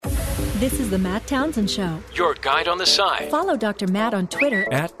This is the Matt Townsend Show. Your guide on the side. Follow Dr. Matt on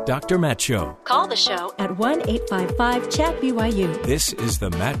Twitter At Dr. Matt Show. Call the show at 1-855-CHAT-BYU. This is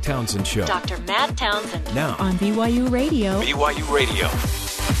the Matt Townsend Show. Dr. Matt Townsend. Now on BYU Radio. BYU Radio.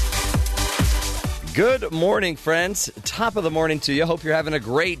 Good morning, friends. Top of the morning to you. Hope you're having a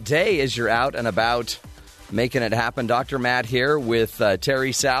great day as you're out and about making it happen. Dr. Matt here with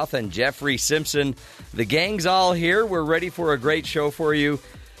Terry South and Jeffrey Simpson. The gang's all here. We're ready for a great show for you.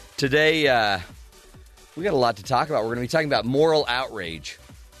 Today, we got a lot to talk about. We're going to be talking about moral outrage.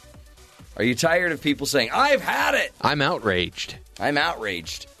 Are you tired of people saying, I've had it? I'm outraged. I'm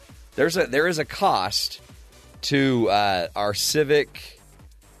outraged. There is a cost to our civic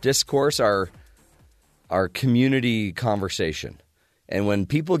discourse, our community conversation. And when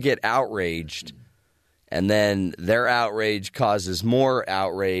people get outraged, and then their outrage causes more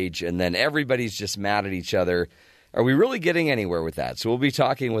outrage, and then everybody's just mad at each other, are we really getting anywhere with that? So we'll be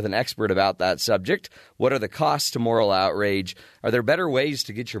talking with an expert about that subject. What are the costs to moral outrage? Are there better ways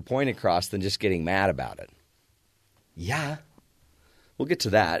to get your point across than just getting mad about it? Yeah. We'll get to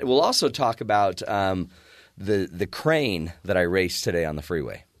that. We'll also talk about the crane that I raced today on the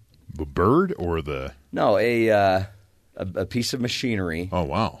freeway. The bird or the... No, a piece of machinery. Oh,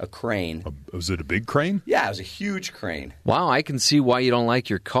 wow. A crane. Was it a big crane? Yeah, it was a huge crane. Wow, I can see why you don't like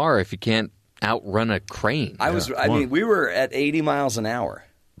your car if you can't outrun a crane. I mean, we were at 80 miles an hour.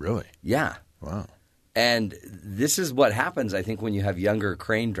 Really? Yeah. Wow. And this is what happens, I think, when you have younger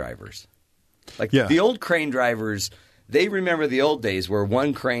crane drivers. Like Yeah. the old crane drivers, they remember the old days where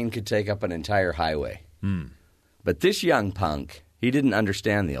one crane could take up an entire highway. But this young punk, he didn't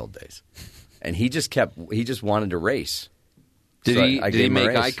understand the old days. And he just wanted to race. Did So he I gave him a make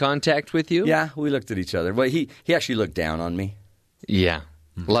race. eye contact with you? Yeah, we looked at each other. Well, he actually looked down on me. Yeah.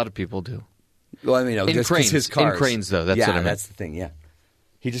 A lot of people do. Well, I mean, no, In just 'cause cranes. his cars. In cranes, though. That's what I meant. That's the thing, yeah.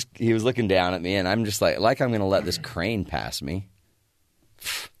 He was looking down at me, and I'm just like I'm going to let this crane pass me.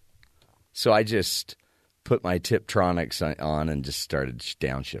 So I just put my Tiptronics on and just started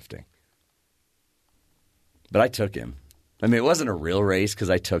downshifting. But I took him. I mean, it wasn't a real race because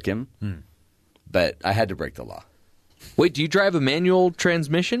I took him, but I had to break the law. Wait, do you drive a manual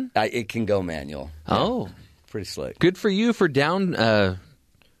transmission? It can go manual. Oh. Yeah, pretty slick. Good for you for down...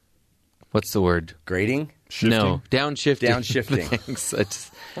 what's the word? Grading? Shifting? No, downshifting. Downshifting.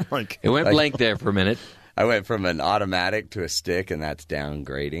 Thanks. Like, It went blank there for a minute. I went from an automatic to a stick, and that's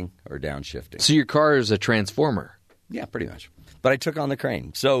downgrading or downshifting. So your car is a transformer. Yeah, pretty much. But I took on the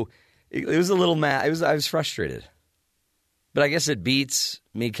crane. So it was a little mad. I was frustrated. But I guess it beats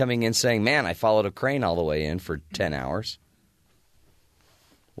me coming in saying, man, I followed a crane all the way in for 10 hours.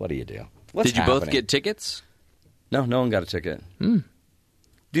 What do you do? What's Did you happening? both get tickets? No one got a ticket. Who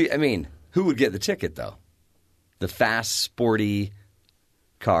would get the ticket, though? The fast, sporty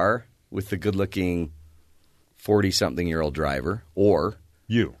car with the good-looking 40-something-year-old driver, or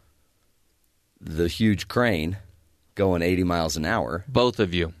you. the huge crane going 80 miles an hour Both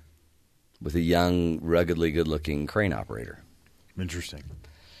of you. with a young, ruggedly good-looking crane operator. Interesting.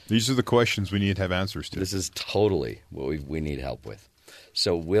 These are the questions we need to have answers to. This is totally what we need help with.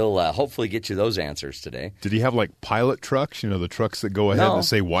 So we'll hopefully get you those answers today. Did he have like pilot trucks? You know, the trucks that go ahead No. and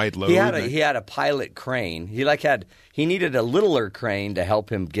say wide load? He had a pilot crane. He needed a littler crane to help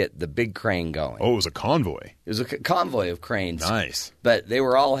him get the big crane going. Oh, it was a convoy. It was a convoy of cranes. Nice. But they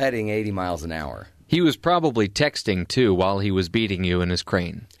were all heading 80 miles an hour. He was probably texting, too, while he was beating you in his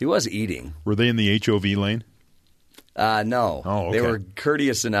crane. He was eating. Were they in the HOV lane? No. Oh, okay. They were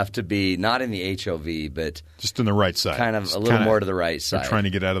courteous enough to be not in the HOV, but Just on the right side. kind of Just a little kinda- more to the right side. They're trying to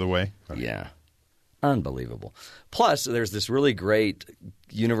get out of the way? Okay. Yeah. Unbelievable. Plus, there's this really great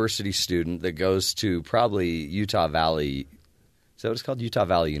university student that goes to probably Utah Valley. Is that what it's called? Utah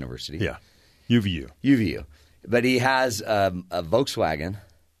Valley University. Yeah. UVU. UVU. But he has a Volkswagen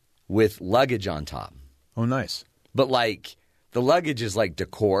with luggage on top. Oh, nice. But, like, the luggage is like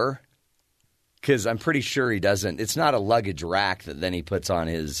decor because I'm pretty sure he doesn't – it's not a luggage rack that then he puts on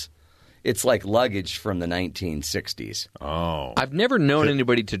his – it's like luggage from the 1960s. Oh. I've never known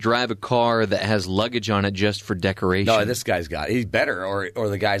anybody to drive a car that has luggage on it just for decoration. No, this guy's got – he's better or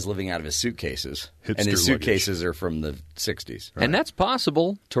the guy's living out of his suitcases. Hipster and his luggage. suitcases are from the 60s. And that's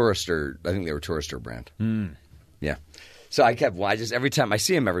possible. Tourister – I think they were Tourister brand. Yeah. So every time I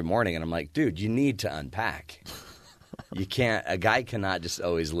see him every morning and I'm like, dude, you need to unpack. You can't – a guy cannot just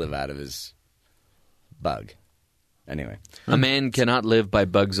always live out of his bug. Anyway. A man cannot live by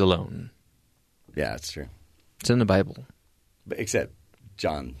bugs alone. Yeah, that's true. It's in the Bible. But except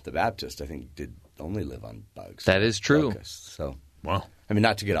John the Baptist, I think, did only live on bugs. That is true. Locusts. So, Wow. I mean,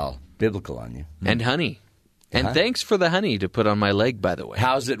 not to get all biblical on you. And honey. And thanks for the honey to put on my leg, by the way.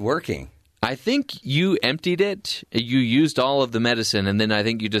 How's it working? I think you emptied it, you used all of the medicine, and then I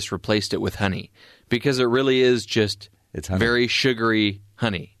think you just replaced it with honey. Because it really is just very sugary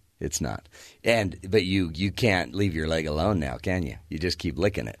honey. It's not. But you can't leave your leg alone now, can you? You just keep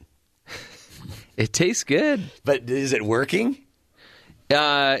licking it. It tastes good. But is it working?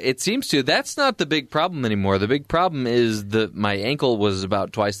 It seems to. That's not the big problem anymore. The big problem is that my ankle was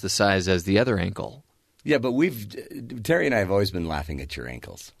about twice the size as the other ankle. Yeah, but Terry and I have always been laughing at your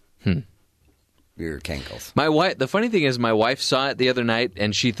ankles. Your cankles. My wife. The funny thing is, my wife saw it the other night,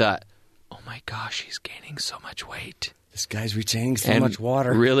 and she thought, "Oh my gosh, he's gaining so much weight. This guy's retaining so much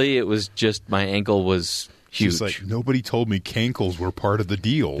water." Really, it was just my ankle was huge. She's like, nobody told me cankles were part of the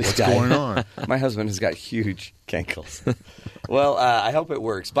deal. What's going on? My husband has got huge cankles. Well, I hope it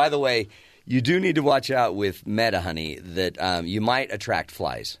works. By the way, you do need to watch out with Meta Honey that you might attract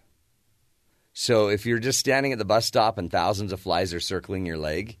flies. So if you're just standing at the bus stop and thousands of flies are circling your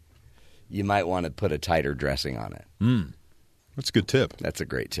leg, you might want to put a tighter dressing on it. That's a good tip. That's a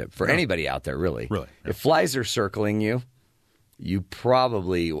great tip for anybody out there, really. Really. If flies are circling you, you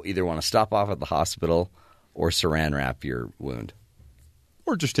probably either want to stop off at the hospital or saran wrap your wound.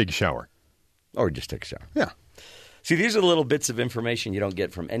 Or just take a shower. Or just take a shower. Yeah. See, these are the little bits of information you don't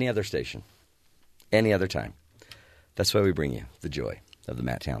get from any other station, any other time. That's why we bring you the joy of the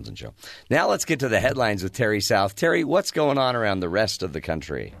Matt Townsend Show. Now let's get to the headlines with Terry South. Terry, what's going on around the rest of the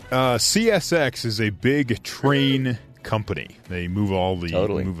country? CSX is a big train company. They move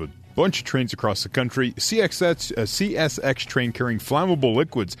move a bunch of trains across the country. CSX train carrying flammable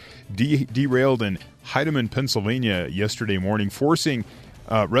liquids derailed in Heidemann, Pennsylvania yesterday morning, forcing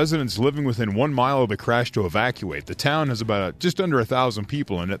residents living within 1 mile of the crash to evacuate. The town has about just under 1,000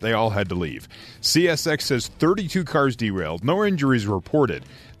 people in it. They all had to leave. CSX says 32 cars derailed. No injuries were reported.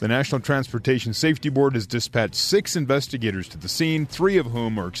 The National Transportation Safety Board has dispatched 6 investigators to the scene, 3 of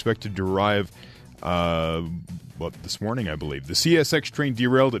whom are expected to arrive this morning, I believe. The CSX train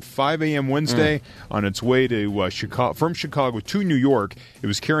derailed at 5 a.m. Wednesday on its way to from Chicago to New York. It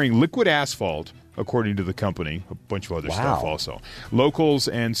was carrying liquid asphalt, according to the company, a bunch of other stuff also. Locals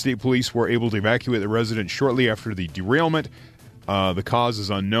and state police were able to evacuate the residents shortly after the derailment. The cause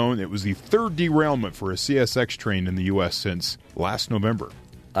is unknown. It was the 3rd derailment for a CSX train in the U.S. since last November.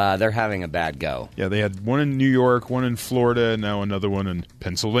 They're having a bad go. Yeah, they had one in New York, one in Florida, and now another one in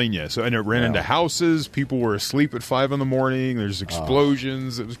Pennsylvania. And it ran into houses. People were asleep at 5 in the morning. There's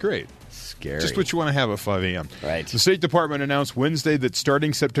explosions. It was great. Scary. Just what you want to have at 5 a.m. Right. The State Department announced Wednesday that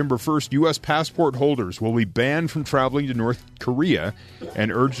starting September 1st, U.S. passport holders will be banned from traveling to North Korea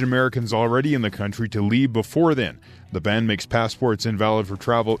and urged Americans already in the country to leave before then. The ban makes passports invalid for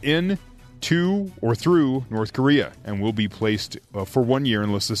travel in, to, or through North Korea and will be placed for 1 year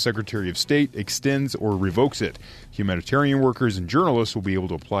unless the Secretary of State extends or revokes it. Humanitarian workers and journalists will be able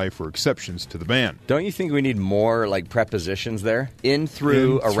to apply for exceptions to the ban. Don't you think we need more prepositions there? In,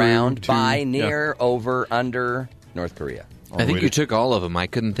 through, around, to, by, near, over, under North Korea. I think you took all of them. I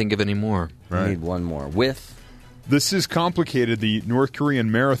couldn't think of any more. Right. We need one more. With. This is complicated. The North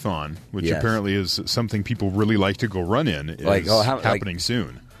Korean Marathon, which apparently is something people really like to go run in, is happening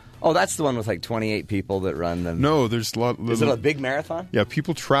soon. Oh, that's the one with 28 people that run them. No, there's a lot. Is it a big marathon? Yeah,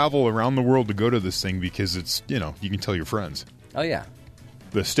 people travel around the world to go to this thing because it's, you can tell your friends. Oh, yeah.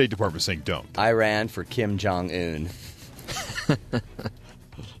 The State Department's saying don't. I ran for Kim Jong-un.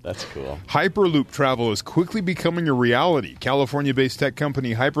 That's cool. Hyperloop travel is quickly becoming a reality. California-based tech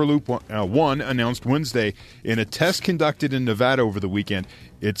company Hyperloop One announced Wednesday in a test conducted in Nevada over the weekend,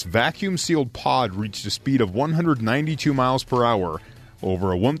 its vacuum-sealed pod reached a speed of 192 miles per hour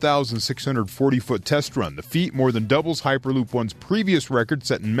over a 1,640-foot test run. The feat more than doubles Hyperloop One's previous record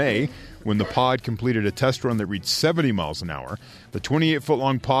set in May when the pod completed a test run that reached 70 miles an hour. The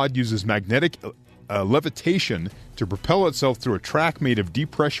 28-foot-long pod uses magnetic levitation to propel itself through a track made of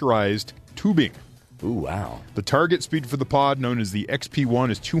depressurized tubing. Ooh, wow. The target speed for the pod, known as the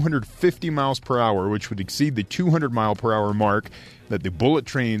XP-1, is 250 miles per hour, which would exceed the 200-mile-per-hour mark that the bullet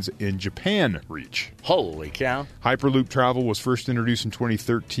trains in Japan reach. Holy cow. Hyperloop travel was first introduced in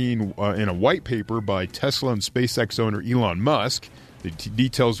 2013 in a white paper by Tesla and SpaceX owner Elon Musk. The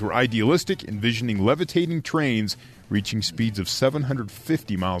details were idealistic, envisioning levitating trains reaching speeds of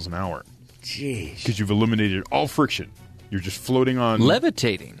 750 miles an hour. Jeez. Because you've eliminated all friction. You're just floating on...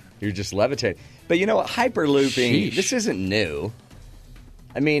 Levitating. You're just levitating. But you know what? Hyperlooping, Sheesh. This isn't new.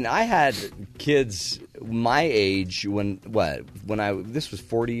 I mean, I had kids my age this was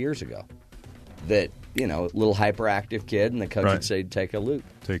 40 years ago. That, little hyperactive kid, and the coach would say, take a loop.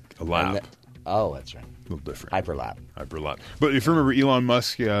 Take a lap. Oh, that's right. A little different. Hyperlap. But if you remember, Elon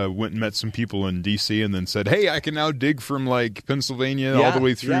Musk went and met some people in D.C. and then said, hey, I can now dig from, like, Pennsylvania all the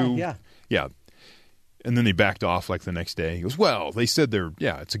way through. Yeah. And then they backed off, like, the next day. He goes, well, they said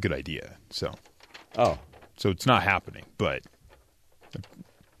it's a good idea. So it's not happening, but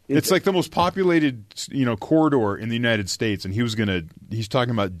it's like the most populated, corridor in the United States, and he's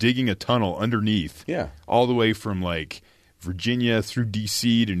talking about digging a tunnel underneath, all the way from like Virginia through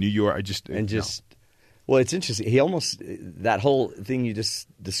D.C. to New York. Well, it's interesting. He almost that whole thing you just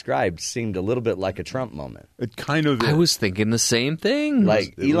described seemed a little bit like a Trump moment. It kind of. I was thinking the same thing.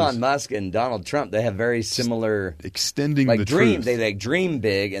 Like Elon Musk and Donald Trump, they have very similar extending the truth. They dream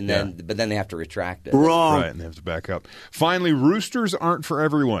big, and but then they have to retract it. Wrong. Right, and they have to back up. Finally, roosters aren't for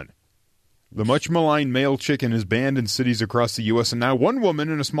everyone. The much-maligned male chicken is banned in cities across the U.S., and now one woman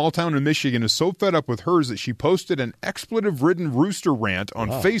in a small town in Michigan is so fed up with hers that she posted an expletive-ridden rooster rant on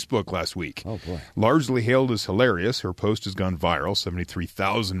Facebook last week. Oh, boy. Largely hailed as hilarious, her post has gone viral,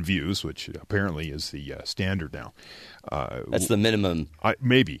 73,000 views, which apparently is the standard now. That's the minimum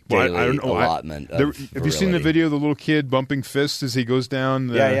maybe. Well, I don't know. Allotment have you seen the video of the little kid bumping fists as he goes down?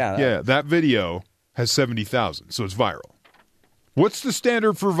 That video has 70,000, so it's viral. What's the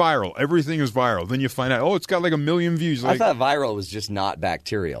standard for viral? Everything is viral. Then you find out, it's got like 1 million views. I thought viral was just not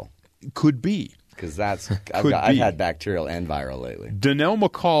bacterial. Could be. Because I've had bacterial and viral lately. Danelle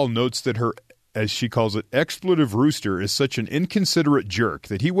McCall notes that her, as she calls it, expletive rooster is such an inconsiderate jerk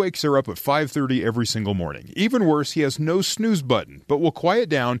that he wakes her up at 5:30 every single morning. Even worse, he has no snooze button, but will quiet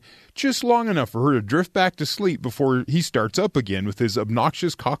down just long enough for her to drift back to sleep before he starts up again with his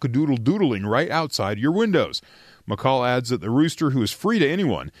obnoxious cockadoodle doodling right outside your windows. McCall adds that the rooster, who is free to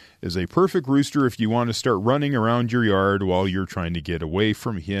anyone, is a perfect rooster if you want to start running around your yard while you're trying to get away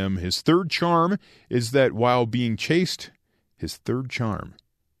from him. His third charm is that while being chased, his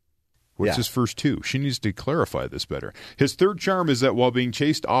first two? She needs to clarify this better. His third charm is that while being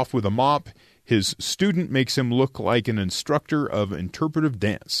chased off with a mop, his student makes him look like an instructor of interpretive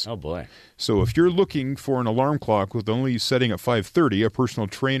dance. Oh, boy. So if you're looking for an alarm clock with only setting at 5:30, a personal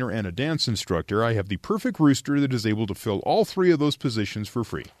trainer, and a dance instructor, I have the perfect rooster that is able to fill all three of those positions for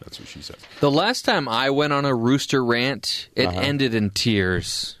free. That's what she said. The last time I went on a rooster rant, it ended in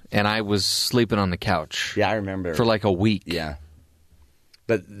tears, and I was sleeping on the couch. Yeah, I remember. For like a week. Yeah.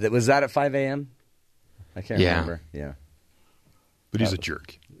 But was that at 5 a.m.? I can't remember. Yeah. But he's a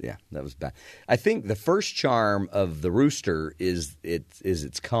jerk. Yeah, that was bad. I think the first charm of the rooster is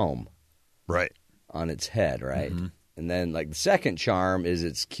its comb. Right. On its head, right? Mm-hmm. And then, like, the second charm is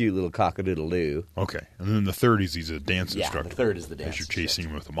its cute little cock-a-doodle-doo. Okay. And then the third is he's a dance instructor. Yeah, the third is the dance as you're chasing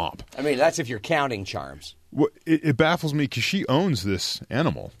him with a mop. I mean, that's if you're counting charms. Well, it baffles me because she owns this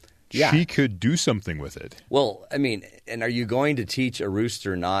animal. Yeah. She could do something with it. Well, I mean, and are you going to teach a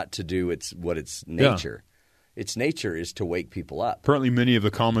rooster not to do its nature? Yeah. Its nature is to wake people up. Apparently, many of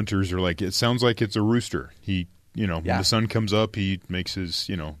the commenters are like, it sounds like it's a rooster. He, when the sun comes up, he makes his,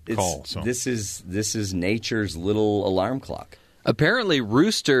 call. So this is nature's little alarm clock. Apparently,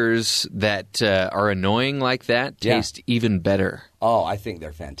 roosters that are annoying like that taste even better. Oh, I think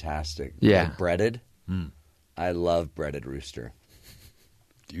they're fantastic. Yeah. Like breaded. I love breaded rooster.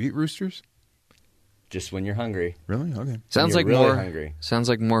 Do you eat roosters? Just when you're hungry. Really? Okay. Sounds like really more hungry. Sounds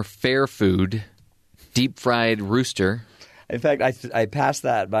like more fair food. Deep fried rooster. In fact, I passed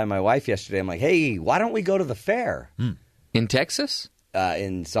that by my wife yesterday. I'm like, hey, why don't we go to the fair? In Texas?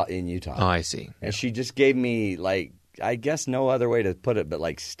 In Utah. Oh, I see. And she just gave me, like, I guess no other way to put it, but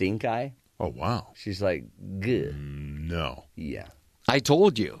like stink eye. Oh, wow. She's like, good. No. Yeah. I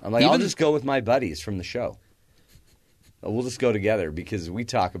told you. I'm like, I'll just go with my buddies from the show. We'll just go together because we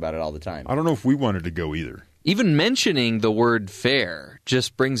talk about it all the time. I don't know if we wanted to go either. Even mentioning the word fair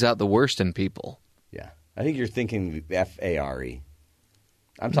just brings out the worst in people. Yeah. I think you're thinking F-A-R-E.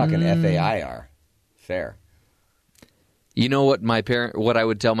 I'm talking F-A-I-R. Fair. You know what I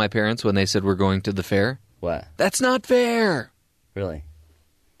would tell my parents when they said we're going to the fair? What? That's not fair. Really?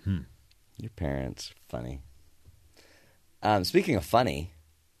 Your parents, funny. Speaking of funny,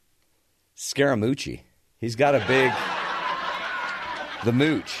 Scaramucci. He's got a big... The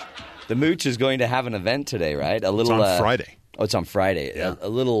Mooch. The Mooch is going to have an event today, right? It's on Friday. Oh, it's on Friday. Yeah. A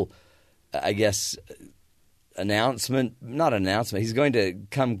little, I guess, announcement. Not announcement. He's going to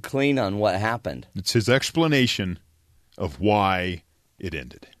come clean on what happened. It's his explanation of why it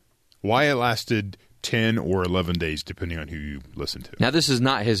ended. Why it lasted 10 or 11 days, depending on who you listen to. Now, this is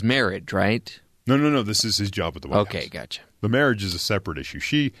not his marriage, right? No. This is his job at the White House. Okay, gotcha. The marriage is a separate issue.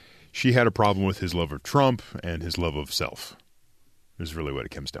 She had a problem with his love of Trump and his love of self. Is really what it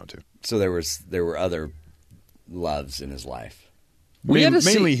comes down to. So there were other loves in his life.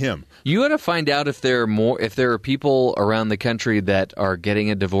 Mainly him. You got to find out if there are people around the country that are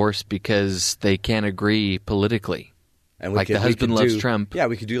getting a divorce because they can't agree politically. And the husband loves Trump. Yeah,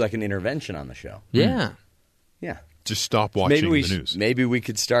 we could do like an intervention on the show. Yeah. Yeah. Just stop watching the news. Maybe we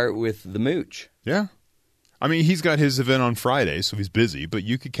could start with the mooch. Yeah. I mean, he's got his event on Friday, so he's busy, but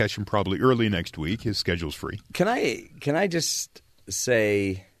you could catch him probably early next week. His schedule's free. Can I just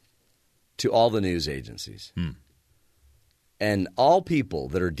say to all the news agencies and all people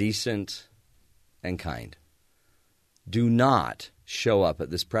that are decent and kind, do not show up at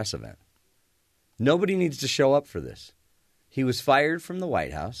this press event. Nobody needs to show up for this. He was fired from the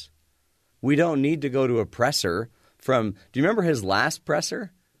White House. We don't need to go to a presser from – do you remember his last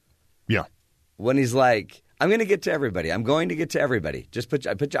presser? Yeah. When he's like, I'm going to get to everybody. I'm going to get to everybody.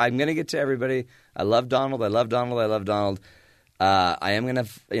 I'm going to get to everybody. I love Donald. I love Donald. I love Donald. I am going to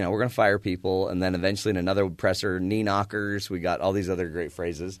 – we're going to fire people. And then eventually in another presser, knee knockers. We got all these other great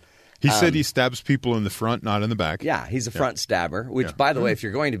phrases. He said he stabs people in the front, not in the back. Yeah, he's a front stabber, which, by the way, if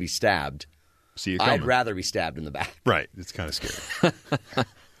you're going to be stabbed, I'd rather be stabbed in the back. Right. It's kind of scary.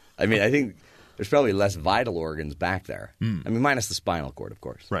 I mean, I think there's probably less vital organs back there. I mean, minus the spinal cord, of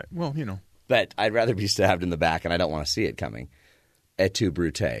course. Right. Well, But I'd rather be stabbed in the back, and I don't want to see it coming. Et tu,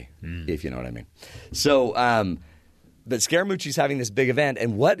 Brute, if you know what I mean. So, but Scaramucci's having this big event,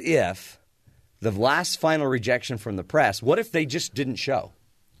 and what if the last final rejection from the press, what if they just didn't show?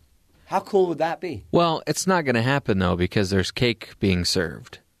 How cool would that be? Well, it's not going to happen, though, because there's cake being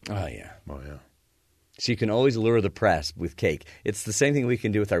served. Oh, yeah. Oh, yeah. So you can always lure the press with cake. It's the same thing we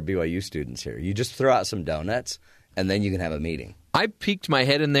can do with our BYU students here. You just throw out some donuts, and then you can have a meeting. I peeked my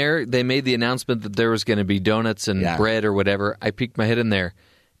head in there. They made the announcement that there was going to be donuts and bread or whatever. I peeked my head in there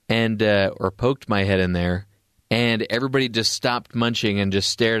and or poked my head in there, and everybody just stopped munching and just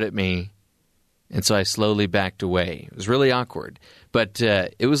stared at me. And so I slowly backed away. It was really awkward. But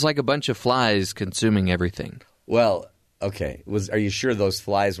it was like a bunch of flies consuming everything. Well, okay. Are you sure those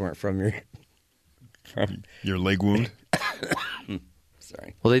flies weren't from your leg wound?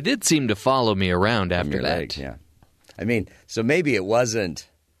 Sorry. Well, they did seem to follow me around after that. Leg, yeah. I mean, so maybe it wasn't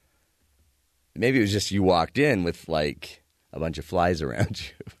 – maybe it was just you walked in with like a bunch of flies around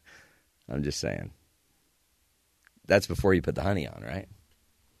you. I'm just saying. That's before you put the honey on, right?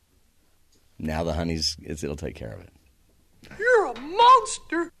 Now the honey's – it'll take care of it. You're a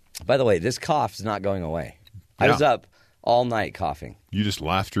monster. By the way, this cough's not going away. Yeah. I was up all night coughing. You just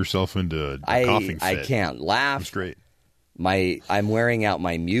laughed yourself into a coughing fit. I can't laugh. That's great. I'm wearing out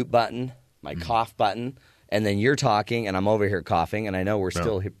my mute button, my cough button, and then you're talking, and I'm over here coughing, and I know we're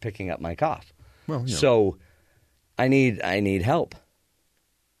still picking up my cough. Well, So I need help.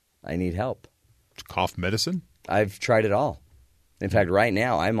 I need help. Cough medicine? I've tried it all. In fact, right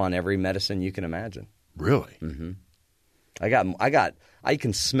now I'm on every medicine you can imagine. Really? Mm-hmm. I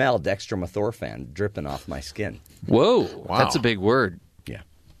can smell dextromethorphan dripping off my skin. Whoa, wow. That's a big word. Yeah.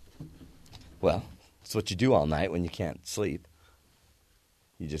 Well, it's what you do all night when you can't sleep.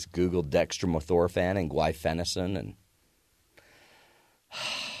 You just Google dextromethorphan and guaifenesin and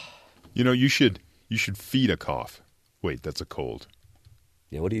you should feed a cough. Wait, that's a cold.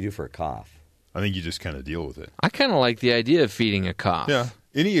 Yeah, what do you do for a cough? I think you just kind of deal with it. I kind of like the idea of feeding a cough. Yeah,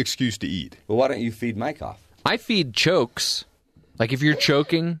 any excuse to eat. Well, why don't you feed my cough? I feed chokes. Like if you're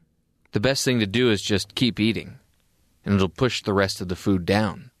choking, the best thing to do is just keep eating, and it'll push the rest of the food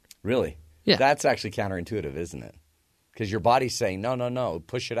down. Really? Yeah. That's actually counterintuitive, isn't it? Because your body's saying, no,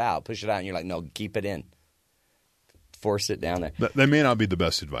 push it out, and you're like, no, keep it in. Force it down there. That may not be the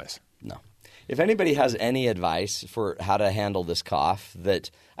best advice. No. If anybody has any advice for how to handle this cough,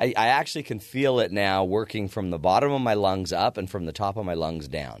 that I actually can feel it now working from the bottom of my lungs up and from the top of my lungs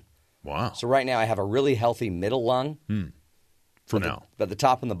down. Wow. So right now I have a really healthy middle lung. But the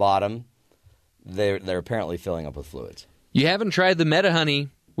top and the bottom, they're apparently filling up with fluids. You haven't tried the Meta Honey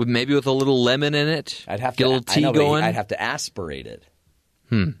with a little lemon in it? I'd have get to a little tea going? I'd have to aspirate it.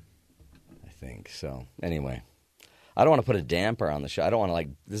 I think so. Anyway, I don't want to put a damper on the show. I don't want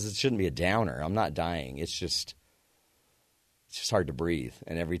to this shouldn't be a downer. I'm not dying. It's just hard to breathe.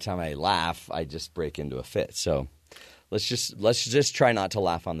 And every time I laugh, I just break into a fit. So let's just try not to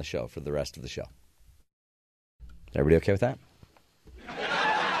laugh on the show for the rest of the show. Is everybody okay with that?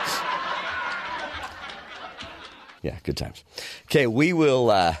 Yeah, good times. Okay,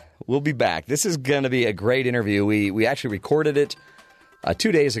 we'll be back. This is going to be a great interview. We actually recorded it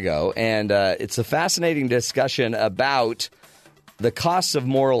 2 days ago, and it's a fascinating discussion about the costs of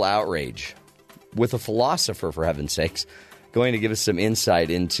moral outrage with a philosopher, for heaven's sakes, going to give us some insight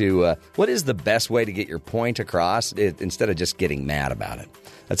into what is the best way to get your point across instead of just getting mad about it.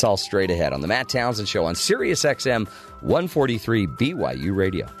 That's all straight ahead on the Matt Townsend Show on Sirius XM 143 BYU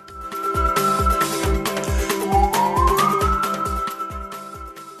Radio.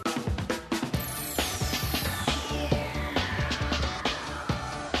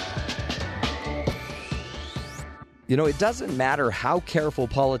 You know, it doesn't matter how careful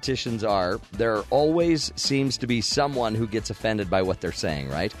politicians are, there always seems to be someone who gets offended by what they're saying,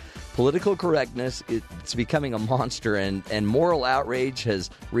 right? Political correctness, it's becoming a monster, and moral outrage has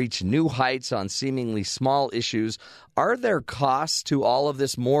reached new heights on seemingly small issues. Are there costs to all of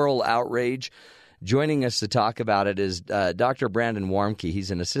this moral outrage? Joining us to talk about it is Dr. Brandon Warmke.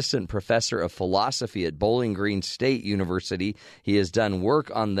 He's an assistant professor of philosophy at Bowling Green State University. He has done work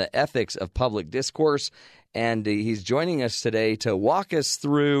on the ethics of public discourse, and he's joining us today to walk us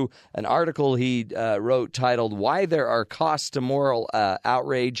through an article he wrote titled, Why There Are Costs to Moral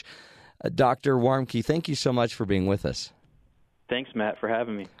Outrage. Dr. Warmke, thank you so much for being with us. Thanks, Matt, for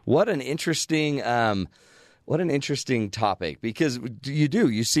having me. What an interesting topic, because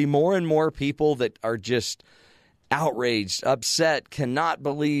you see more and more people that are just outraged, upset, cannot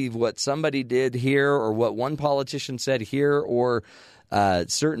believe what somebody did here or what one politician said here or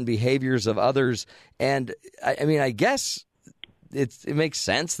certain behaviors of others. And I mean, I guess it makes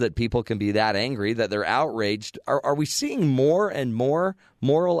sense that people can be that angry, that they're outraged. Are we seeing more and more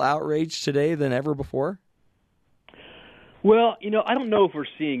moral outrage today than ever before? Well, I don't know if we're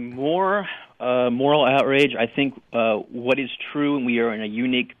seeing more moral outrage. I think what is true, and we are in a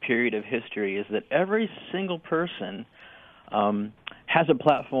unique period of history, is that every single person has a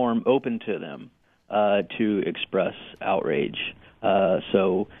platform open to them to express outrage.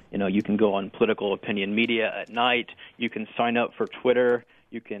 So, you can go on political opinion media at night. You can sign up for Twitter.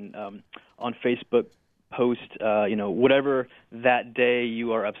 You can, on Facebook, post, whatever that day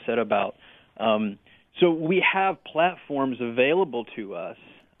you are upset about. So we have platforms available to us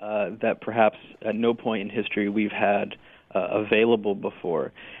that perhaps at no point in history we've had available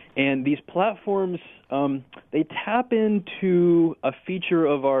before. And these platforms, they tap into a feature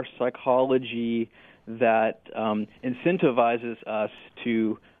of our psychology that incentivizes us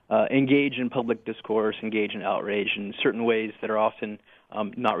to engage in public discourse, engage in outrage in certain ways that are often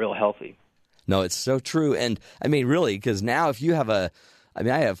not real healthy. No, it's so true. And I mean, really, because now if you have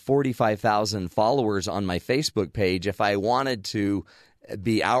I have 45,000 followers on my Facebook page. If I wanted to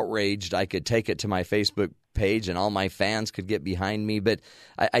be outraged, I could take it to my Facebook page and all my fans could get behind me. But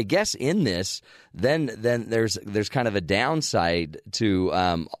I guess in this, then there's kind of a downside to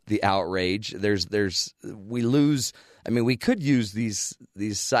the outrage. We lose. I mean, we could use these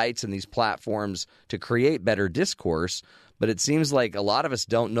sites and these platforms to create better discourse, but it seems like a lot of us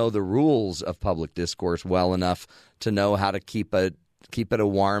don't know the rules of public discourse well enough to know how to keep it a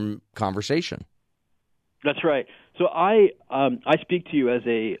warm conversation. That's right. So I speak to you as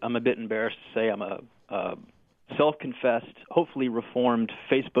I'm a bit embarrassed to say I'm a self-confessed, hopefully reformed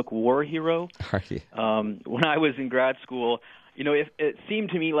Facebook war hero. Are you? When I was in grad school, it seemed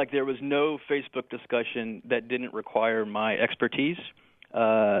to me like there was no Facebook discussion that didn't require my expertise,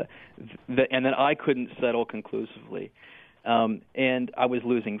 and that I couldn't settle conclusively. And I was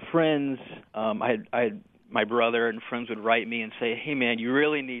losing friends. I had my brother and friends would write me and say, hey, man, you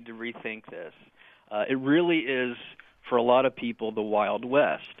really need to rethink this. It really is, for a lot of people, the Wild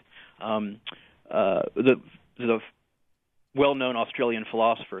West. The well-known Australian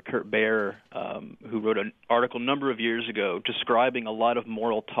philosopher Kurt Baer, who wrote an article a number of years ago describing a lot of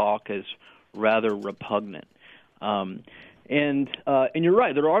moral talk as rather repugnant. And you're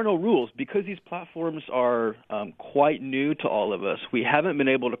right, there are no rules. Because these platforms are quite new to all of us, we haven't been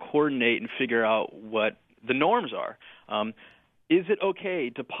able to coordinate and figure out what the norms are. Is it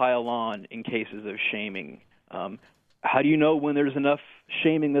okay to pile on in cases of shaming? How do you know when there's enough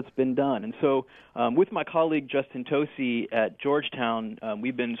shaming that's been done? And so with my colleague Justin Tosi at Georgetown,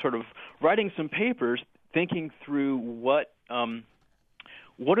 we've been sort of writing some papers thinking through what are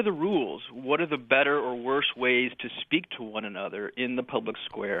the rules? What are the better or worse ways to speak to one another in the public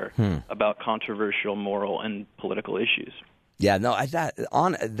square about controversial moral and political issues? Yeah, no,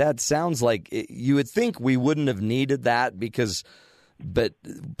 that sounds like you would think we wouldn't have needed that but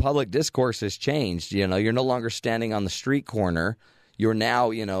public discourse has changed. You're no longer standing on the street corner. You're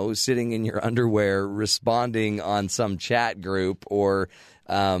now, sitting in your underwear responding on some chat group or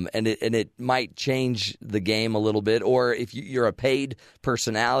and it might change the game a little bit. Or if you're a paid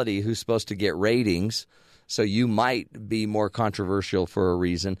personality who's supposed to get ratings, so you might be more controversial for a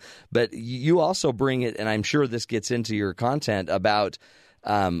reason. But you also bring it, and I'm sure this gets into your content about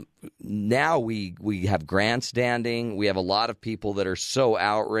now we have grandstanding. We have a lot of people that are so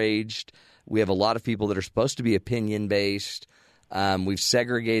outraged. We have a lot of people that are supposed to be opinion-based. We've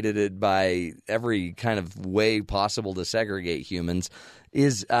segregated it by every kind of way possible to segregate humans.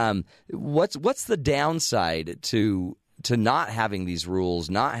 What's the downside to not having these rules,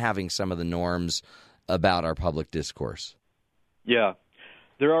 not having some of the norms about our public discourse? Yeah,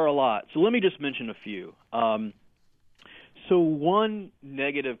 there are a lot. So let me just mention a few. So one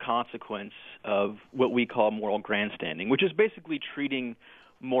negative consequence of what we call moral grandstanding, which is basically treating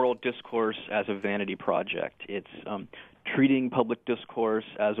moral discourse as a vanity project. It's treating public discourse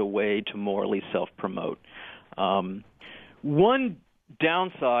as a way to morally self-promote. One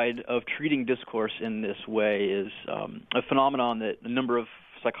downside of treating discourse in this way is a phenomenon that a number of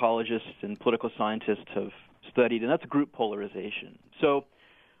psychologists and political scientists have studied, and that's group polarization. So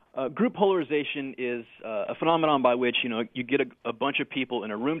group polarization is a phenomenon by which you get a bunch of people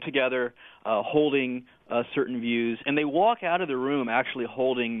in a room together holding certain views, and they walk out of the room actually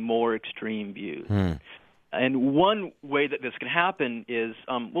holding more extreme views. And one way that this can happen is,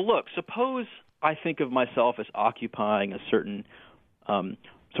 look, suppose I think of myself as occupying a certain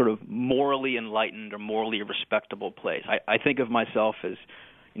sort of morally enlightened or morally respectable place. I think of myself as,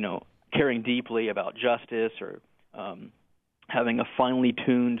 caring deeply about justice or having a finely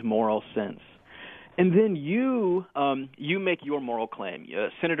tuned moral sense. And then you make your moral claim.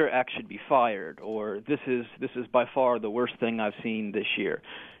 Senator X should be fired, or this is by far the worst thing I've seen this year.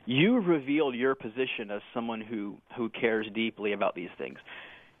 You reveal your position as someone who cares deeply about these things.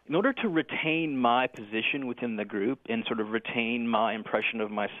 In order to retain my position within the group and sort of retain my impression of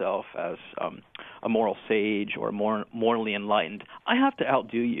myself as a moral sage or morally enlightened, I have to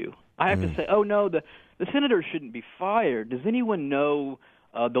outdo you. I have to say, oh no, the senator shouldn't be fired. Does anyone know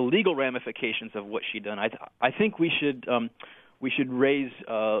the legal ramifications of what she done? I think we should raise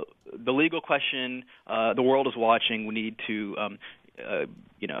the legal question. The world is watching. We need to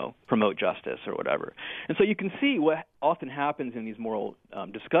promote justice or whatever. And so you can see what often happens in these moral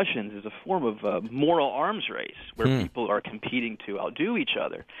discussions is a form of moral arms race where people are competing to outdo each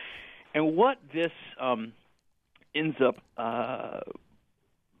other. And what this ends up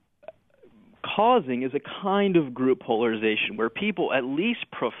causing is a kind of group polarization where people at least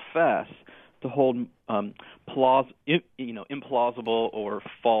profess to hold implausible or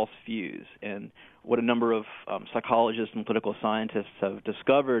false views. And what a number of psychologists and political scientists have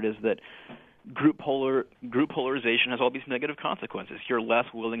discovered is that group polarization has all these negative consequences. You're less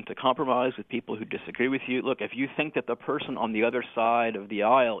willing to compromise with people who disagree with you. Look, if you think that the person on the other side of the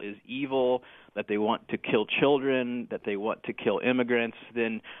aisle is evil, that they want to kill children, that they want to kill immigrants,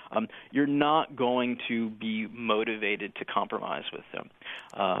 then you're not going to be motivated to compromise with them.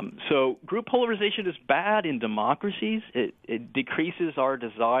 So group polarization is bad in democracies. It decreases our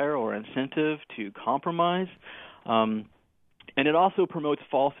desire or incentive to compromise. And it also promotes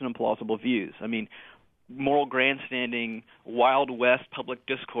false and implausible views. I mean, moral grandstanding, Wild West public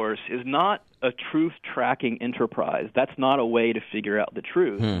discourse is not a truth-tracking enterprise. That's not a way to figure out the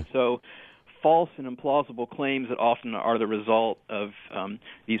truth. So false and implausible claims that often are the result of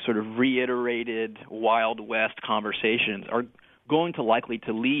these sort of reiterated Wild West conversations are going to likely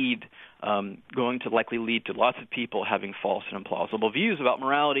lead to lots of people having false and implausible views about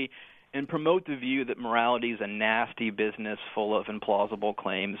morality, and promote the view that morality is a nasty business full of implausible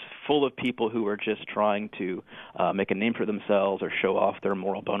claims, full of people who are just trying to make a name for themselves or show off their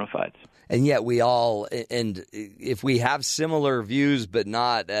moral bona fides. And yet we all – and if we have similar views but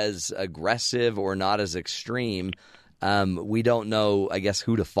not as aggressive or not as extreme, we don't know, I guess,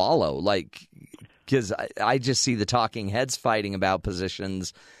 who to follow. Like, because I just see the talking heads fighting about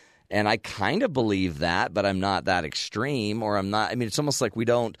positions – and I kind of believe that, but I'm not that extreme, or I'm not. I mean, it's almost like we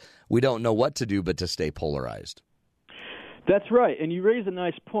don't know what to do but to stay polarized. That's right, and you raise a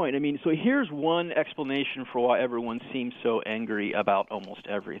nice point. I mean, so here's one explanation for why everyone seems so angry about almost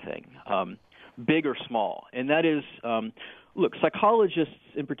everything, big or small, and that is, look, psychologists,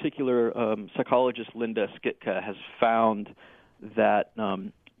 in particular, psychologist Linda Skitka has found that,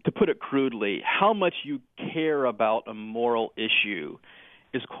 to put it crudely, how much you care about a moral issue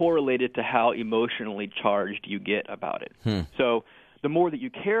is correlated to how emotionally charged you get about it. So the more that you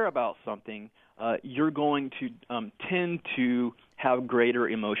care about something, you're going to tend to have greater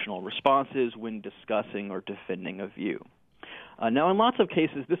emotional responses when discussing or defending a view. Now, in lots of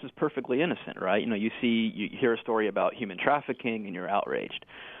cases, this is perfectly innocent, right? You hear a story about human trafficking and you're outraged.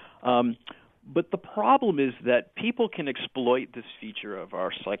 But the problem is that people can exploit this feature of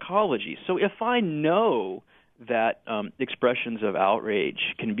our psychology. So if I know that expressions of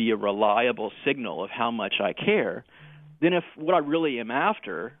outrage can be a reliable signal of how much I care, then if what I really am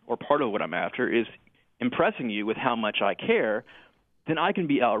after, or part of what I'm after, is impressing you with how much I care, then I can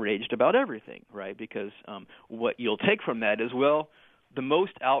be outraged about everything, right? Because what you'll take from that is, well, the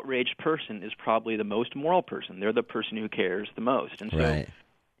most outraged person is probably the most moral person. They're the person who cares the most. And so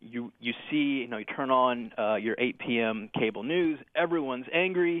you see, you turn on your 8 p.m. cable news, everyone's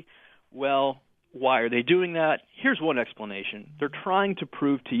angry. Well, why are they doing that? Here's one explanation. They're trying to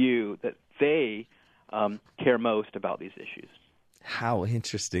prove to you that they care most about these issues. How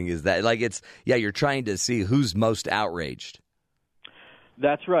interesting is that? Like you're trying to see who's most outraged.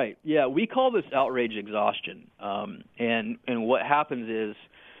 That's right. Yeah, we call this outrage exhaustion. And what happens is,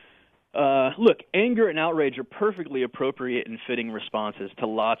 look, anger and outrage are perfectly appropriate and fitting responses to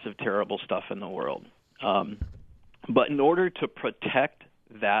lots of terrible stuff in the world. But in order to protect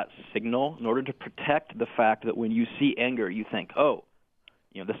that signal, in order to protect the fact that when you see anger, you think,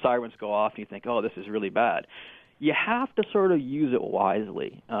 the sirens go off, and you think, this is really bad. You have to sort of use it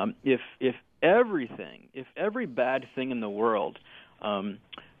wisely. If every bad thing in the world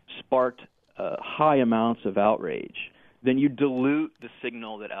sparked high amounts of outrage, then you dilute the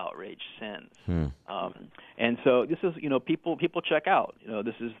signal that outrage sends. And so this is, people check out.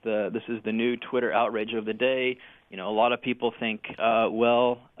 This is the new Twitter outrage of the day. A lot of people think, I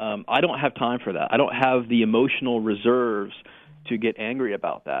don't have time for that. I don't have the emotional reserves to get angry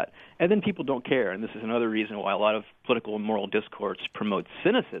about that. And then people don't care. And this is another reason why a lot of political and moral discourse promotes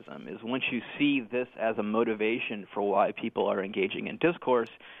cynicism, is once you see this as a motivation for why people are engaging in discourse,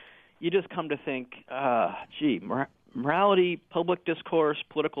 you just come to think, morality, public discourse,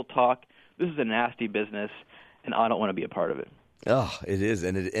 political talk, this is a nasty business, and I don't want to be a part of it. Oh, it is.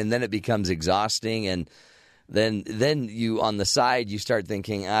 And then it becomes exhausting, and then you, on the side, you start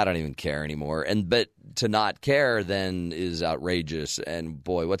thinking, I don't even care anymore. But to not care then is outrageous. And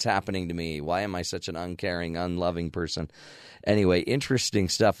boy, what's happening to me? Why am I such an uncaring, unloving person? Anyway, interesting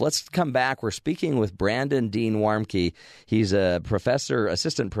stuff. Let's come back. We're speaking with Brandon Dean Warmke. He's a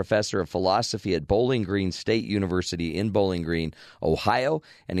assistant professor of philosophy at Bowling Green State University in Bowling Green, Ohio,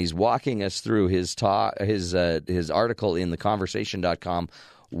 and he's walking us through his article in theconversation.com,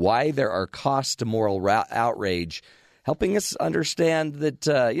 Why There Are Costs to Moral Outrage, helping us understand that,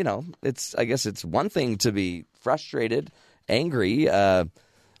 it's one thing to be frustrated, angry,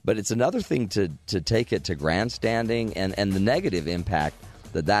 but it's another thing to take it to grandstanding and the negative impact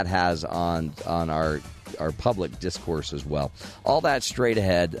that has on our public discourse as well. All that straight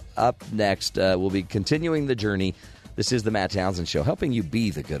ahead. Up next, we'll be continuing the journey. This is the Matt Townsend Show, helping you be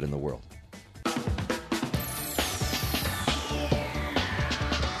the good in the world.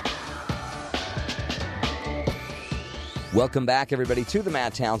 Welcome back, everybody, to the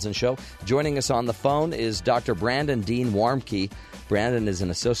Matt Townsend Show. Joining us on the phone is Dr. Brandon Dean Warmke. Brandon is an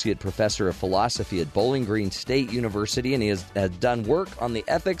associate professor of philosophy at Bowling Green State University, and he has done work on the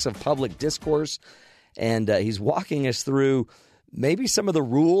ethics of public discourse. And he's walking us through maybe some of the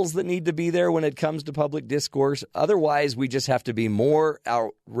rules that need to be there when it comes to public discourse. Otherwise, we just have to be more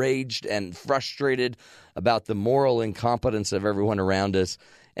outraged and frustrated about the moral incompetence of everyone around us.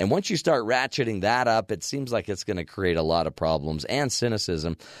 And once you start ratcheting that up, it seems like it's going to create a lot of problems and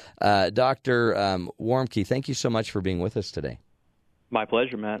cynicism. Dr. Warmke, thank you so much for being with us today. My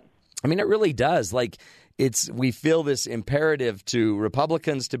pleasure, Matt. I mean, it really does. We feel this imperative to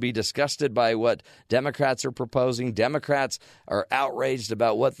Republicans to be disgusted by what Democrats are proposing. Democrats are outraged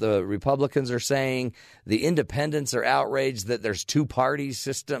about what the Republicans are saying. The independents are outraged that there's two-party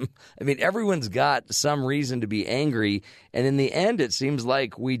system. I mean, everyone's got some reason to be angry. And in the end, it seems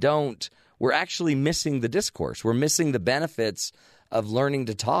like we're actually missing the discourse. We're missing the benefits of learning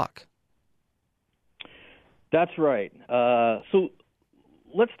to talk. That's right. So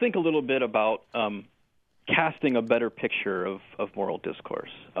let's think a little bit about casting a better picture of moral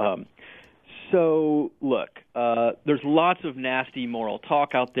discourse. So, look, there's lots of nasty moral talk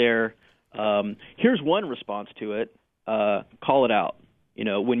out there. Here's one response to it. Call it out.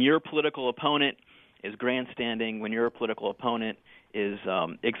 When your political opponent is grandstanding, when your political opponent is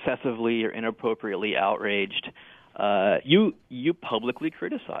excessively or inappropriately outraged, you publicly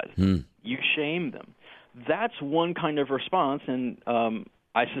criticize them. You shame them. That's one kind of response, and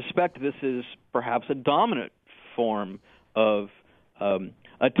I suspect this is perhaps a dominant form of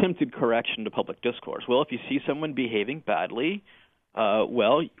attempted correction to public discourse. Well, if you see someone behaving badly,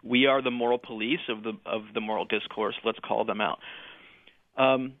 we are the moral police of the moral discourse. Let's call them out.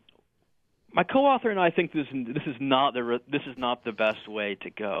 My co-author and I think this is not the best way to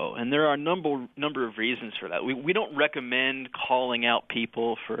go, and there are a number of reasons for that. We don't recommend calling out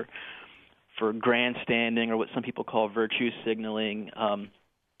people for grandstanding or what some people call virtue signaling.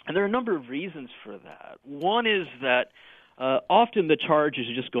 And there are a number of reasons for that. One is that often the charge is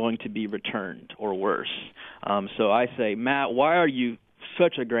just going to be returned or worse. So I say, Matt, why are you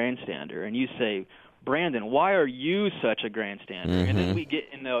such a grandstander? And you say, Brandon, why are you such a grandstander? Mm-hmm. And then we get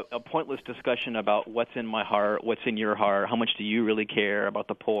in a pointless discussion about what's in my heart, what's in your heart, how much do you really care about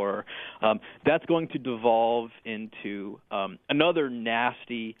the poor. That's going to devolve into another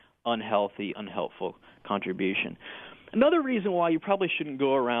nasty, unhealthy, unhelpful contribution. Another reason why you probably shouldn't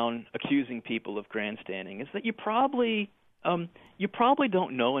go around accusing people of grandstanding is that you probably don't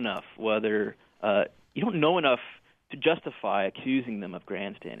know enough you don't know enough to justify accusing them of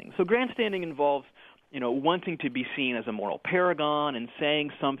grandstanding. So grandstanding involves, wanting to be seen as a moral paragon and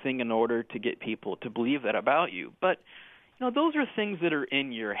saying something in order to get people to believe that about you. But, those are things that are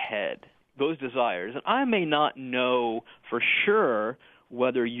in your head, those desires. And I may not know for sure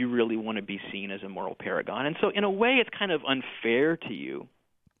whether you really want to be seen as a moral paragon. And so in a way, it's kind of unfair to you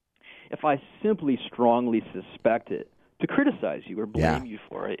if I simply strongly suspect it to criticize you or blame you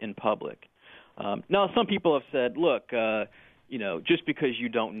for it in public. Now, some people have said, look, just because you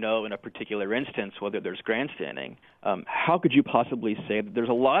don't know in a particular instance whether there's grandstanding, how could you possibly say that there's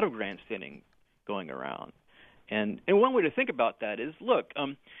a lot of grandstanding going around? And one way to think about that is, look,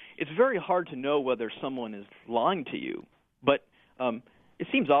 it's very hard to know whether someone is lying to you, but it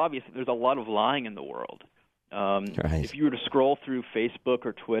seems obvious that there's a lot of lying in the world. Right. If you were to scroll through Facebook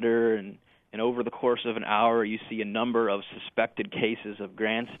or Twitter and over the course of an hour you see a number of suspected cases of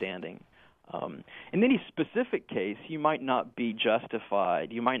grandstanding, in any specific case, you might not be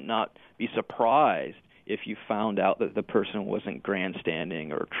justified. You might not be surprised if you found out that the person wasn't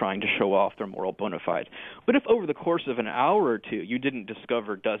grandstanding or trying to show off their moral bona fides. But if over the course of an hour or two you didn't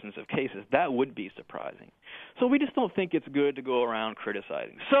discover dozens of cases, that would be surprising. So we just don't think it's good to go around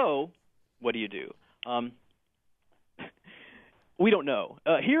criticizing. So what do? We don't know.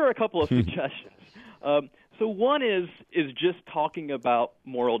 Here are a couple of suggestions. So one is just talking about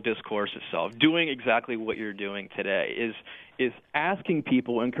moral discourse itself, doing exactly what you're doing today, is asking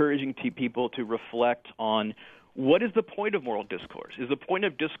people, encouraging people to reflect on what is the point of moral discourse. Is the point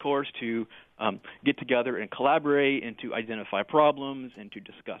of discourse to get together and collaborate and to identify problems and to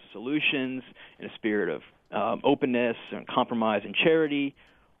discuss solutions in a spirit of openness and compromise and charity?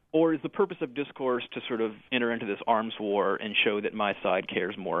 Or is the purpose of discourse to sort of enter into this arms war and show that my side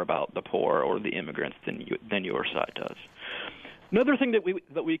cares more about the poor or the immigrants than your side does? Another thing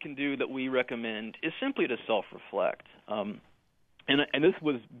that we can do that we recommend is simply to self-reflect. And this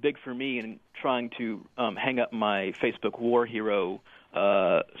was big for me in trying to hang up my Facebook war hero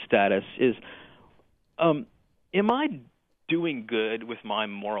status is, am I doing good with my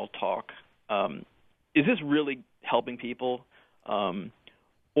moral talk? Is this really helping people?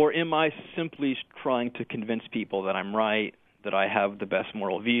 Or am I simply trying to convince people that I'm right, that I have the best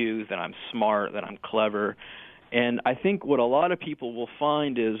moral views, that I'm smart, that I'm clever? And I think what a lot of people will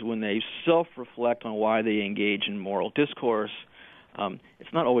find is when they self-reflect on why they engage in moral discourse,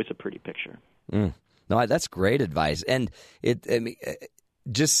 it's not always a pretty picture. No, that's great advice. And am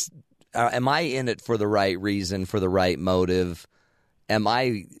I in it for the right reason, for the right motive? Am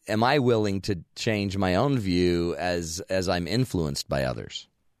I willing to change my own view as I'm influenced by others?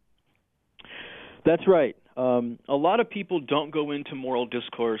 That's right. A lot of people don't go into moral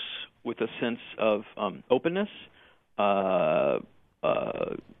discourse with a sense of openness, a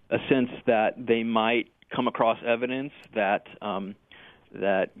sense that they might come across evidence that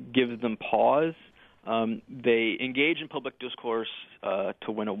gives them pause. They engage in public discourse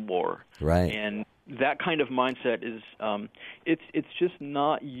to win a war, right? And that kind of mindset is it's just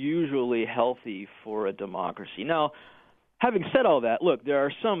not usually healthy for a democracy. Now, having said all that, look, there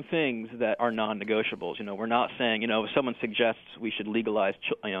are some things that are non-negotiables. We're not saying, if someone suggests we should legalize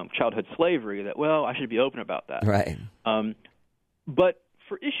childhood slavery, that, well, I should be open about that. Right. But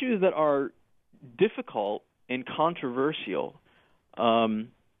for issues that are difficult and controversial,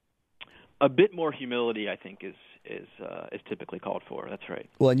 a bit more humility, I think, is typically called for. That's right.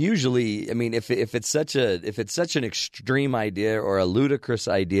 Well, and usually, if it's such an extreme idea or a ludicrous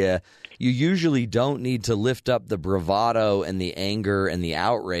idea, you usually don't need to lift up the bravado and the anger and the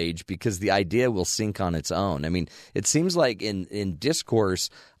outrage because the idea will sink on its own. It seems like in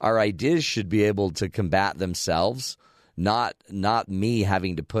discourse, our ideas should be able to combat themselves, not me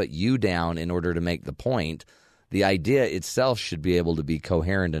having to put you down in order to make the point. The idea itself should be able to be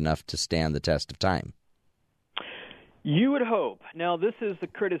coherent enough to stand the test of time. You would hope. Now, this is the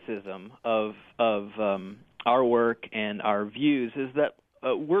criticism of our work and our views, is that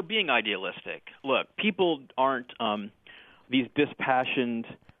we're being idealistic. Look, people aren't these dispassionate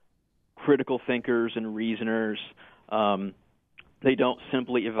critical thinkers and reasoners. They don't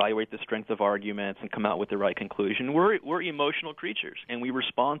simply evaluate the strength of arguments and come out with the right conclusion. We're emotional creatures, and we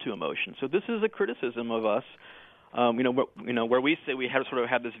respond to emotion. So this is a criticism of us, where we say we have sort of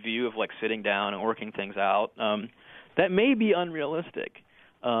had this view of like sitting down and working things out. That may be unrealistic.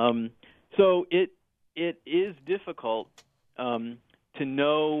 So it is difficult to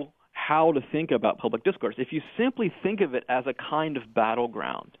know how to think about public discourse. If you simply think of it as a kind of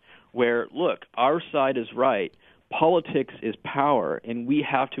battleground where, look, our side is right, politics is power, and we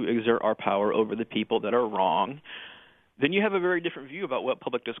have to exert our power over the people that are wrong, then you have a very different view about what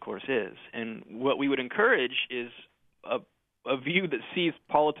public discourse is. And what we would encourage is a view that sees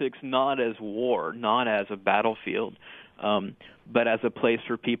politics not as war, not as a battlefield, but as a place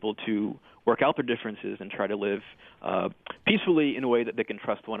for people to work out their differences and try to live peacefully in a way that they can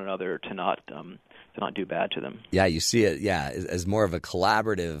trust one another to not do bad to them. Yeah, you see it, as more of a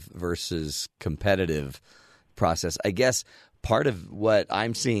collaborative versus competitive process. I guess part of what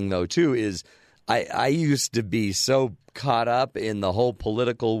I'm seeing, though, too, is I used to be so caught up in the whole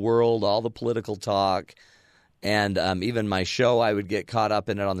political world, all the political talk, and even my show, I would get caught up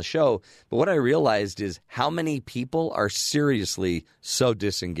in it on the show. But what I realized is how many people are seriously so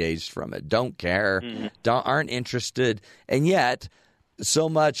disengaged from it, don't care, aren't interested, and yet so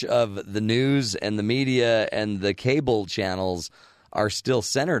much of the news and the media and the cable channels are still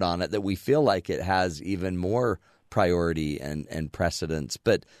centered on it that we feel like it has even more priority and precedence.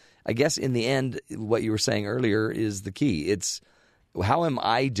 But I guess in the end, what you were saying earlier is the key. It's how am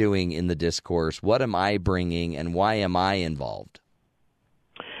I doing in the discourse? What am I bringing, and why am I involved?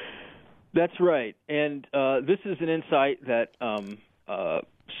 That's right. And this is an insight that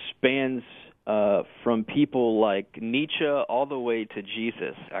spans from people like Nietzsche all the way to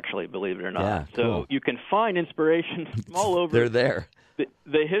Jesus, actually, believe it or not. Yeah, so cool. you can find inspiration from all over They're there.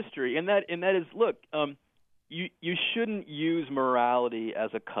 The history. And that is, look, you shouldn't use morality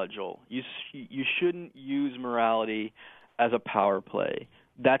as a cudgel. You shouldn't use morality as a power play.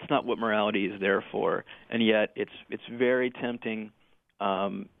 That's not what morality is there for. And yet it's very tempting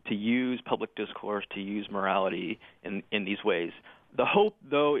to use public discourse, to use morality in these ways. The hope,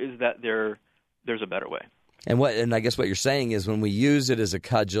 though, is that there's a better way. And I guess what you're saying is when we use it as a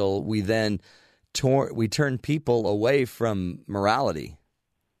cudgel, we then turn people away from morality.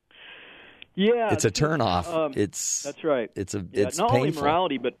 Yeah, it's a turnoff. That's right. It's not painful. Only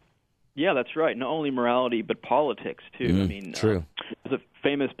morality, but that's right. Not only morality, but politics too. I mean, true. There's a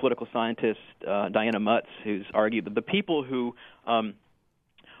famous political scientist, Diana Mutz, who's argued that the people who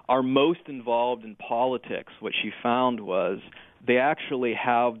are most involved in politics, what she found was they actually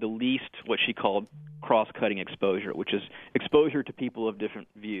have the least what she called cross-cutting exposure, which is exposure to people of different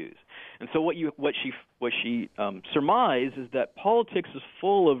views. And so what she surmised is that politics is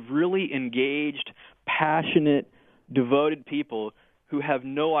full of really engaged, passionate, devoted people who have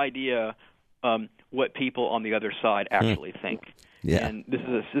no idea what people on the other side actually think. Yeah. And this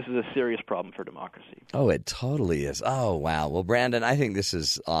is a serious problem for democracy. Oh, it totally is. Oh, wow. Well, Brandon, I think this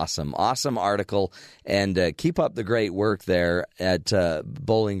is awesome. Awesome article. And keep up the great work there at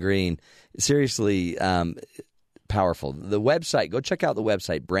Bowling Green. Seriously powerful. The website, go check out the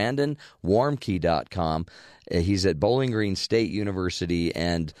website, BrandonWarmke.com. He's at Bowling Green State University,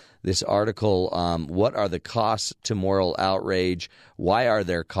 and this article, what are the costs to moral outrage? Why are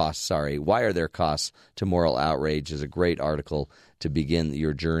there costs to moral outrage is a great article to begin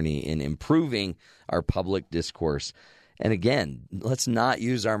your journey in improving our public discourse. And again, let's not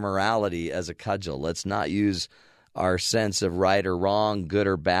use our morality as a cudgel. Let's not use our sense of right or wrong, good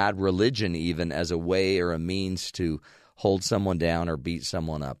or bad, religion even, as a way or a means to hold someone down or beat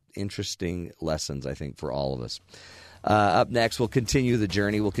someone up. Interesting lessons, I think, for all of us. Up next, we'll continue the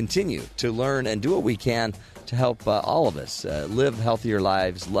journey. We'll continue to learn and do what we can to help all of us live healthier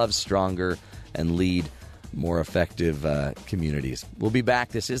lives, love stronger, and lead more effective communities. We'll be back.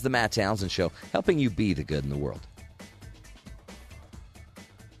 This is the Matt Townsend Show, helping you be the good in the world.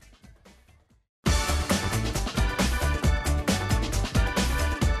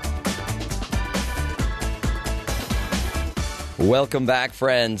 Welcome back,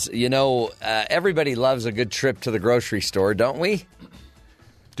 friends. You know, everybody loves a good trip to the grocery store, don't we?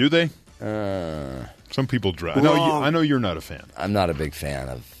 Do they? Some people drive. I know you're not a fan. I'm not a big fan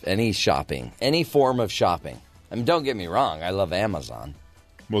of any shopping, any form of shopping. I mean, don't get me wrong. I love Amazon.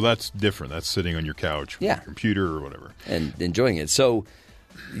 Well, that's different. That's sitting on your couch with your computer or whatever. And enjoying it. So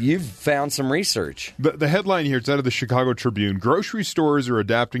you've found some research. The headline here, it's out of the Chicago Tribune. Grocery stores are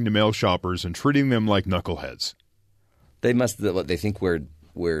adapting to male shoppers and treating them like knuckleheads. They must. They think we're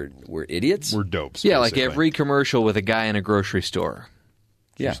idiots. We're dopes. Yeah, basically. like every commercial with a guy in a grocery store.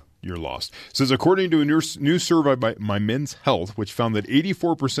 Yeah, you're lost. It says, according to a new survey by My Men's Health, which found that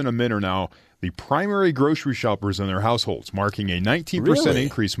 84% of men are now the primary grocery shoppers in their households, marking a 19%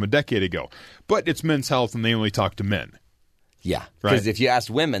 increase from a decade ago. But it's Men's Health, and they only talk to men. Yeah, because if you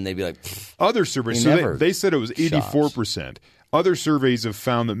asked women, they'd be like, other surveys, so they said it was 84%. Other surveys have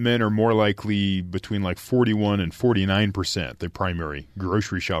found that men are more likely between like 41 and 49% the primary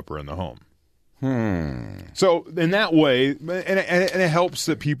grocery shopper in the home. So in that way, and it helps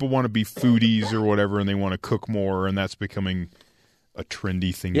that people want to be foodies or whatever, and they want to cook more, and that's becoming a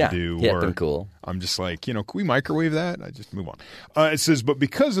trendy thing to do. Hip and cool. I'm just like, can we microwave that? I just move on. It says, but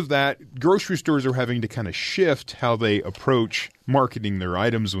because of that, grocery stores are having to kind of shift how they approach marketing their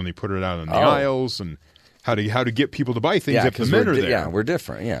items when they put it out in the aisles, and how to get people to buy things if the men are there. Yeah, we're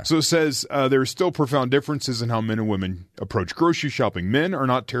different, yeah. So it says there are still profound differences in how men and women approach grocery shopping. Men are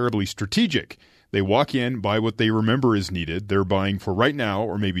not terribly strategic. They walk in, buy what they remember is needed. They're buying for right now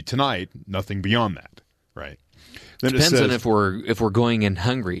or maybe tonight, nothing beyond that, right? Then Depends on if we're going in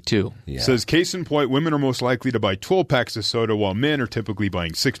hungry, too. Yeah. It says, case in point, women are most likely to buy 12 packs of soda while men are typically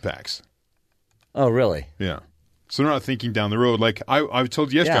buying 6 packs. Oh, really? Yeah. So they're not thinking down the road. Like I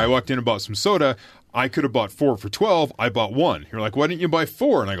told you yesterday, I walked in and bought some soda. I could have bought 4 for $12. I bought 1. You're like, why didn't you buy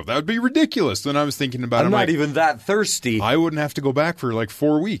 4? And I go, that would be ridiculous. Then I was thinking about it. I'm not even that thirsty. I wouldn't have to go back for like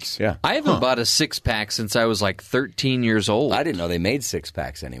 4 weeks. Yeah. I haven't bought a 6-pack since I was like 13 years old. I didn't know they made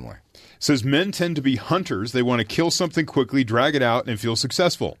 6-packs anymore. It says men tend to be hunters. They want to kill something quickly, drag it out, and feel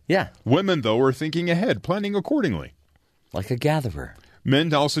successful. Yeah. Women, though, are thinking ahead, planning accordingly. Like a gatherer.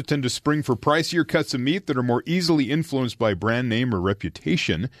 Men also tend to spring for pricier cuts of meat that are more easily influenced by brand name or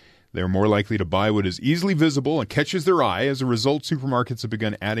reputation. They're more likely to buy what is easily visible and catches their eye. As a result, supermarkets have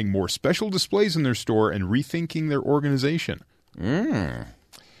begun adding more special displays in their store and rethinking their organization.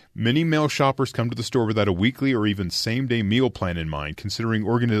 Many male shoppers come to the store without a weekly or even same-day meal plan in mind, considering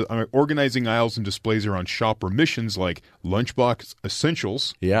organizing aisles and displays around shopper missions like lunchbox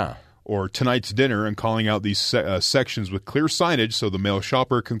essentials. Yeah. Or tonight's dinner, and calling out these sections with clear signage so the male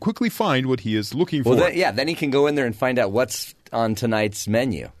shopper can quickly find what he is looking for. Well, then he can go in there and find out what's on tonight's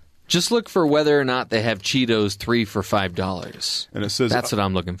menu. Just look for whether or not they have Cheetos 3 for $5. And it says that's what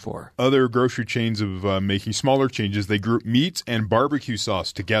I'm looking for. Other grocery chains of making smaller changes. They group meats and barbecue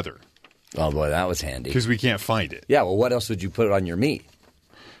sauce together. Oh, boy, that was handy. Because we can't find it. Yeah, well, what else would you put on your meat?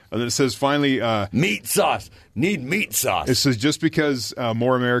 And then it says, finally... meat sauce. Need meat sauce. It says, just because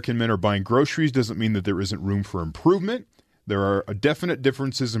more American men are buying groceries doesn't mean that there isn't room for improvement. There are definite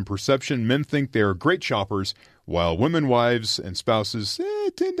differences in perception. Men think they are great shoppers, while women, wives, and spouses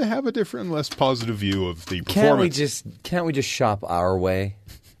tend to have a different, less positive view of the performance. Can't we just shop our way?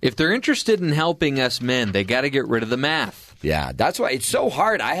 If they're interested in helping us men, they got to get rid of the math. Yeah, that's why it's so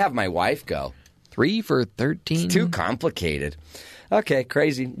hard. I have my wife go. 3 for $13? It's too complicated. Okay,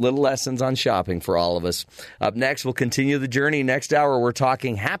 crazy. Little lessons on shopping for all of us. Up next, we'll continue the journey. Next hour, we're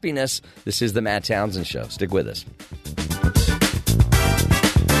talking happiness. This is the Matt Townsend Show. Stick with us.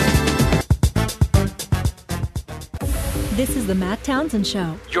 This is the Matt Townsend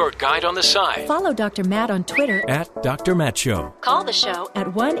Show. Your guide on the side. Follow Dr. Matt on Twitter At Dr. Matt Show. Call the show at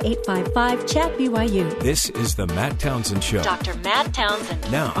 1-855-CHAT-BYU. This is the Matt Townsend Show. Dr. Matt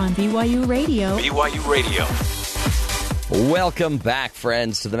Townsend. Now On BYU Radio. BYU Radio. Welcome back,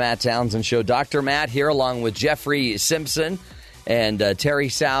 friends, to the Matt Townsend Show. Dr. Matt here along with Jeffrey Simpson and Terry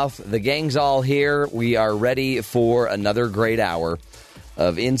South. The gang's all here. We are ready for another great hour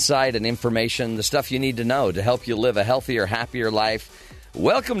of insight and information, the stuff you need to know to help you live a healthier, happier life.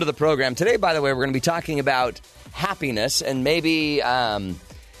 Welcome to the program. Today, by the way, we're going to be talking about happiness and maybe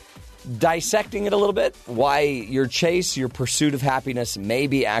dissecting it a little bit, why your pursuit of happiness may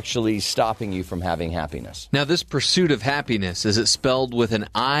be actually stopping you from having happiness. Now, this pursuit of happiness, is it spelled with an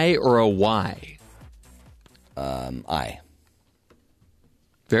I or a Y? I.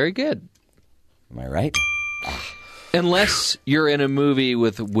 Very good. Am I right? Unless you're in a movie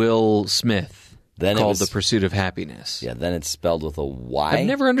with Will Smith then called The Pursuit of Happiness. Yeah, then it's spelled with a Y. I've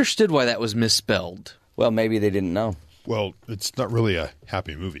never understood why that was misspelled. Well, maybe they didn't know. Well, it's not really a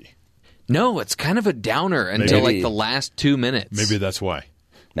happy movie. No, it's kind of a downer until like the last 2 minutes. Maybe that's why.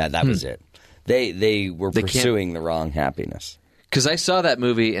 That was it. They were pursuing the wrong happiness. Because I saw that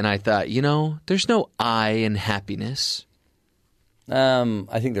movie and I thought, there's no I in happiness.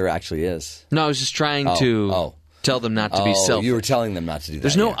 I think there actually is. No, I was just trying to tell them not to be selfish. You were telling them not to do that.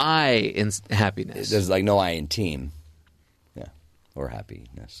 There's no I in happiness. There's like no I in team. Yeah. Or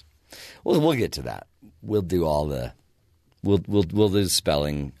happiness. We'll get to that. We'll do all the we'll do the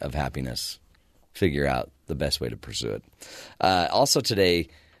spelling of happiness. Figure out the best way to pursue it. Also today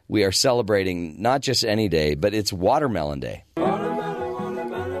we are celebrating not just any day, but it's Watermelon Day.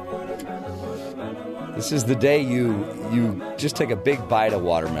 This is the day you just take a big bite of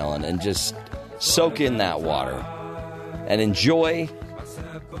watermelon and just soak in that water and enjoy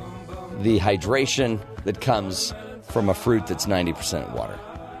the hydration that comes from a fruit that's 90% water.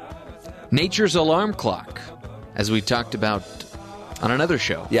 Nature's alarm clock, as we talked about on another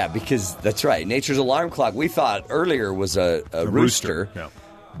show. Yeah, because that's right. Nature's alarm clock, we thought earlier was a rooster. Yeah.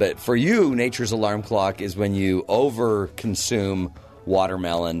 But for you, nature's alarm clock is when you over-consume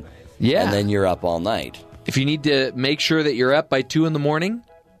watermelon, and then you're up all night. If you need to make sure that you're up by 2 in the morning,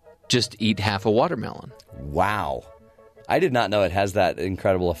 just eat half a watermelon. Wow. I did not know it has that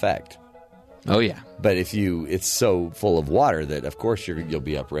incredible effect. Oh, yeah. But it's so full of water that, of course, you'll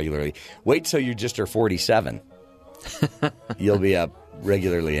be up regularly. Wait till you just are 47. You'll be up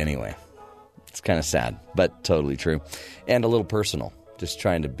regularly anyway. It's kind of sad, but totally true. And a little personal. Just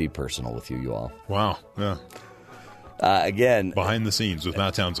trying to be personal with you all. Wow. Yeah. Again, behind the scenes with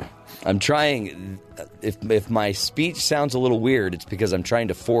Matt Townsend. I'm trying. If my speech sounds a little weird, it's because I'm trying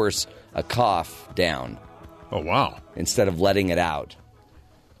to force a cough down. Oh, wow. Instead of letting it out.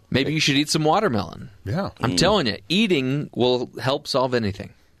 Maybe you should eat some watermelon. Yeah. I'm telling you, eating will help solve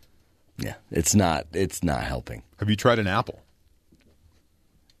anything. Yeah, it's not helping. Have you tried an apple?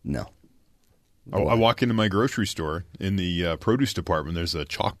 No. I walk into my grocery store in the produce department. There's a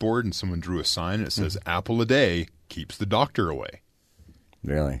chalkboard, and someone drew a sign, and it says, "Apple a day keeps the doctor away."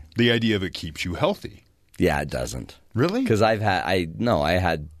 Really? The idea of it keeps you healthy. Yeah, it doesn't. Really? Because I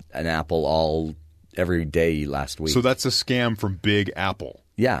had an apple every day last week. So that's a scam from Big Apple.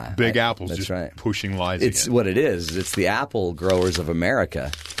 Yeah. Big Apple's just right. pushing lies It's again. what it is. It's the apple growers of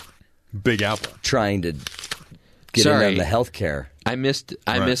America. Big Apple. Trying to get into the health care. I missed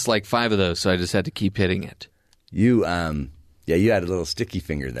like 5 of those, so I just had to keep hitting it. You had a little sticky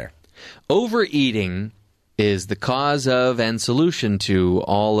finger there. Overeating is the cause of and solution to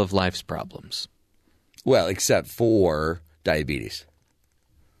all of life's problems. Well, except for diabetes.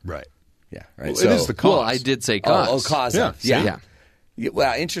 Right. Yeah, right. Well, it is the cause. Well, I did say cause. Oh, cause Yeah. of. Yeah.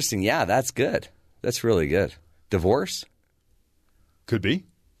 Well, interesting. Yeah, that's good. That's really good. Divorce? Could be.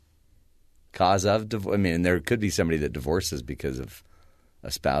 Cause of divorce? I mean, there could be somebody that divorces because of a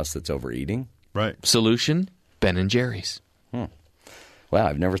spouse that's overeating. Right. Solution? Ben & Jerry's. Wow,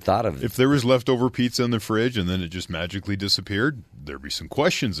 I've never thought of it. If there was leftover pizza in the fridge and then it just magically disappeared, there'd be some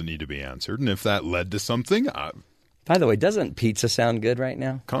questions that need to be answered. And if that led to something, By the way, doesn't pizza sound good right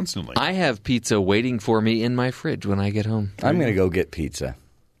now? constantly. I have pizza waiting for me in my fridge when I get home. I'm going to go get pizza.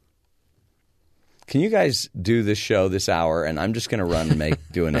 Can you guys do this show this hour, and I'm just going to run and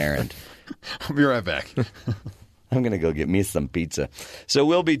do an errand. I'll be right back. I'm going to go get me some pizza. So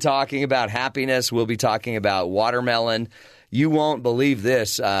we'll be talking about happiness. We'll be talking about watermelon. You won't believe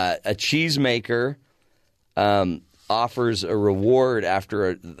this. A cheesemaker offers a reward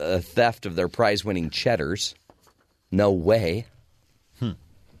after a theft of their prize-winning cheddars. No way.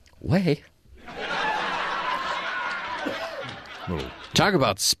 Way. Talk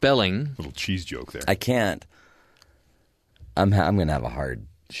about spelling. Little cheese joke there. I can't. I'm going to have a hard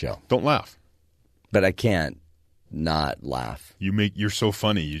show. Don't laugh. But I can't not laugh. You're so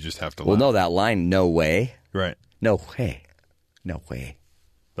funny, you just have to Well, laugh. no, that line, no way. Right. No way. No way.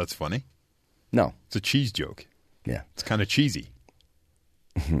 That's funny. No. It's a cheese joke. Yeah. It's kind of cheesy.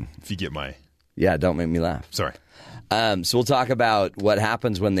 If you get my... Yeah, don't make me laugh. Sorry. So we'll talk about what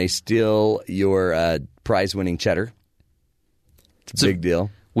happens when they steal your prize-winning cheddar. It's a big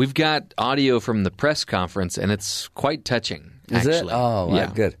deal. We've got audio from the press conference, and it's quite touching, Is actually. it? Oh,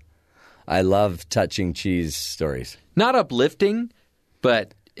 yeah. good. I love touching cheese stories. Not uplifting,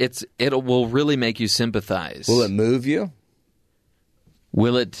 but it will really make you sympathize. Will it move you?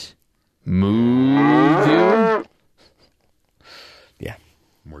 Will it move you? Yeah.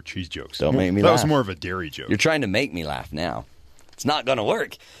 More cheese jokes. Don't make me that laugh. was more of a dairy joke. You're trying to make me laugh now. It's not going to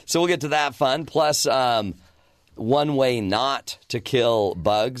work. So we'll get to that fun. Plus, one way not to kill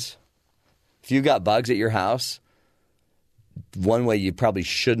bugs. If you got bugs at your house, one way you probably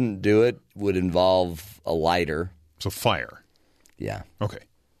shouldn't do it would involve a lighter. So fire. Yeah. Okay.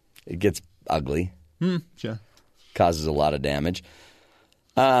 It gets ugly. Yeah. Causes a lot of damage.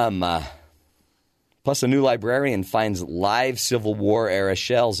 Plus, a new librarian finds live Civil War-era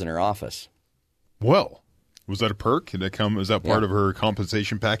shells in her office. Well, was that a perk? Did that come? Was that part of her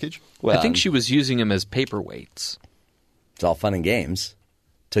compensation package? Well, I think she was using them as paperweights. It's all fun and games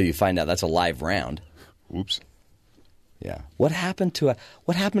until you find out that's a live round. Oops. Yeah. What happened to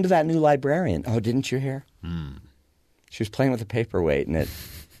that new librarian? Oh, didn't you hear? She was playing with a paperweight and it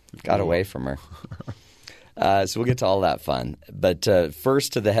got away from her. So we'll get to all that fun. But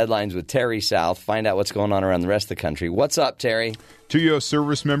first to the headlines with Terry South. Find out what's going on around the rest of the country. What's up, Terry? 2 U.S.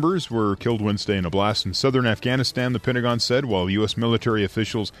 service members were killed Wednesday in a blast in southern Afghanistan, the Pentagon said, while U.S. military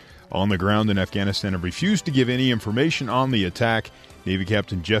officials on the ground in Afghanistan have refused to give any information on the attack. Navy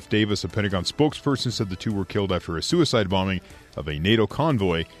Captain Jeff Davis, a Pentagon spokesperson, said the two were killed after a suicide bombing of a NATO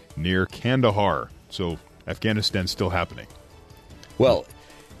convoy near Kandahar. So Afghanistan's still happening. Well,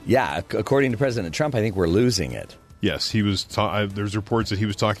 yeah, according to President Trump, I think we're losing it. Yes, he was. There's reports that he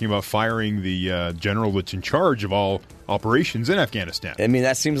was talking about firing the general that's in charge of all operations in Afghanistan. I mean,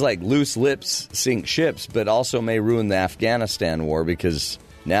 that seems like loose lips sink ships, but also may ruin the Afghanistan war because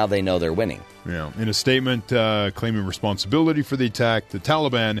now they know they're winning. Yeah. In a statement claiming responsibility for the attack, the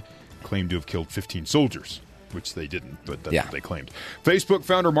Taliban claimed to have killed 15 soldiers, which they didn't, but that's what they claimed. Facebook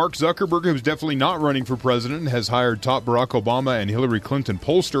founder Mark Zuckerberg, who's definitely not running for president, has hired top Barack Obama and Hillary Clinton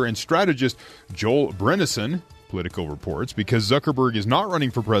pollster and strategist Joel Brenneson, Political reports, because Zuckerberg is not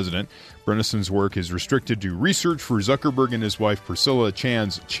running for president. Brenneson's work is restricted to research for Zuckerberg and his wife Priscilla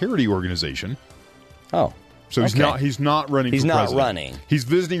Chan's charity organization. Oh. So he's not running for president. He's not running. He's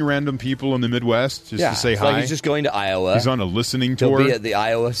visiting random people in the Midwest just to say hi. Like he's just going to Iowa. He's on a listening tour. He'll be at the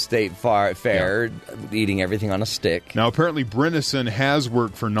Iowa State Fair eating everything on a stick. Now, apparently Brenneson has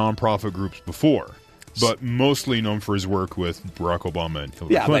worked for nonprofit groups before, but mostly known for his work with Barack Obama and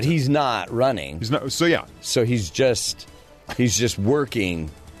Hillary Clinton. But he's not running. He's not. So he's just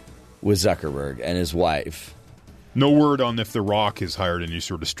working with Zuckerberg and his wife. No word on if The Rock has hired any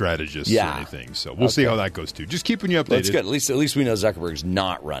sort of strategist or anything. So we'll see how that goes, too. Just keeping you updated. That's good. At least we know Zuckerberg's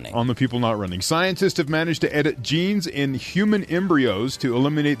not running. On the people not running. Scientists have managed to edit genes in human embryos to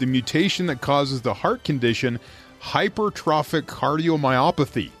eliminate the mutation that causes the heart condition hypertrophic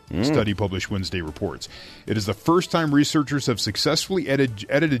cardiomyopathy. Study published Wednesday reports. It is the first time researchers have successfully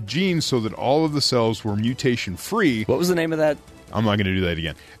edited genes so that all of the cells were mutation-free. What was the name of that? I'm not going to do that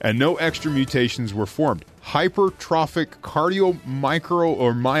again. And no extra mutations were formed. Hypertrophic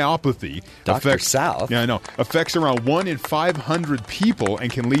cardiomyopathy affects South. Yeah, I know. Affects around 1 in 500 people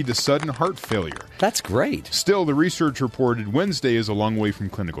and can lead to sudden heart failure. That's great. Still, the research reported Wednesday is a long way from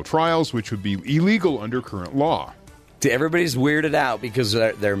clinical trials, which would be illegal under current law. Everybody's weirded out because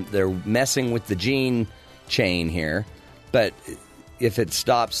they're messing with the gene chain here, but if it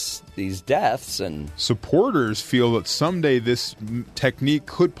stops these deaths and... Supporters feel that someday this technique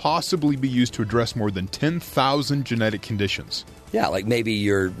could possibly be used to address more than 10,000 genetic conditions. Yeah, like maybe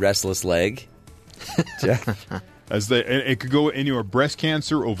your restless leg. It could go anywhere: breast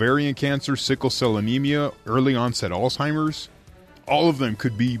cancer, ovarian cancer, sickle cell anemia, early onset Alzheimer's. All of them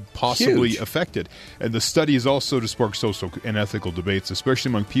could be possibly affected. And the study is also to spark social and ethical debates, especially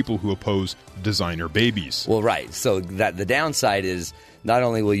among people who oppose designer babies. Well, right. So that the downside is not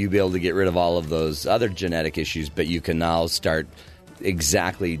only will you be able to get rid of all of those other genetic issues, but you can now start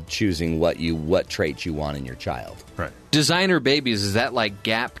exactly choosing what traits you want in your child. Right. Designer babies, is that like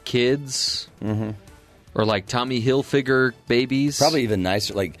Gap Kids? Mm-hmm. Or like Tommy Hilfiger babies? Probably even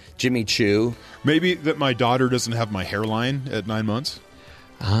nicer, like Jimmy Choo. Maybe that my daughter doesn't have my hairline at 9 months.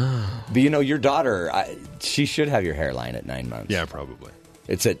 Ah. But your daughter, she should have your hairline at 9 months. Yeah, probably.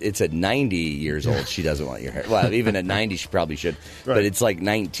 It's at 90 years old, she doesn't want your hair. Well, even at 90, she probably should. Right. But it's like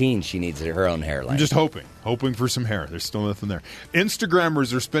 19, she needs her own hairline. I'm just hoping for some hair. There's still nothing there.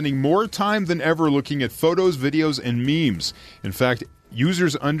 Instagrammers are spending more time than ever looking at photos, videos, and memes. In fact,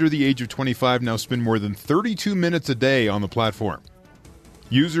 users under the age of 25 now spend more than 32 minutes a day on the platform.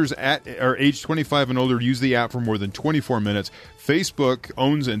 Users at age 25 and older use the app for more than 24 minutes. Facebook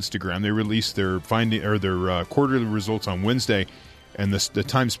owns Instagram. They released their quarterly results on Wednesday, and the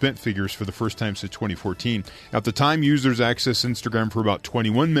time spent figures for the first time since 2014. At the time, users accessed Instagram for about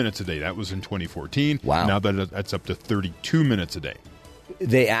 21 minutes a day. That was in 2014. Wow. Now that's up to 32 minutes a day.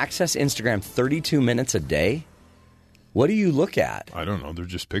 They access Instagram 32 minutes a day? What do you look at? I don't know. They're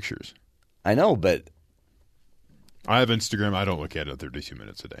just pictures. I know, but... I have Instagram. I don't look at it 32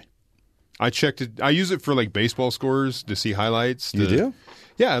 minutes a day. I checked it. I use it for like baseball scores to see highlights. You do?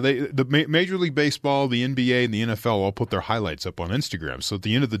 Yeah. The Major League Baseball, the NBA, and the NFL all put their highlights up on Instagram. So at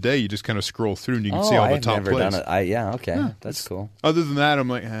the end of the day, you just kind of scroll through and you can see all the top plays. Done it. Yeah, that's cool. Other than that, I'm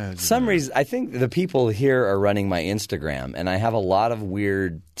like, some reason, I think the people here are running my Instagram, and I have a lot of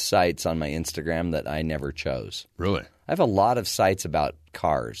weird sites on my Instagram that I never chose. Really? I have a lot of sites about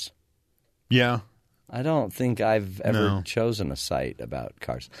cars. Yeah. I don't think I've ever chosen a site about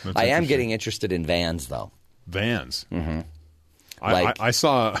cars. I am getting interested in vans, though. Vans? Mm-hmm. I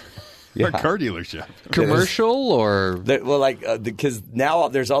saw a car dealership. Commercial or? Because now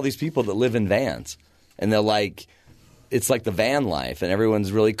there's all these people that live in vans, and they're like, it's like the van life, and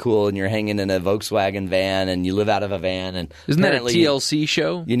everyone's really cool, and you're hanging in a Volkswagen van, and you live out of a van. And isn't that a TLC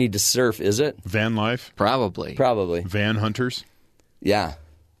show? You need to surf, is it? Van life? Probably. Van hunters? Yeah,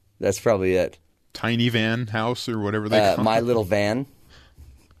 that's probably it. Tiny van house or whatever they call it. My Little Van.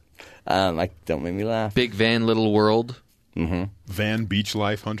 Don't make me laugh. Big Van, Little World. Mm-hmm. Van beach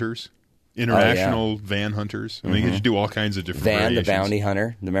life hunters. International van hunters. I mean, you do all kinds of different Van variations. the Bounty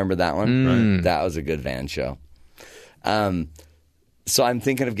Hunter. Remember that one? Right. That was a good van show. So I'm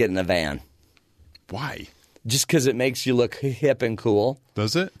thinking of getting a van. Why? Just because it makes you look hip and cool.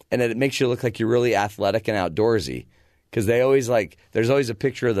 Does it? And it makes you look like you're really athletic and outdoorsy. Because they always there's always a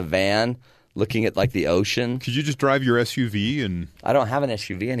picture of the van looking at like the ocean. Could you just drive your SUV and... I don't have an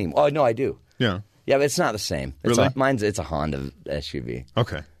SUV anymore. Oh, no, I do. Yeah. Yeah, but it's not the same. Really? It's a Honda SUV.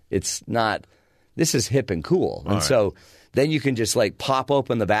 Okay. It's not... This is hip and cool. And so then you can just pop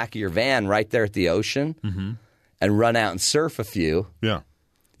open the back of your van right there at the ocean and run out and surf a few. Yeah.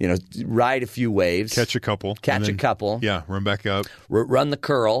 Ride a few waves. Catch a couple. Yeah, run back up. Run the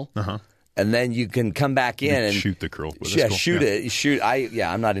curl. Uh-huh. And then you can come back in and shoot the curl. Yeah, cool. Shoot it.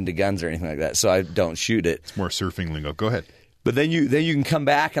 I'm not into guns or anything like that, so I don't shoot it. It's more surfing lingo. Go ahead. But then you can come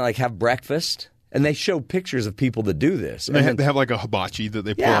back and have breakfast, and they show pictures of people that do this. And they have like a hibachi that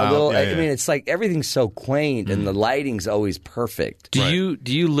they pull out. I mean, it's like everything's so quaint, and the lighting's always perfect. Do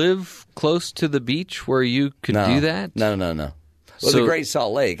you live close to the beach where you could do that? No. Well, the Great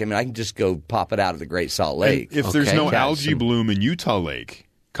Salt Lake. I mean, I can just go pop it out at the Great Salt Lake. And if there's no algae bloom in Utah Lake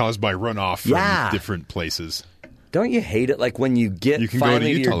caused by runoff from different places. Don't you hate it? Like when you get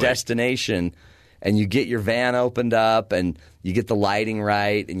finally to your destination and you get your van opened up and you get the lighting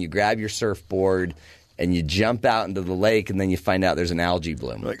right and you grab your surfboard and you jump out into the lake and then you find out there's an algae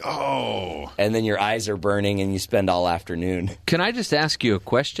bloom. Like, oh. And then your eyes are burning and you spend all afternoon. Can I just ask you a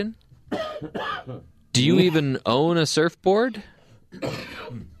question? Do you even own a surfboard?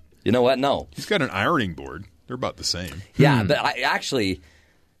 You know what? No. He's got an ironing board. They're about the same. Yeah, but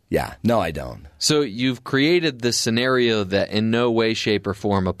no, I don't. So you've created this scenario that in no way, shape, or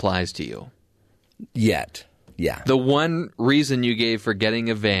form applies to you. Yet. Yeah. The one reason you gave for getting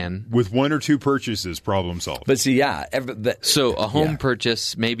a van. With one or two purchases, problem solved. But see, so a home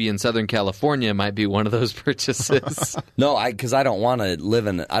purchase maybe in Southern California might be one of those purchases. No, because I don't want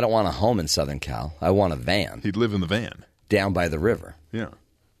to I don't want a home in Southern Cal. I want a van. He'd live in the van. Down by the river. Yeah.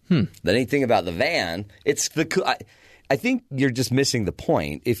 The neat thing about the van, I think you're just missing the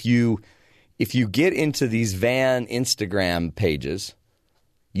point. If you get into these van Instagram pages,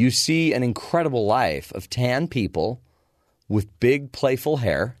 you see an incredible life of tan people with big, playful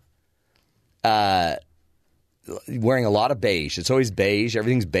hair, wearing a lot of beige. It's always beige.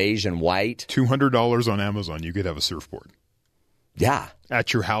 Everything's beige and white. $200 on Amazon, you could have a surfboard. Yeah.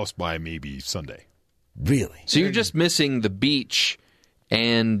 At your house by maybe Sunday. Really? So you're just missing the beach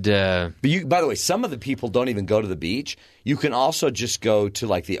and... But by the way, some of the people don't even go to the beach. You can also just go to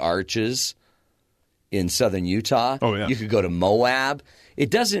the Arches in southern Utah. Oh, yeah. You could go to Moab. It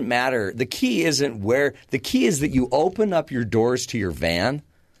doesn't matter. The key isn't where. The key is that you open up your doors to your van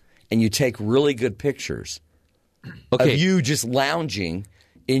and you take really good pictures of you just lounging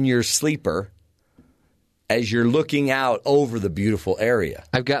in your sleeper as you're looking out over the beautiful area.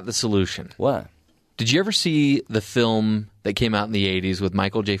 I've got the solution. What? Did you ever see the film that came out in the 80s with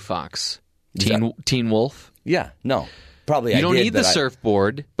Michael J. Fox, Teen Wolf? Yeah, no. Probably you don't need the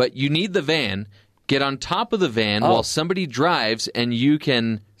surfboard, but you need the van. Get on top of the van while somebody drives, and you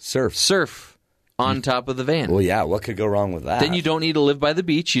can surf on top of the van. Well, yeah, what could go wrong with that? Then you don't need to live by the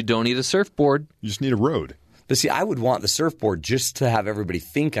beach. You don't need a surfboard. You just need a road. But see, I would want the surfboard just to have everybody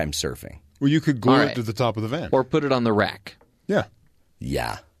think I'm surfing. Well, you could glue it to the top of the van. Or put it on the rack. Yeah.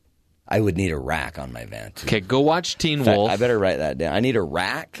 Yeah. I would need a rack on my van, too. Okay, go watch Teen Wolf. I better write that down. I need a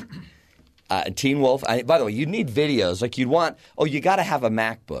rack. Teen Wolf. By the way, you need videos. Like you'd want... Oh, you got to have a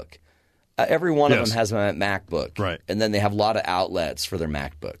MacBook. Every one of them has a MacBook. Right. And then they have a lot of outlets for their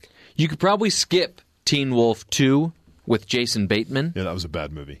MacBook. You could probably skip Teen Wolf 2 with Jason Bateman. Yeah, that was a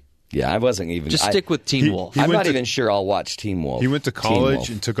bad movie. Yeah, I wasn't even... Just stick with Teen Wolf. I'm not even sure I'll watch Teen Wolf. He went to college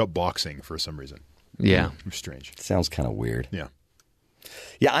and took up boxing for some reason. Yeah. It was strange. Sounds kind of weird. Yeah.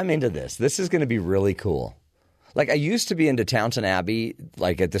 Yeah, I'm into this. This is going to be really cool. Like, I used to be into Downton Abbey,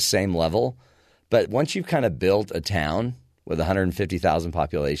 at the same level. But once you've kind of built a town with 150,000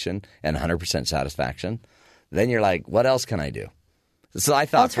 population and 100% satisfaction, then you're like, what else can I do? So I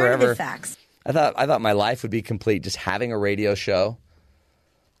thought forever. Facts. I thought my life would be complete just having a radio show.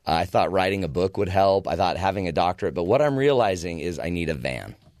 I thought writing a book would help. I thought having a doctorate. But what I'm realizing is I need a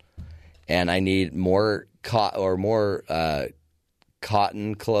van. And I need more cotton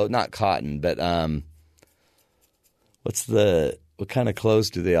clothes. Not cotton, but what kind of clothes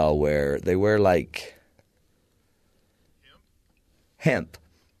do they all wear? They wear like hemp.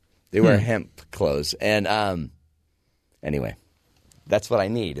 They wear hemp clothes. And anyway, that's what I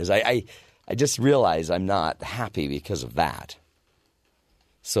need. Is I just realize I'm not happy because of that.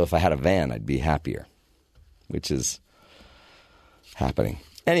 So if I had a van, I'd be happier, which is happening.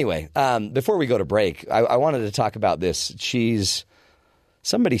 Anyway, before we go to break, I wanted to talk about this cheese.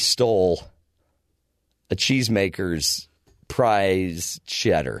 Somebody stole a cheesemaker's prize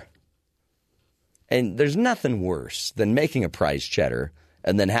cheddar. And there's nothing worse than making a prize cheddar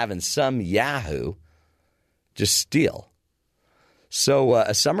and then having some yahoo just steal. So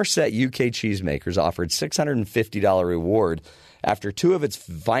a Somerset UK cheesemakers offered $650 reward after two of its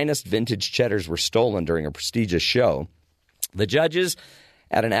finest vintage cheddars were stolen during a prestigious show. The judges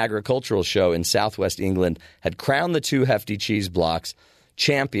at an agricultural show in southwest England had crowned the two hefty cheese blocks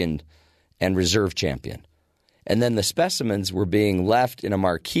champion and reserve champion. And then the specimens were being left in a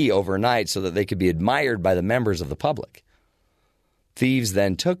marquee overnight so that they could be admired by the members of the public. Thieves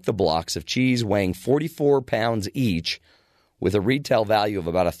then took the blocks of cheese weighing 44 pounds each with a retail value of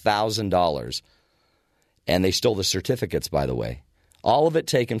about $1,000. And they stole the certificates, by the way. All of it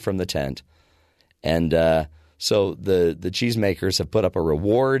taken from the tent. And so the cheesemakers have put up a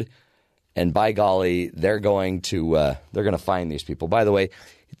reward, and by golly, they're going to find these people. By the way,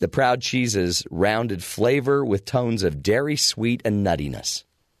 the Proud Cheese's rounded flavor with tones of dairy, sweet, and nuttiness.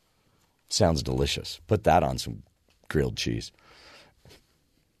 Sounds delicious. Put that on some grilled cheese.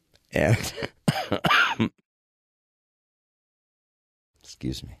 And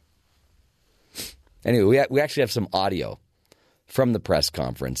excuse me. Anyway, we actually have some audio from the press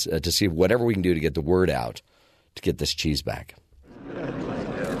conference to see whatever we can do to get the word out to get this cheese back.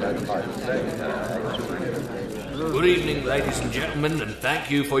 Good evening, ladies and gentlemen, and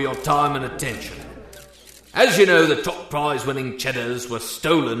thank you for your time and attention. As you know, the top prize-winning cheddars were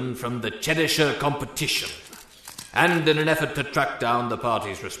stolen from the Cheddarshire competition. And in an effort to track down the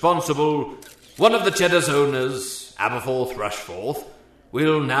parties responsible, one of the cheddar's owners, Aberforth Rushforth,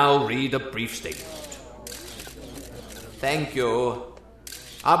 will now read a brief statement. Thank you.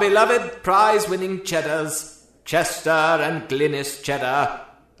 Our beloved prize-winning cheddars, Chester and Glynis Cheddar,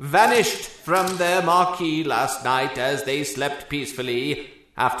 vanished from their marquee last night as they slept peacefully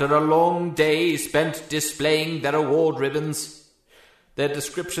after a long day spent displaying their award ribbons. Their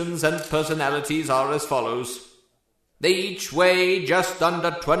descriptions and personalities are as follows. They each weigh just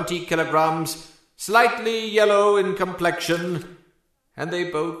under 20 kilograms, slightly yellow in complexion, and they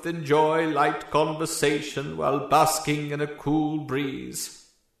both enjoy light conversation while basking in a cool breeze.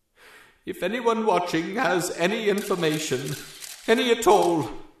 If anyone watching has any information, any at all,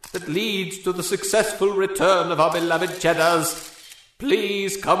 that leads to the successful return of our beloved cheddars,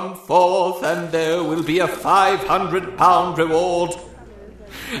 please come forth and there will be a £500 reward.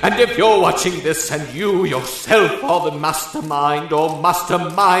 And if you're watching this and you yourself are the mastermind or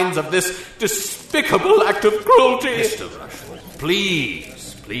masterminds of this despicable act of cruelty... Mr. Rushford,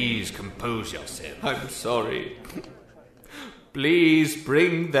 please compose yourself. I'm sorry. Please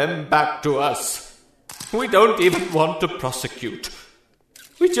bring them back to us. We don't even want to prosecute.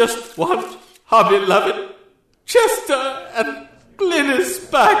 We just want our beloved Chester and Glynis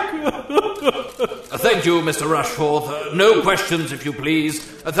back. Thank you, Mr. Rushforth. No questions, if you please.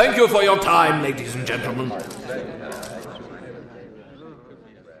 Thank you for your time, ladies and gentlemen.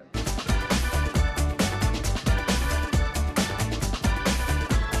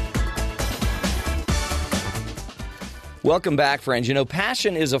 Welcome back, friends. You know,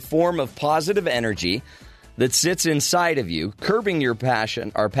 passion is a form of positive energy that sits inside of you. Curbing your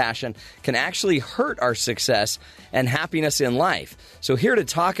passion, our passion, can actually hurt our success and happiness in life. So here to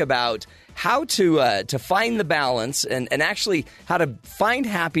talk about how to find the balance and actually how to find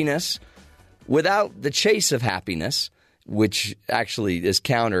happiness without the chase of happiness, which actually is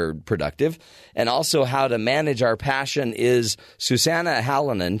counterproductive, and also how to manage our passion is Susanna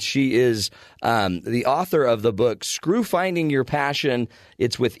Halonen. She is the author of the book, Screw Finding Your Passion.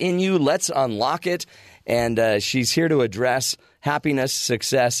 It's within you. Let's unlock it. And she's here to address happiness,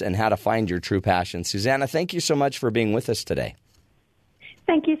 success, and how to find your true passion. Susanna, thank you so much for being with us today.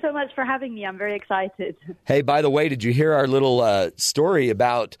 Thank you so much for having me. I'm very excited. Hey, by the way, did you hear our little story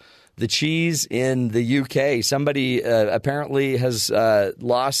about the cheese in the UK? Somebody apparently has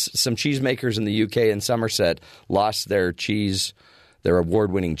lost, some cheesemakers in the UK in Somerset lost their cheese, their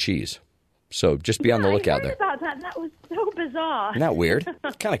award-winning cheese. So just be on the lookout there. About that. That was so bizarre. Isn't that weird?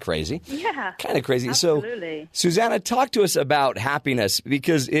 Kind of crazy. Yeah. Kind of crazy. Absolutely. So, Susanna, talk to us about happiness,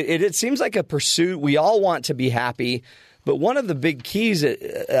 because it seems like a pursuit. We all want to be happy, but one of the big keys,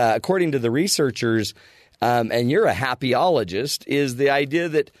 according to the researchers, and you're a happyologist, is the idea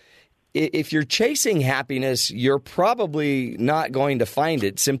that if you're chasing happiness, you're probably not going to find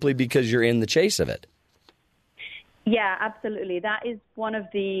it simply because you're in the chase of it. Yeah, absolutely. That is one of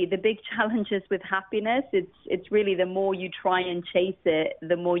the big challenges with happiness. It's really the more you try and chase it,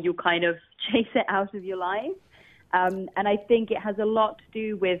 the more you kind of chase it out of your life. And I think it has a lot to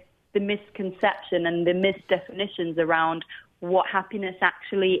do with the misconception and the misdefinitions around what happiness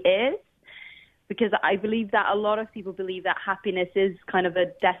actually is. Because I believe that a lot of people believe that happiness is kind of a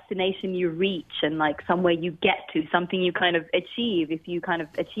destination you reach and like somewhere you get to, something you kind of achieve if you kind of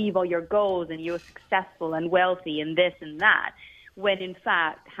achieve all your goals and you're successful and wealthy and this and that. When in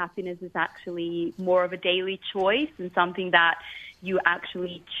fact, happiness is actually more of a daily choice and something that you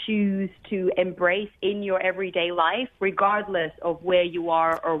actually choose to embrace in your everyday life, regardless of where you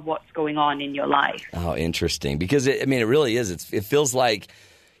are or what's going on in your life. Oh, interesting. Because, it really is. It feels like,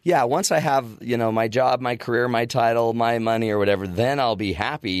 yeah, once I have, my job, my career, my title, my money or whatever, then I'll be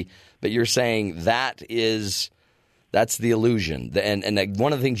happy. But you're saying that's the illusion. And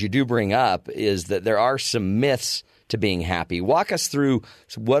one of the things you do bring up is that there are some myths to being happy. Walk us through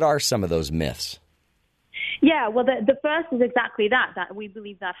what are some of those myths? Yeah, well, the first is exactly that we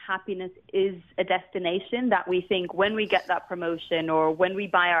believe that happiness is a destination, that we think when we get that promotion or when we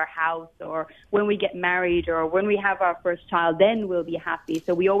buy our house or when we get married or when we have our first child, then we'll be happy.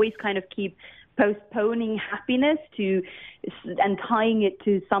 So we always kind of keep postponing happiness and tying it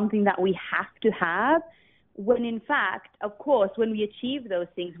to something that we have to have. When in fact, of course, when we achieve those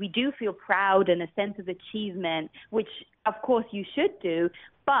things, we do feel proud and a sense of achievement, which of course you should do.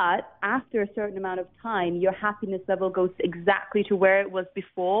 But after a certain amount of time, your happiness level goes exactly to where it was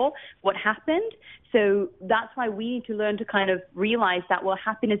before what happened. So that's why we need to learn to kind of realize that, well,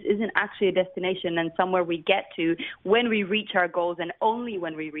 happiness isn't actually a destination and somewhere we get to when we reach our goals and only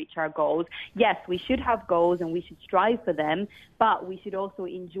when we reach our goals. Yes, we should have goals and we should strive for them, but we should also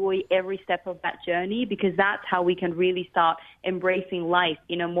enjoy every step of that journey, because that's how we can really start embracing life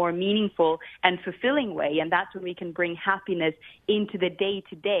in a more meaningful and fulfilling way. And that's when we can bring happiness into the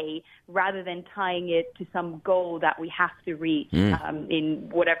day-to-day rather than tying it to some goal that we have to reach in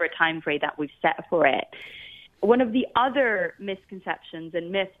whatever time frame that we've set for it. One of the other misconceptions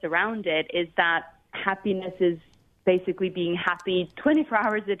and myths around it is that happiness is basically being happy 24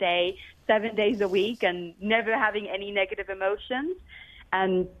 hours a day, 7 days a week, and never having any negative emotions.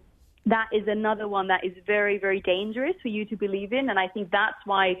 And that is another one that is very, very dangerous for you to believe in. And I think that's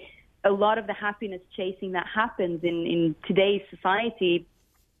why a lot of the happiness chasing that happens in today's society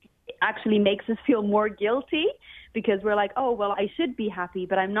actually makes us feel more guilty, because we're like, oh, well, I should be happy,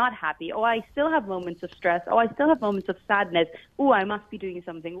 but I'm not happy. Oh, I still have moments of stress. Oh, I still have moments of sadness. Oh, I must be doing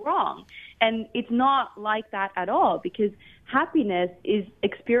something wrong. And it's not like that at all, because happiness is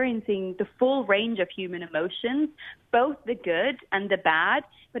experiencing the full range of human emotions, both the good and the bad,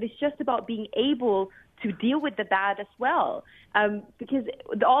 but it's just about being able to deal with the bad as well. Because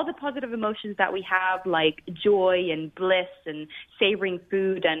all the positive emotions that we have, like joy and bliss and savoring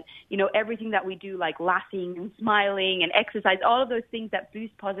food and, everything that we do, like laughing and smiling and exercise, all of those things that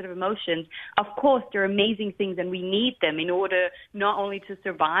boost positive emotions, of course, they're amazing things and we need them in order not only to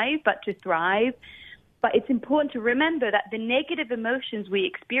survive, but to thrive. But it's important to remember that the negative emotions we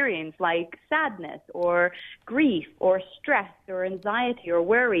experience, like sadness or grief or stress or anxiety or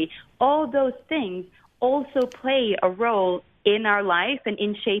worry, all those things also play a role in our life and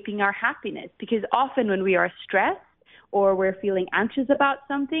in shaping our happiness. Because often when we are stressed or we're feeling anxious about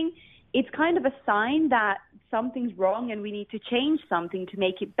something, it's kind of a sign that something's wrong and we need to change something to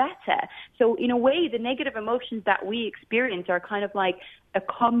make it better. So in a way, the negative emotions that we experience are kind of like a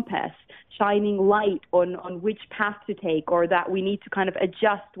compass shining light on which path to take, or that we need to kind of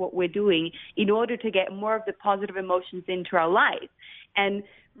adjust what we're doing in order to get more of the positive emotions into our life. And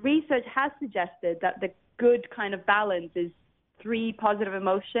research has suggested that the good kind of balance is 3 positive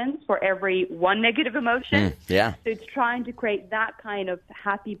emotions for every 1 negative emotion. Yeah. So it's trying to create that kind of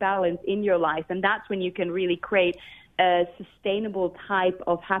happy balance in your life. And that's when you can really create a sustainable type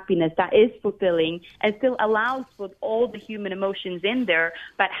of happiness that is fulfilling and still allows for all the human emotions in there,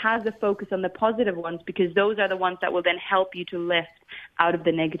 but has a focus on the positive ones, because those are the ones that will then help you to lift out of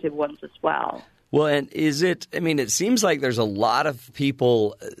the negative ones as well. Well, and it seems like there's a lot of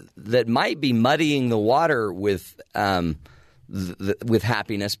people that might be muddying the water with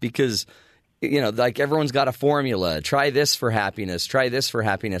happiness, because, like everyone's got a formula. Try this for happiness. Try this for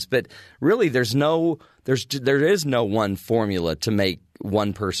happiness. But really, there is no one formula to make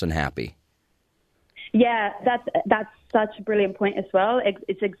one person happy. Yeah, that's such a brilliant point as well.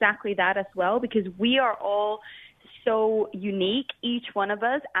 It's exactly that as well, because we are all so unique, each one of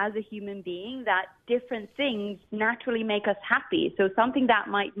us as a human being, that different things naturally make us happy. So something that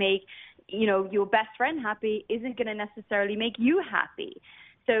might make, your best friend happy isn't going to necessarily make you happy.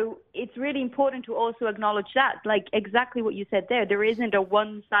 So it's really important to also acknowledge that, like exactly what you said there. There isn't a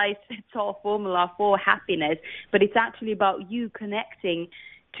one-size-fits-all formula for happiness, but it's actually about you connecting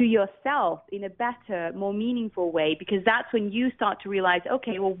to yourself in a better, more meaningful way, because that's when you start to realize,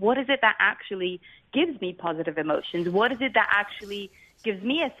 okay, well, what is it that actually gives me positive emotions? What is it that actually gives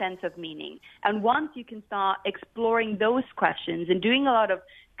me a sense of meaning? And once you can start exploring those questions and doing a lot of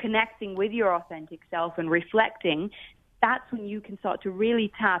connecting with your authentic self and reflecting, that's when you can start to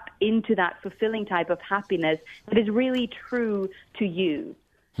really tap into that fulfilling type of happiness that is really true to you.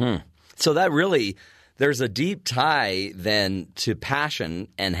 So that really, there's a deep tie then to passion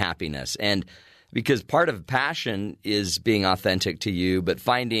and happiness. And because part of passion is being authentic to you, but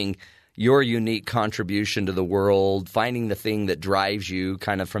finding your unique contribution to the world, finding the thing that drives you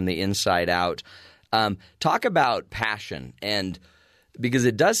kind of from the inside out. Talk about passion, and because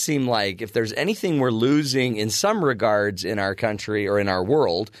it does seem like if there's anything we're losing in some regards in our country or in our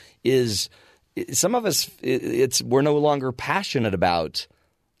world, is some of us we're no longer passionate about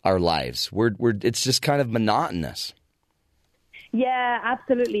our lives. It's just kind of monotonous. Yeah,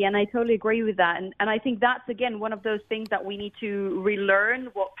 absolutely. And I totally agree with that. And I think that's, again, one of those things that we need to relearn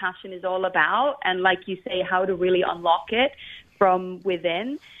what passion is all about. And like you say, how to really unlock it from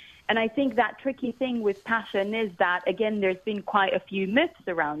within. And I think that tricky thing with passion is that, again, there's been quite a few myths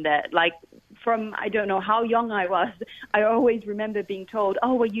around it. Like from, I don't know how young I was, I always remember being told,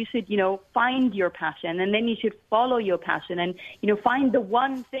 oh, well, you should, find your passion, and then you should follow your passion and, find the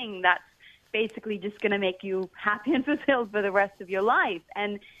one thing that's basically just going to make you happy and fulfilled for the rest of your life.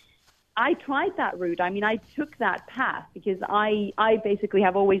 And I tried that route. I mean, I took that path because I basically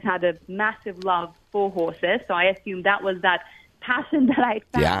have always had a massive love for horses. So I assumed that was that passion that I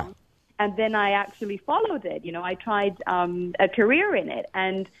found. Yeah. And then I actually followed it. I tried a career in it.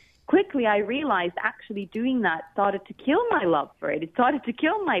 And quickly I realized actually doing that started to kill my love for it. It started to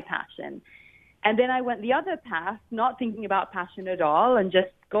kill my passion. And then I went the other path, not thinking about passion at all and just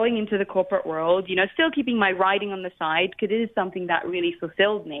going into the corporate world, still keeping my writing on the side because it is something that really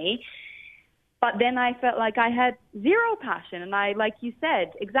fulfilled me. But then I felt like I had zero passion. And I, like you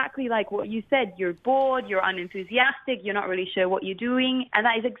said, exactly like what you said, you're bored, you're unenthusiastic, you're not really sure what you're doing. And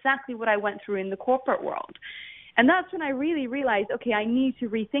that is exactly what I went through in the corporate world. And that's when I really realized, okay, I need to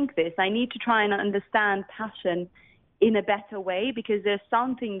rethink this. I need to try and understand passion in a better way, because there's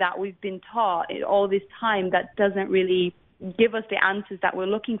something that we've been taught all this time that doesn't really give us the answers that we're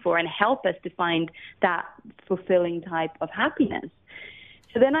looking for and help us to find that fulfilling type of happiness.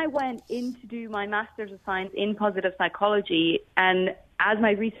 So then I went in to do my Master's of Science in Positive Psychology, and as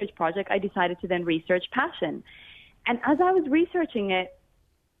my research project, I decided to then research passion. And as I was researching it,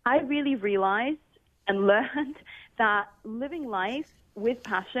 I really realized and learned that living life with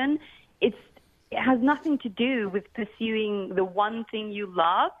passion, it has nothing to do with pursuing the one thing you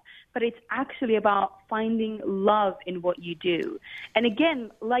love, but it's actually about finding love in what you do. And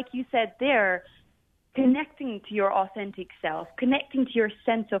again, like you said there, connecting to your authentic self, connecting to your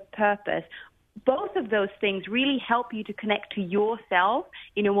sense of purpose, both of those things really help you to connect to yourself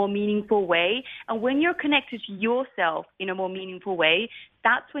in a more meaningful way. And when you're connected to yourself in a more meaningful way,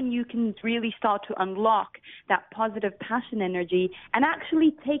 that's when you can really start to unlock that positive passion energy and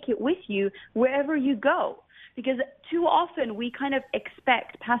actually take it with you wherever you go. Because too often we kind of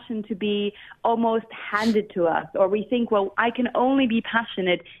expect passion to be almost handed to us, or we think, well, I can only be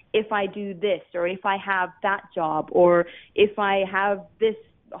passionate if I do this, or if I have that job, or if I have this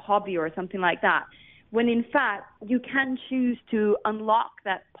hobby or something like that. When in fact, you can choose to unlock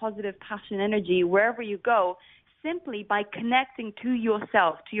that positive passion energy wherever you go, simply by connecting to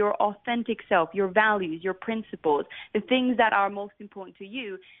yourself, to your authentic self, your values, your principles, the things that are most important to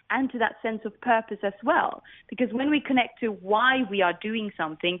you, and to that sense of purpose as well. Because when we connect to why we are doing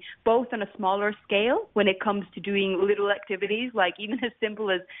something, both on a smaller scale, when it comes to doing little activities, like even as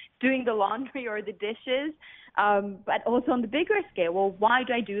simple as doing the laundry or the dishes, but also on the bigger scale, well, why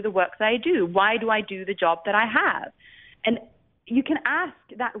do I do the work that I do? Why do I do the job that I have? And you can ask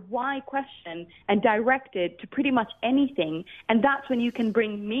that why question and direct it to pretty much anything, and that's when you can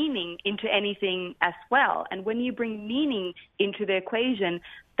bring meaning into anything as well. And when you bring meaning into the equation,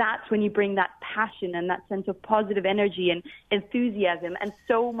 that's when you bring that passion and that sense of positive energy and enthusiasm and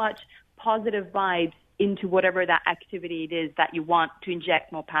so much positive vibes into whatever that activity it is that you want to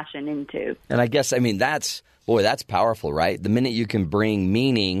inject more passion into. And I guess, that's powerful, right? The minute you can bring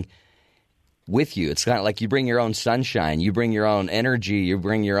meaning with you, it's kind of like you bring your own sunshine, you bring your own energy, you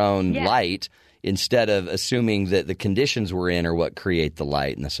bring your own light instead of assuming that the conditions we're in are what create the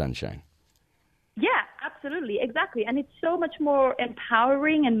light and the sunshine. Yeah, absolutely. Exactly. And it's so much more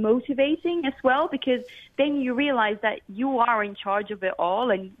empowering and motivating as well, because then you realize that you are in charge of it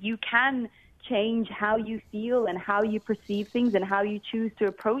all and you can change how you feel and how you perceive things and how you choose to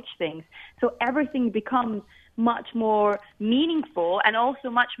approach things. So everything becomes much more meaningful and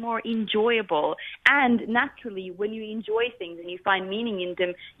also much more enjoyable. And naturally, when you enjoy things and you find meaning in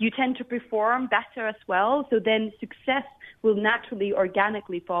them, you tend to perform better as well. So then success will naturally,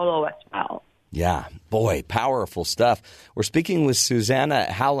 organically follow as well. Yeah, boy, powerful stuff. We're speaking with Susanna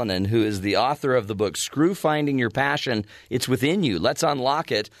Halonen, who is the author of the book, Screw Finding Your Passion. It's Within You. Let's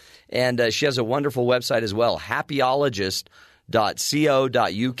unlock it. And she has a wonderful website as well,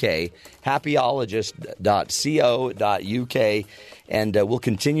 happyologist.co.uk, happyologist.co.uk. And we'll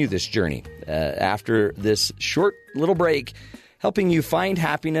continue this journey after this short little break, helping you find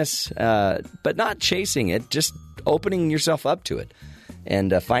happiness, but not chasing it, just opening yourself up to it.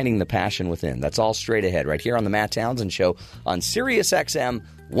 And finding the passion within. That's all straight ahead right here on the Matt Townsend Show on Sirius XM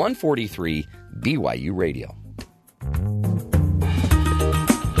 143 BYU Radio.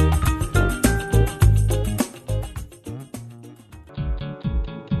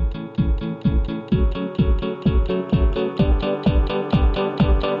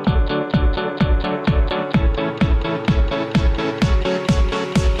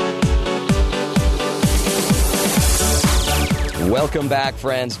 Welcome back,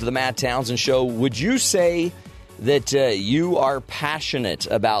 friends, to the Matt Townsend Show. Would you say that you are passionate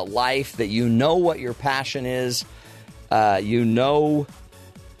about life, that you know what your passion is, you know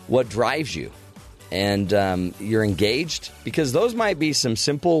what drives you, and you're engaged? Because those might be some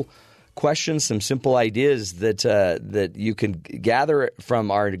simple questions, some simple ideas that you can gather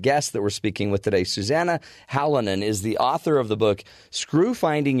from our guest that we're speaking with today. Susanna Halonen is the author of the book, Screw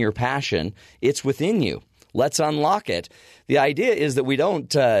Finding Your Passion. It's Within You. Let's unlock it. The idea is that you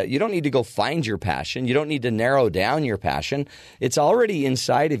don't need to go find your passion. You don't need to narrow down your passion. It's already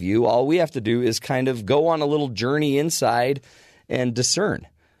inside of you. All we have to do is kind of go on a little journey inside and discern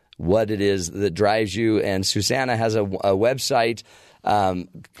what it is that drives you. And Susanna has a website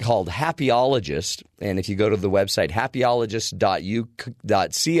called Happyologist. And if you go to the website,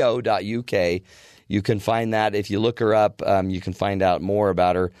 happyologist.co.uk, you can find that. If you look her up, you can find out more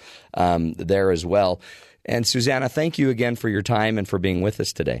about her there as well. And Susanna, thank you again for your time and for being with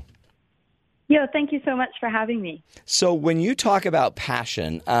us today. Yeah, thank you so much for having me. So when you talk about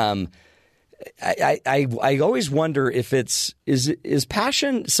passion, I always wonder if is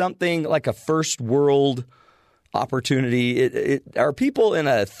passion something like a first world opportunity? Are people in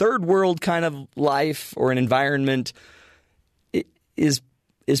a third world kind of life or an environment? Is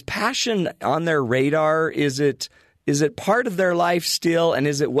passion on their radar? Is it part of their life still, and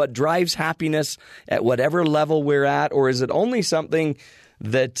is it what drives happiness at whatever level we're at, or is it only something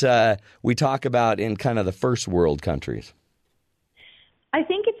that we talk about in kind of the first world countries? I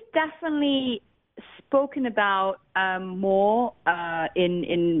think it's definitely spoken about more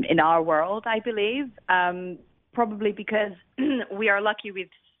in our world, I believe, probably because we are lucky with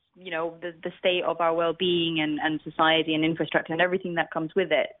the state of our well-being and society and infrastructure and everything that comes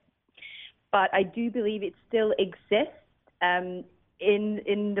with it. But I do believe it still exists in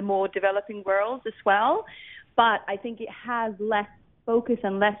the more developing world as well. But I think it has less focus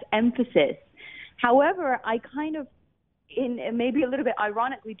and less emphasis. However, I kind of, in maybe a little bit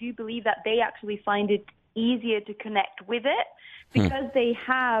ironically, do believe that they actually find it easier to connect with it because they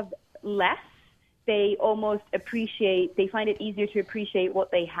have less. They almost they find it easier to appreciate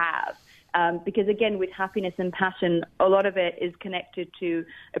what they have. Because, again, with happiness and passion, a lot of it is connected to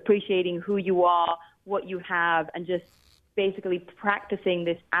appreciating who you are, what you have, and just basically practicing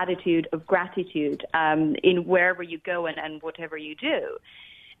this attitude of gratitude in wherever you go and whatever you do.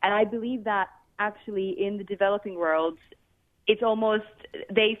 And I believe that actually in the developing world, it's almost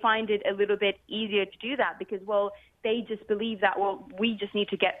they find it a little bit easier to do that because, well, they just believe that, well, we just need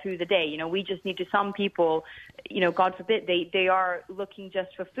to get through the day. We just need to, some people, God forbid, they are looking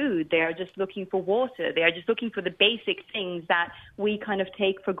just for food. They are just looking for water. They are just looking for the basic things that we kind of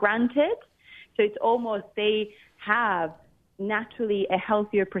take for granted. So it's almost they have naturally a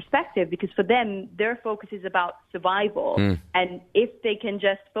healthier perspective because for them, their focus is about survival. And if they can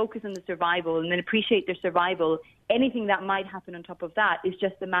just focus on the survival and then appreciate their survival, anything that might happen on top of that is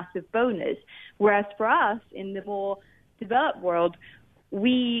just a massive bonus. Whereas for us, in the more developed world,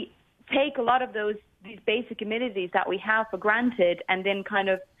 we take a lot of these basic amenities that we have for granted and then kind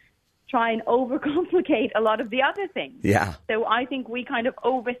of try and overcomplicate a lot of the other things. Yeah. So I think we kind of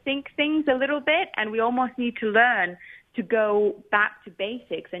overthink things a little bit and we almost need to learn to go back to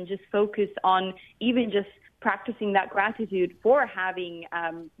basics and just focus on even just practicing that gratitude for having,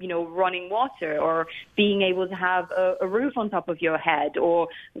 running water, or being able to have a roof on top of your head, or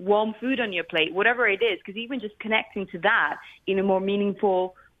warm food on your plate, whatever it is, because even just connecting to that in a more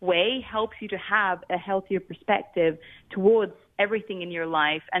meaningful way helps you to have a healthier perspective towards everything in your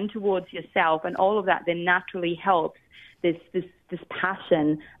life and towards yourself, and all of that then naturally helps this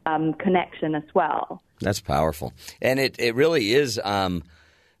passion connection as well. That's powerful, and it really is.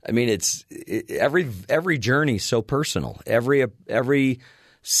 Every journey is so personal. Every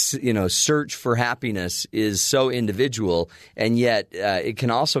search for happiness is so individual, and yet it can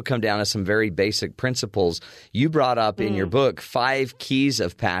also come down to some very basic principles. You brought up in your book 5 keys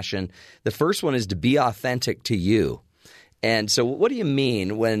of passion. The first one is to be authentic to you. And so what do you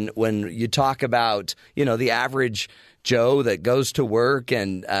mean when you talk about, the average Joe that goes to work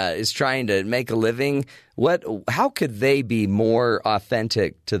and is trying to make a living? How could they be more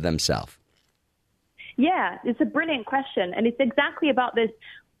authentic to themselves? Yeah, it's a brilliant question. And it's exactly about this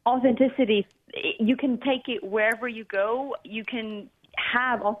authenticity. You can take it wherever you go. You can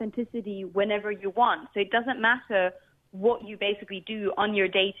have authenticity whenever you want. So it doesn't matter what you basically do on your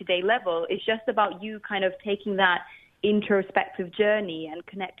day-to-day level. It's just about you kind of taking that introspective journey and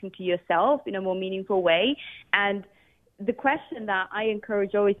connecting to yourself in a more meaningful way. And the question that I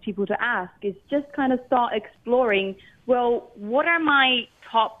encourage always people to ask is just kind of start exploring, well, what are my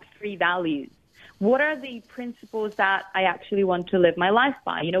top 3 values? What are the principles that I actually want to live my life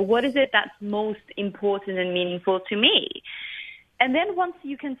by? What is it that's most important and meaningful to me? And then once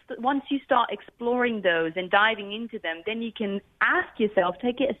you start exploring those and diving into them, then you can ask yourself,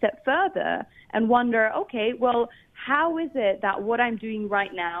 take it a step further and wonder, okay, well, how is it that what I'm doing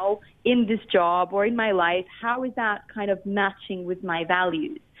right now in this job or in my life, how is that kind of matching with my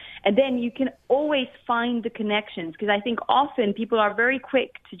values? And then you can always find the connections, because I think often people are very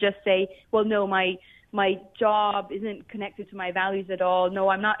quick to just say, well, no, my job isn't connected to my values at all. No,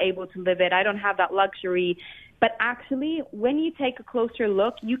 I'm not able to live it. I don't have that luxury. But actually, when you take a closer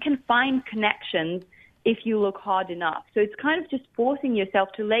look, you can find connections if you look hard enough. So it's kind of just forcing yourself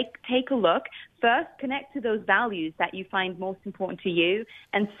to take a look. First, connect to those values that you find most important to you.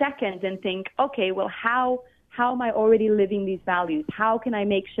 And second, then think, okay, well, how am I already living these values? How can I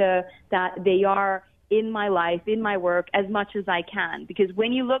make sure that they are in my life, in my work, as much as I can? Because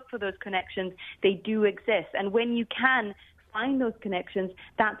when you look for those connections, they do exist. And when you can find those connections,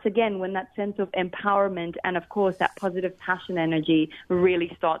 that's again when that sense of empowerment and, of course, that positive passion energy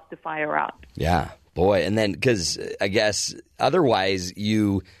really starts to fire up. Yeah, boy. And then, because I guess otherwise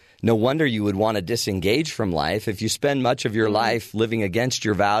no wonder you would want to disengage from life if you spend much of your life living against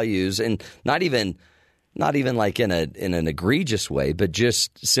your values, and not even like in an egregious way, but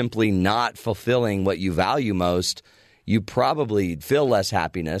just simply not fulfilling what you value most. You probably feel less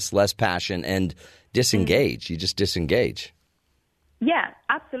happiness, less passion, and disengage. You just disengage. Yeah,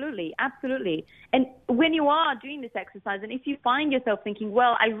 absolutely, absolutely. And when you are doing this exercise, and if you find yourself thinking,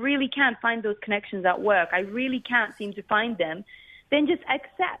 well, I really can't find those connections at work, I really can't seem to find them, then just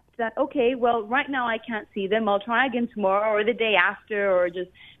accept that, okay, well, right now I can't see them. I'll try again tomorrow or the day after, or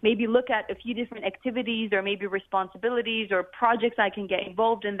just maybe look at a few different activities or maybe responsibilities or projects I can get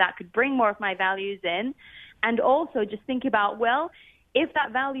involved in that could bring more of my values in. And also just think about, well, if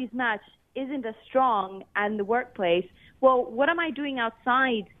that values match isn't as strong in the workplace, well, what am I doing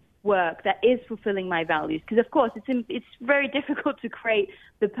outside work that is fulfilling my values? Because, of course, it's very difficult to create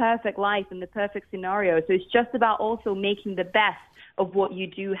the perfect life and the perfect scenario. So it's just about also making the best of what you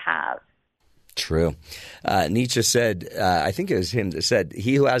do have. True. Nietzsche said, I think it was him that said,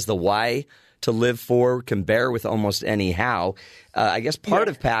 he who has the why to live for can bear with almost any how. I guess part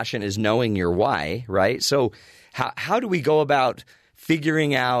of passion is knowing your why, right? So how do we go about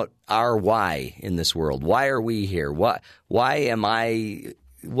figuring out our why in this world? Why are we here? What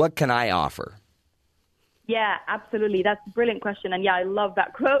can I offer? Yeah, absolutely. That's a brilliant question. And yeah, I love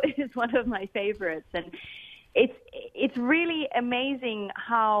that quote. It is one of my favorites. And it's really amazing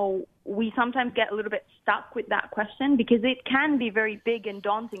how we sometimes get a little bit stuck with that question, because it can be very big and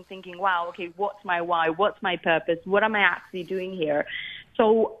daunting, thinking, wow, okay, what's my why? What's my purpose? What am I actually doing here?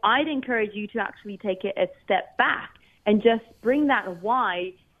 So I'd encourage you to actually take it a step back and just bring that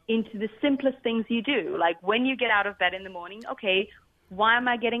why into the simplest things you do. Like when you get out of bed in the morning, okay, why am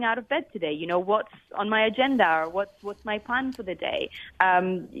I getting out of bed today? You know, what's on my agenda, or what's my plan for the day?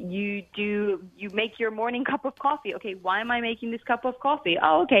 You make your morning cup of coffee. Okay, why am I making this cup of coffee?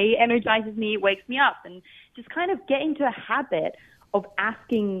 Oh, okay, energizes me, wakes me up. And just kind of get into a habit of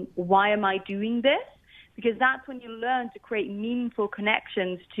asking, why am I doing this? because that's when you learn to create meaningful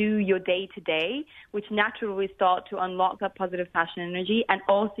connections to your day-to-day, which naturally start to unlock that positive passion energy and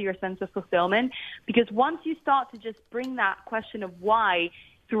also your sense of fulfillment. Because once you start to just bring that question of why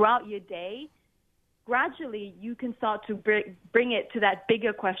throughout your day, gradually you can start to bring it to that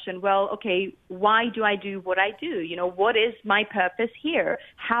bigger question. Well, okay, why do I do what I do? You know, what is my purpose here?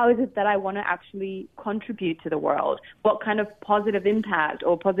 How is it that I want to actually contribute to the world? What kind of positive impact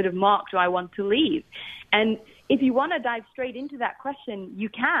or positive mark do I want to leave? And if you want to dive straight into that question, you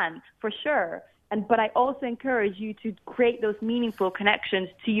can, for sure. But I also encourage you to create those meaningful connections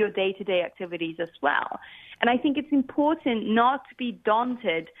to your day-to-day activities as well. And I think it's important not to be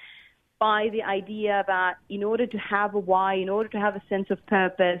daunted by the idea that in order to have a why, in order to have a sense of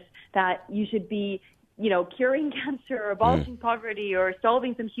purpose, that you should be, you know, curing cancer or abolishing poverty or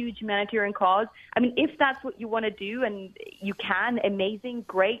solving some huge humanitarian cause. I mean, if that's what you want to do and you can, amazing,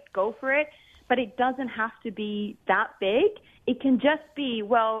 great, go for it. But it doesn't have to be that big. It can just be,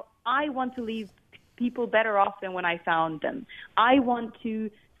 well, I want to leave people better off than when I found them. I want to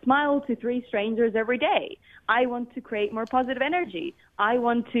smile to 3 strangers every day. I want to create more positive energy. I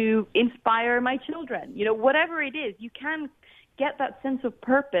want to inspire my children. You know, whatever it is, you can get that sense of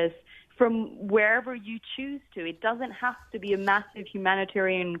purpose from wherever you choose to. It doesn't have to be a massive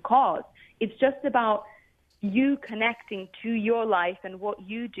humanitarian cause. It's just about you connecting to your life and what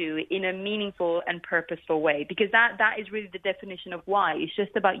you do in a meaningful and purposeful way, because that is really the definition of why. It's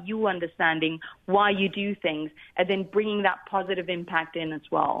just about you understanding why you do things and then bringing that positive impact in as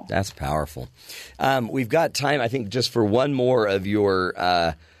well. That's powerful. We've got time, I think, just for one more of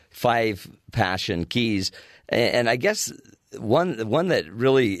your 5 passion keys. And I guess one that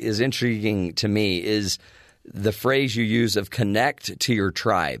really is intriguing to me is the phrase you use of connect to your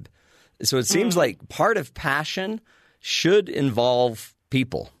tribe. So it seems like part of passion should involve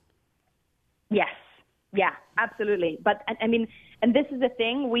people. Yes. Yeah, absolutely. But I mean, and this is the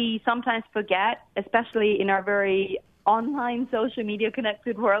thing we sometimes forget, especially in our very online social media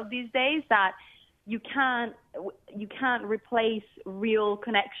connected world these days, that you can't replace real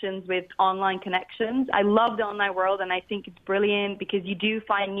connections with online connections. I love the online world, and I think it's brilliant because you do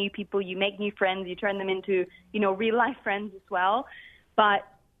find new people, you make new friends, you turn them into, you know, real life friends as well. But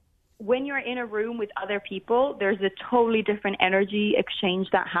when you're in a room with other people, there's a totally different energy exchange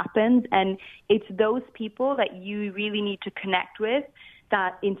that happens. And it's those people that you really need to connect with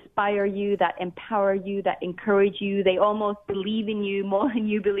that inspire you, that empower you, that encourage you. They almost believe in you more than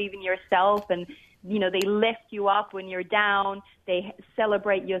you believe in yourself. And, you know, they lift you up when you're down. They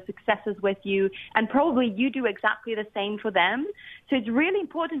celebrate your successes with you. And probably you do exactly the same for them. So it's really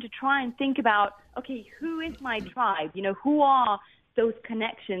important to try and think about, okay, who is my tribe? You know, who are those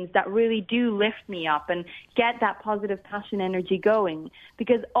connections that really do lift me up and get that positive passion energy going,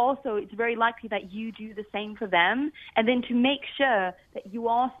 because also it's very likely that you do the same for them. And then to make sure that you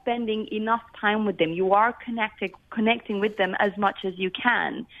are spending enough time with them, you are connecting with them as much as you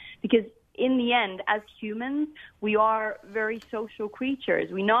can, because in the end, as humans, we are very social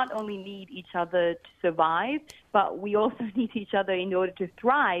creatures. We not only need each other to survive, but we also need each other in order to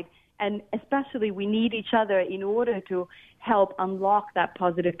thrive. And especially we need each other in order to help unlock that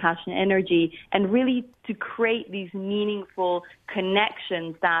positive passion energy and really to create these meaningful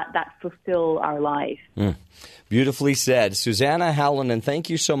connections that fulfill our life. Beautifully said. Susanna Halonen, thank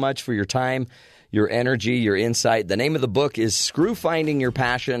you so much for your time, your energy, your insight. The name of the book is Screw Finding Your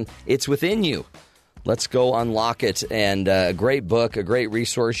Passion. It's within you. Let's go unlock it. And a great book, a great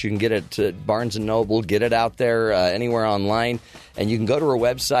resource. You can get it to Barnes & Noble, get it out there anywhere online. And you can go to our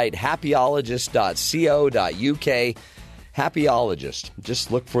website, happyologist.co.uk. Happyologist.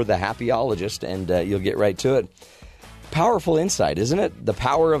 Just look for the Happyologist and you'll get right to it. Powerful insight, isn't it? The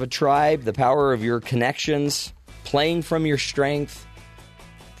power of a tribe, the power of your connections, playing from your strength,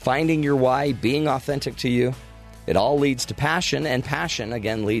 finding your why, being authentic to you. It all leads to passion, and passion,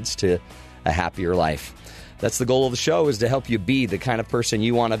 again, leads to a happier life. That's the goal of the show, is to help you be the kind of person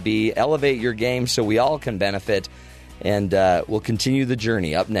you want to be, elevate your game so we all can benefit, and we'll continue the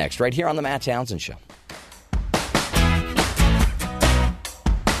journey up next, right here on The Matt Townsend Show.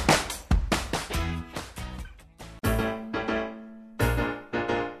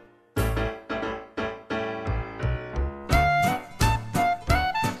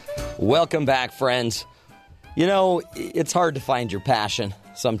 Welcome back, friends. You know, it's hard to find your passion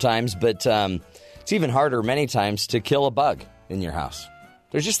sometimes, but it's even harder many times to kill a bug in your house.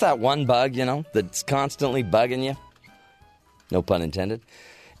 There's just that one bug, you know, that's constantly bugging you. No pun intended.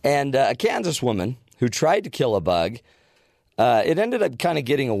 And a Kansas woman who tried to kill a bug, it ended up kind of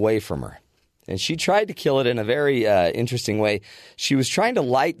getting away from her. And she tried to kill it in a very interesting way. She was trying to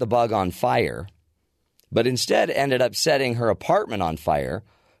light the bug on fire, but instead ended up setting her apartment on fire,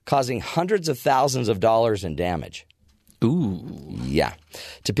 causing hundreds of thousands of dollars in damage. Ooh. Yeah.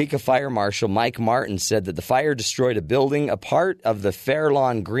 Topeka Fire Marshal Mike Martin said that the fire destroyed a building, a part of the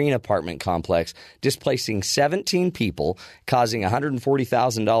Fairlawn Green apartment complex, displacing 17 people, causing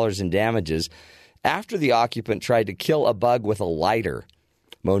 $140,000 in damages after the occupant tried to kill a bug with a lighter.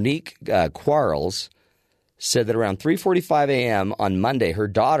 Monique Quarles said that around 3:45 a.m. on Monday, her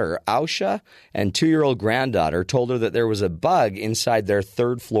daughter, Ausha, and 2-year-old granddaughter told her that there was a bug inside their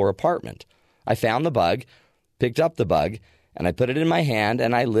third-floor apartment. I found the bug, picked up the bug, and I put it in my hand,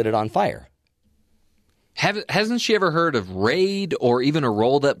 and I lit it on fire. Hasn't she ever heard of Raid or even a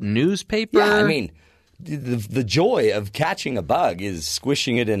rolled-up newspaper? Yeah, I mean, the joy of catching a bug is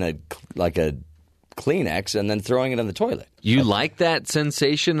squishing it in a Kleenex and then throwing it in the toilet. You like that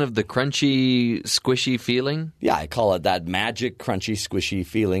sensation of the crunchy, squishy feeling? Yeah, I call it that magic, crunchy, squishy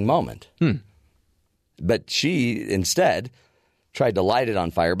feeling moment. But she instead tried to light it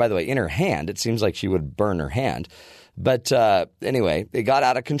on fire. By the way, in her hand. It seems like she would burn her hand. But anyway, it got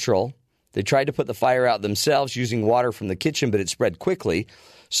out of control. They tried to put the fire out themselves using water from the kitchen, but it spread quickly.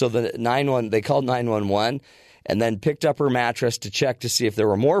 So they called 911 and then picked up her mattress to check to see if there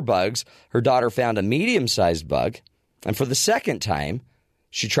were more bugs. Her daughter found a medium-sized bug. And for the second time,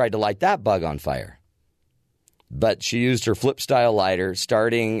 she tried to light that bug on fire. But she used her flip-style lighter,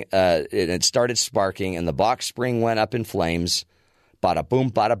 and it started sparking, and the box spring went up in flames. Bada boom,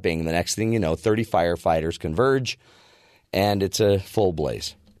 bada bing. The next thing you know, 30 firefighters converge, and it's a full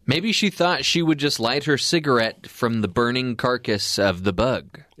blaze. Maybe she thought she would just light her cigarette from the burning carcass of the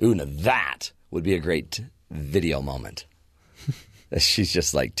bug. Ooh, now that would be a great video moment. She's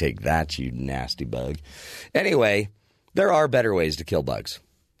just like, take that, you nasty bug. Anyway, there are better ways to kill bugs.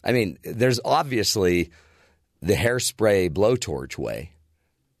 I mean, there's obviously the hairspray blowtorch way.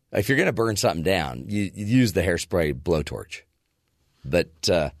 If you're going to burn something down, you use the hairspray blowtorch. But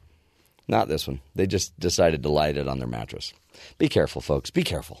not this one. They just decided to light it on their mattress. Be careful, folks. Be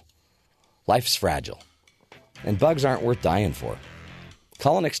careful. Life's fragile. And bugs aren't worth dying for.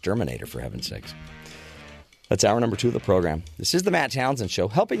 Call an exterminator, for heaven's sakes. That's hour number 2 of the program. This is the Matt Townsend Show,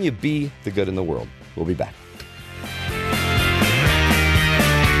 helping you be the good in the world. We'll be back.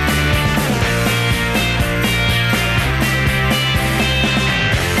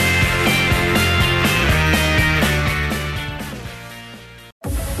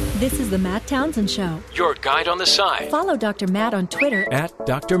 This is the Matt Townsend Show. Your guide on the side. Follow Dr. Matt on Twitter At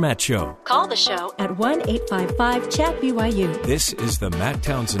Dr. Matt Show. Call the show at 1-855-CHAT-BYU. This is the Matt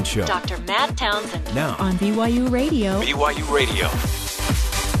Townsend Show. Dr. Matt Townsend. Now on BYU Radio. BYU Radio.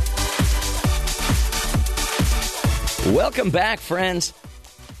 Welcome back, friends.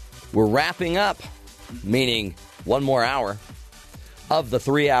 We're wrapping up, meaning one more hour of the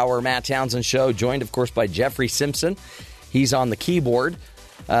 3-hour Matt Townsend Show, joined, of course, by Jeffrey Simpson. He's on the keyboard.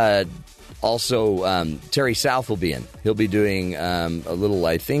 Also, Terry South will be in. He'll be doing a little,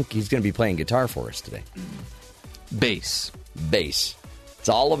 I think he's going to be playing guitar for us today. Bass. It's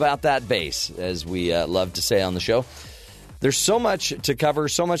all about that bass, as we love to say on the show. There's so much to cover,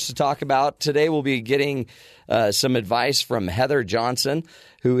 so much to talk about. Today we'll be getting some advice from Heather Johnson,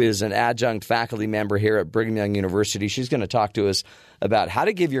 who is an adjunct faculty member here at Brigham Young University. She's going to talk to us about how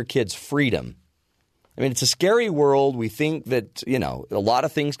to give your kids freedom. I mean, it's a scary world. We think that, a lot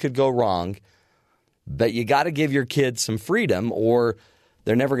of things could go wrong, but you got to give your kids some freedom or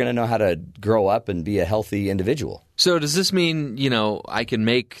they're never going to know how to grow up and be a healthy individual. So does this mean, I can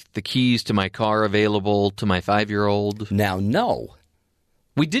make the keys to my car available to my 5-year-old? Now, no.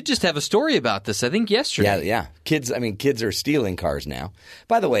 We did just have a story about this, I think, yesterday. Yeah. Kids are stealing cars now.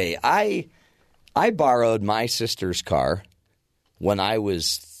 By the way, I borrowed my sister's car when I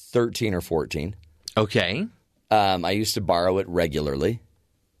was 13 or 14. Okay. I used to borrow it regularly.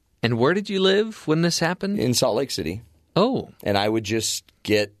 And where did you live when this happened? In Salt Lake City. Oh. And I would just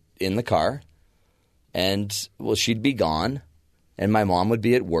get in the car and, she'd be gone and my mom would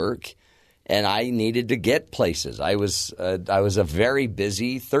be at work and I needed to get places. I was a very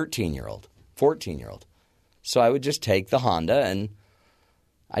busy 13-year-old, 14-year-old. So I would just take the Honda and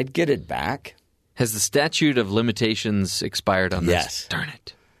I'd get it back. Has the statute of limitations expired on this? Yes. Darn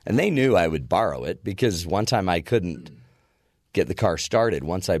it. And they knew I would borrow it because one time I couldn't get the car started.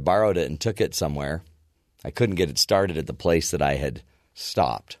 Once I borrowed it and took it somewhere, I couldn't get it started at the place that I had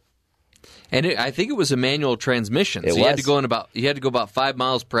stopped. And I think it was a manual transmission. So you had to go about 5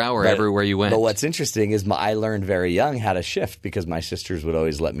 miles per hour everywhere you went. But what's interesting is I learned very young how to shift because my sisters would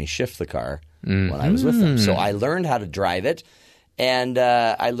always let me shift the car when I was with them. So I learned how to drive it, and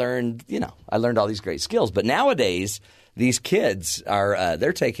I learned all these great skills. But nowadays, these kids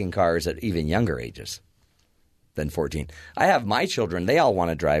they're taking cars at even younger ages. than 14. I have my children. They all want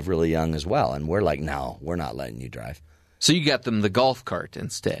to drive really young as well. And we're like, no, we're not letting you drive. So you got them the golf cart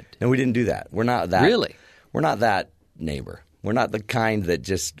instead? No, we didn't do that. We're not that. Really? We're not that neighbor. We're not the kind that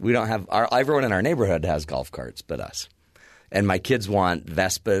just – we don't have – everyone in our neighborhood has golf carts but us. And my kids want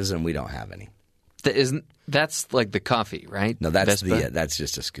Vespas, and we don't have any. That's like the coffee, right? No, that's Vespa? That's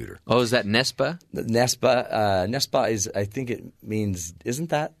just a scooter. Oh, is that Nespa? Nespa is – I think it means – isn't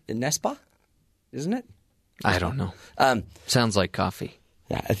that Nespa? Isn't it? I don't know. Sounds like coffee.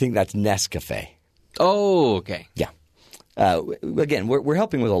 Yeah, I think that's Nescafe. Oh, okay. Yeah. Again, we're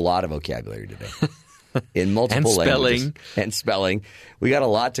helping with a lot of vocabulary today in multiple languages. And spelling. We got a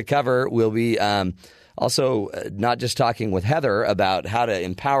lot to cover. We'll be also not just talking with Heather about how to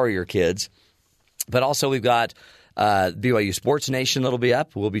empower your kids, but also we've got BYU Sports Nation that'll be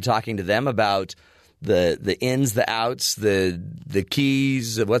up. We'll be talking to them about the ins, the outs, the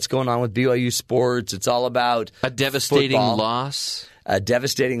keys of what's going on with BYU sports. It's all about a devastating football. loss. A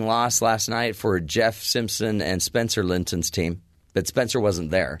devastating loss last night for Jeff Simpson and Spencer Linton's team. But Spencer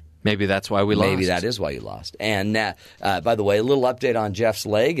wasn't there. Maybe that's why we lost. Maybe that is why you lost. And by the way, a little update on Jeff's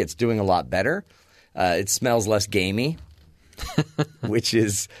leg. It's doing a lot better. It smells less gamey, which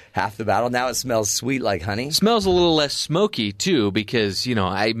is half the battle. Now it smells sweet like honey. It smells a little less smoky, too, because,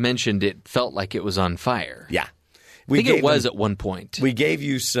 I mentioned it felt like it was on fire. Yeah. I think it was at one point. We gave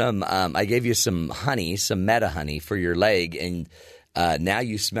you some I gave you some honey, some Meta honey for your leg, and now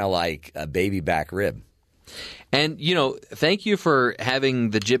you smell like a baby back rib. And, thank you for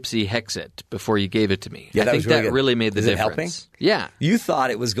having the Gypsy Hexit before you gave it to me. Yeah, I think that really made the Is difference. It helping? Yeah. You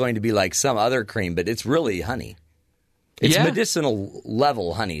thought it was going to be like some other cream, but it's really honey. It's medicinal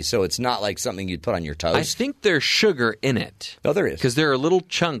level honey, so it's not like something you'd put on your toast. I think there's sugar in it. Oh, there is. Because there are little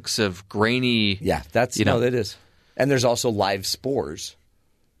chunks of grainy... Yeah, no, it is. And there's also live spores,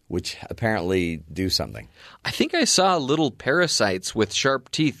 which apparently do something. I think I saw little parasites with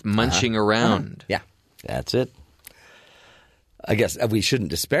sharp teeth munching around. Yeah, that's it. I guess we shouldn't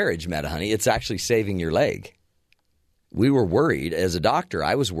disparage Meta honey. It's actually saving your leg. We were worried. As a doctor,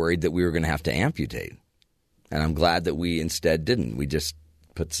 I was worried that we were going to have to amputate. And I'm glad that we instead didn't. We just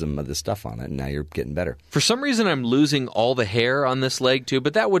put some of the stuff on it, and now you're getting better. For some reason, I'm losing all the hair on this leg, too,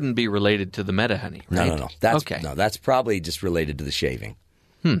 but that wouldn't be related to the Meta honey, right? No. Okay. That's probably just related to the shaving.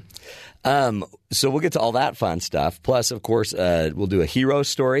 So we'll get to all that fun stuff. Plus, of course, we'll do a hero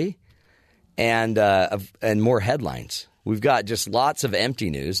story and more headlines. We've got just lots of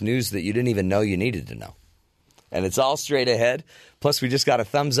empty news that you didn't even know you needed to know. And it's all straight ahead. Plus, we just got a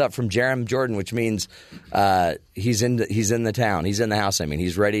thumbs up from Jerem Jordan, which means he's in the town. He's in the house. I mean,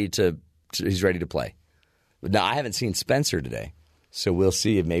 he's ready to play. But now I haven't seen Spencer today, so we'll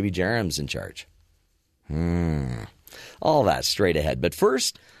see if maybe Jerem's in charge. All that straight ahead. But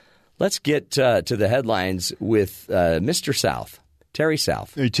first, let's get to the headlines with Mr. South. Terry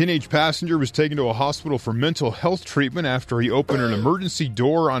South. A teenage passenger was taken to a hospital for mental health treatment after he opened an emergency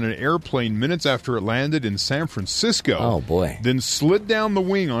door on an airplane minutes after it landed in San Francisco. Oh, boy. Then slid down the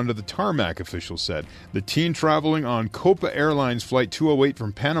wing onto the tarmac, officials said. The teen traveling on Copa Airlines Flight 208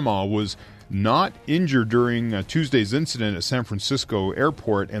 from Panama was not injured during Tuesday's incident at San Francisco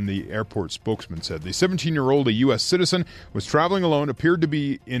Airport, and the airport spokesman said. The 17-year-old, a U.S. citizen, was traveling alone, appeared to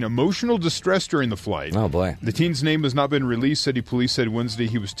be in emotional distress during the flight. Oh, boy. The teen's name has not been released. City police said Wednesday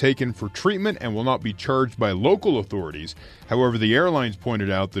he was taken for treatment and will not be charged by local authorities. However, the airlines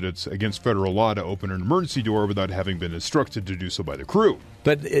pointed out that it's against federal law to open an emergency door without having been instructed to do so by the crew.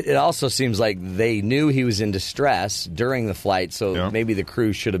 But it also seems like they knew he was in distress during the flight, so maybe the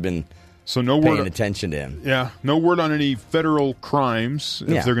crew should have been paying attention to him. Yeah, no word on any federal crimes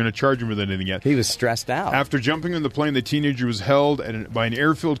if they're going to charge him with anything yet. He was stressed out. After jumping in the plane, the teenager was held by an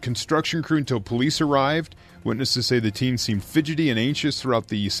airfield construction crew until police arrived. Witnesses say the teen seemed fidgety and anxious throughout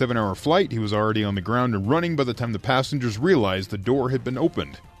the 7-hour flight. He was already on the ground and running by the time the passengers realized the door had been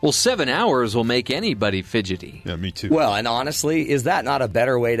opened. Well, 7 hours will make anybody fidgety. Yeah, me too. Well, and honestly, is that not a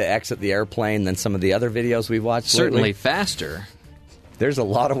better way to exit the airplane than some of the other videos we've watched Certainly lately? faster. There's a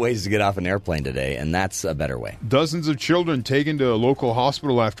lot of ways to get off an airplane today, and that's a better way. Dozens of children taken to a local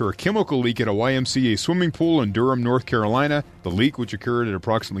hospital after a chemical leak at a YMCA swimming pool in Durham, North Carolina. The leak, which occurred at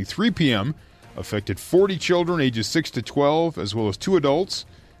approximately 3 p.m., affected 40 children ages 6 to 12, as well as 2 adults.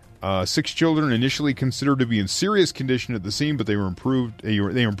 6 children initially considered to be in serious condition at the scene, but they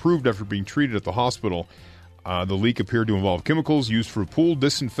improved after being treated at the hospital. The leak appeared to involve chemicals used for pool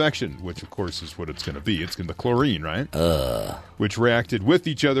disinfection, which, of course, is what it's going to be. It's going to be chlorine, right? Which reacted with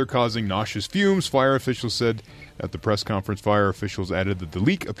each other, causing nauseous fumes. Fire officials said at the press conference. Fire officials added that the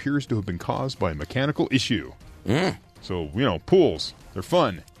leak appears to have been caused by a mechanical issue. So, pools, they're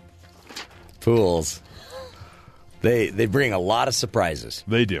fun. Pools. They bring a lot of surprises.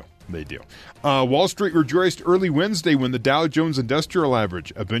 They do. Wall Street rejoiced early Wednesday when the Dow Jones Industrial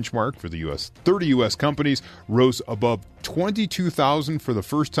Average, a benchmark for the 30 U.S. companies, rose above 22,000 for the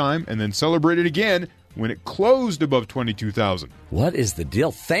first time and then celebrated again when it closed above 22,000. What is the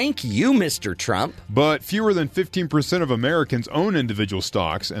deal? Thank you, Mr. Trump. But fewer than 15% of Americans own individual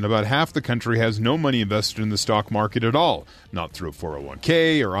stocks, and about half the country has no money invested in the stock market at all, not through a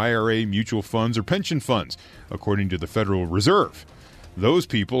 401k or IRA, mutual funds, or pension funds, according to the Federal Reserve. Those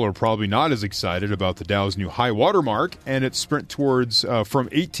people are probably not as excited about the Dow's new high water mark and its sprint towards from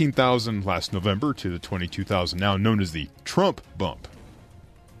 18,000 last November to the 22,000 now, known as the Trump bump.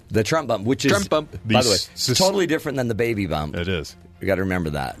 The Trump bump, which is, by the way, totally different than the baby bump. It is. You got to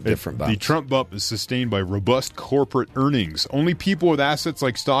remember that. Different bumps. The Trump bump is sustained by robust corporate earnings. Only people with assets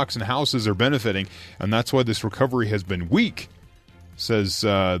like stocks and houses are benefiting, and that's why this recovery has been weak, says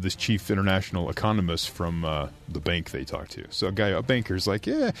this chief international economist from the bank they talked to. So a banker's like,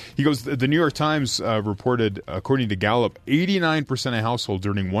 yeah. He goes, the New York Times reported, according to Gallup, 89% of households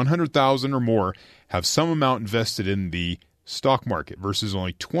earning $100,000 or more have some amount invested in the stock market versus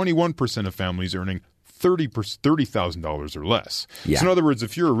only 21% of families earning $30,000 or less. Yeah. So in other words,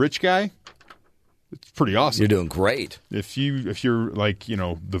 if you're a rich guy, it's pretty awesome. You're doing great. If you're like,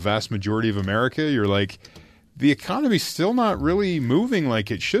 the vast majority of America, you're like, the economy's still not really moving like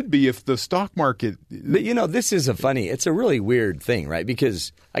it should be if the stock market... But, this is it's a really weird thing, right?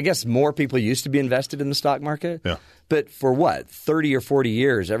 Because I guess more people used to be invested in the stock market. Yeah. But for 30 or 40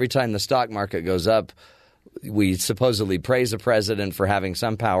 years, every time the stock market goes up, we supposedly praise the president for having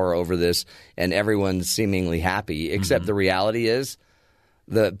some power over this, and everyone's seemingly happy, except the reality is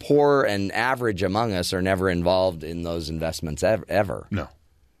the poor and average among us are never involved in those investments ever. No.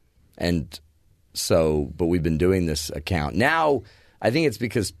 And so, but we've been doing this account. Now, I think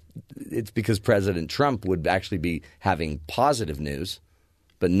it's because President Trump would actually be having positive news,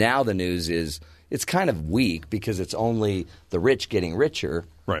 but now the news is it's kind of weak because it's only the rich getting richer.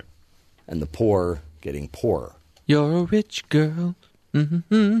 Right. And the poor getting poorer. You're a rich girl. Wow,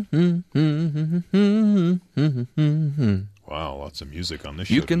 lots of music on this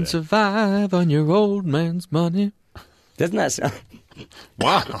show. You can survive on your old man's money. Doesn't that sound...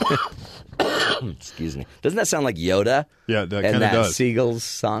 Wow. Excuse me. Doesn't that sound like Yoda? Yeah, that kind of does. Seagulls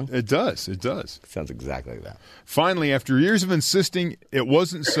song? It does. It sounds exactly like that. Finally, after years of insisting it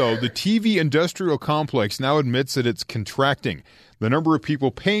wasn't so, the TV industrial complex now admits that it's contracting. The number of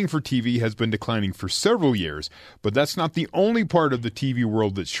people paying for TV has been declining for several years, but that's not the only part of the TV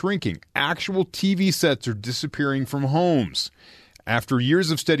world that's shrinking. Actual TV sets are disappearing from homes. After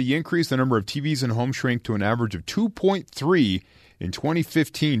years of steady increase, the number of TVs in homes shrank to an average of 2.3 in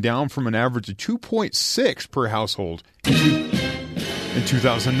 2015, down from an average of 2.6 per household in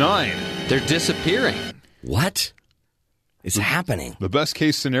 2009. They're disappearing. What is happening? The best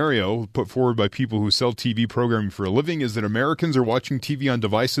case scenario put forward by people who sell TV programming for a living is that Americans are watching TV on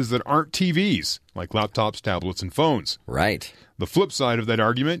devices that aren't TVs, like laptops, tablets, and phones. Right. The flip side of that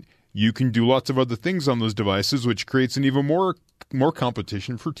argument, you can do lots of other things on those devices, which creates an even more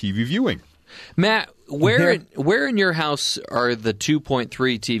competition for TV viewing. Matt, where in your house are the 2.3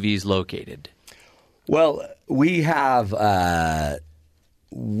 TVs located? Well, we have a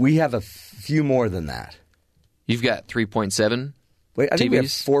few more than that. You've got 3.7 Wait, I TVs? think we have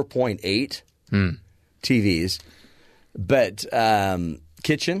 4.8 TVs. But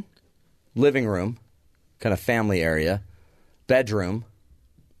kitchen, living room, kind of family area, bedroom,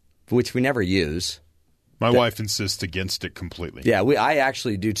 which we never use. My wife insists against it completely. Yeah, I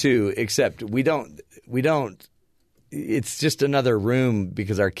actually do too, except we don't it's just another room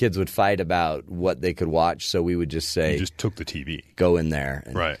because our kids would fight about what they could watch, so we would just say... You just took the TV. Go in there.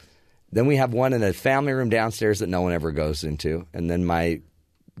 And right. Then we have one in a family room downstairs that no one ever goes into, and then my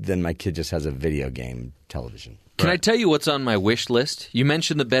kid just has a video game television. Can I tell you what's on my wish list? You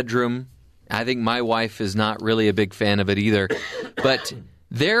mentioned the bedroom. I think my wife is not really a big fan of it either, but...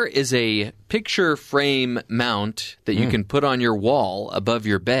 There is a picture frame mount that you can put on your wall above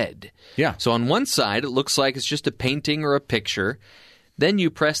your bed. Yeah. So on one side, it looks like it's just a painting or a picture. Then you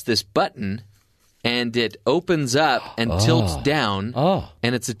press this button, and it opens up and tilts down,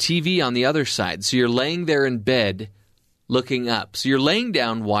 and it's a TV on the other side. So you're laying there in bed looking up. So you're laying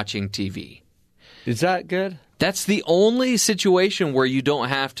down watching TV. Is that good? That's the only situation where you don't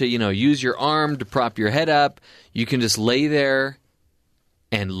have to, use your arm to prop your head up. You can just lay there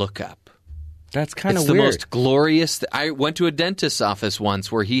and look up. That's kind of weird. weird. It's the most glorious... I went to a dentist's office once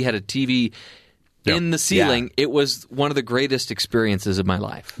where he had a TV in the ceiling. Yeah. It was one of the greatest experiences of my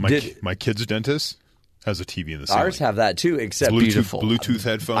life. My kid's dentist, has a TV in the ceiling. Ours have that too, except Bluetooth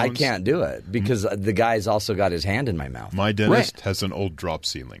headphones. I can't do it because the guy's also got his hand in my mouth. My dentist has an old drop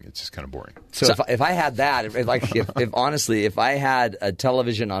ceiling. It's just kind of boring. So if I had that, if I had a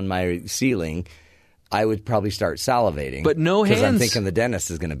television on my ceiling, I would probably start salivating. But no hands. Because I'm thinking the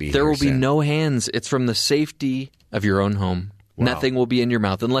dentist is going to be there here will be soon. no hands. It's from the safety of your own home. Wow. Nothing will be in your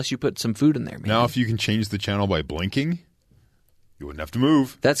mouth unless you put some food in there. Maybe. Now, if you can change the channel by blinking, you wouldn't have to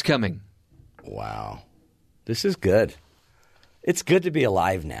move. That's coming. Wow. This is good. It's good to be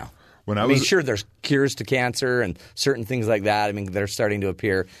alive now. I mean, sure, there's cures to cancer and certain things like that. I mean, they're starting to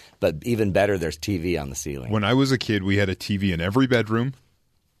appear. But even better, there's TV on the ceiling. When I was a kid, we had a TV in every bedroom.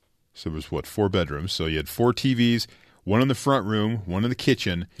 So it was, 4 bedrooms. So you had 4 TVs, one in the front room, one in the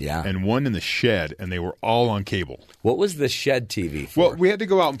kitchen, and one in the shed, and they were all on cable. What was the shed TV for? Well, we had to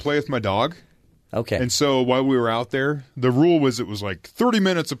go out and play with my dog. Okay. And so while we were out there, the rule was it was like 30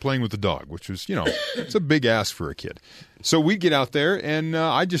 minutes of playing with the dog, which was, it's a big ask for a kid. So we'd get out there, and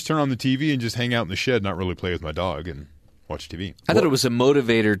I'd just turn on the TV and just hang out in the shed, not really play with my dog, and watch TV. I thought it was a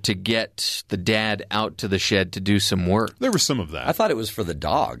motivator to get the dad out to the shed to do some work. There was some of that. I thought it was for the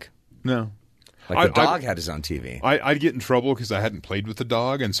dog. No. Like the dog had his own TV. I'd get in trouble because I hadn't played with the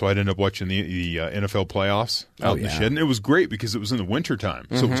dog, and so I'd end up watching the NFL playoffs out in the shed. And it was great because it was in the wintertime,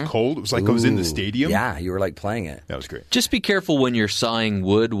 so it was cold. It was like I was in the stadium. Yeah, you were like playing it. That was great. Just be careful when you're sawing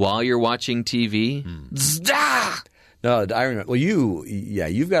wood while you're watching TV. No, I remember. Well,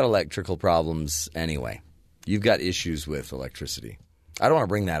 you've got electrical problems anyway. You've got issues with electricity. I don't want to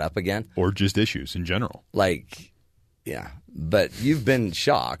bring that up again. Or just issues in general. But you've been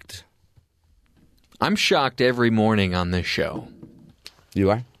shocked. I'm shocked every morning on this show.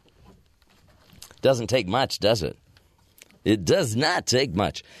 You are? Doesn't take much, does it? It does not take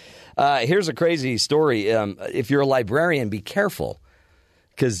much. Here's a crazy story. If you're a librarian, be careful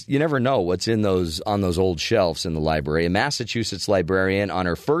because you never know what's on those old shelves in the library. A Massachusetts librarian on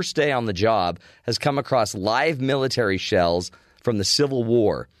her first day on the job has come across live military shells from the Civil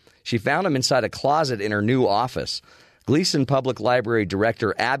War. She found them inside a closet in her new office. Gleason Public Library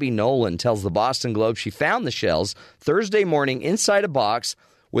Director Abby Nolan tells the Boston Globe she found the shells Thursday morning inside a box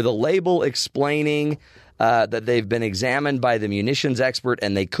with a label explaining that they've been examined by the munitions expert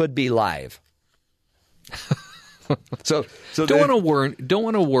and they could be live. So don't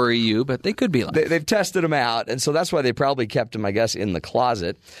want to worry you, but they could be live. They've tested them out, and so that's why they probably kept them, I guess, in the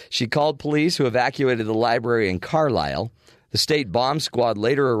closet. She called police, who evacuated the library in Carlisle. The state bomb squad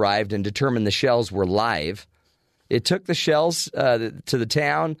later arrived and determined the shells were live. It took the shells to the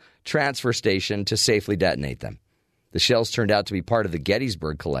town transfer station to safely detonate them. The shells turned out to be part of the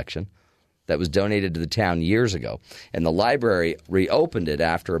Gettysburg collection that was donated to the town years ago, and the library was reopened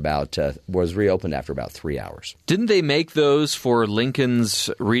after about 3 hours. Didn't they make those for Lincoln's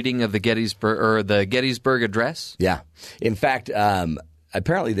reading of the Gettysburg Address? Yeah. In fact,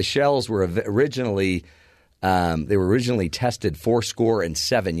 apparently the shells were originally tested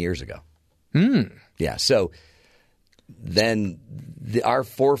 77 years ago. Yeah. So. Then our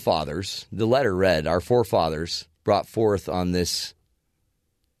forefathers, the letter read, our forefathers brought forth on this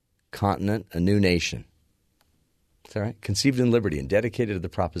continent a new nation. Is that right? Conceived in liberty and dedicated to the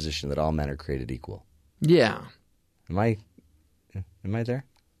proposition that all men are created equal. Yeah. Am I there?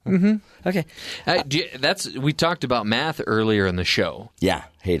 Mm-hmm. Okay. We talked about math earlier in the show. Yeah,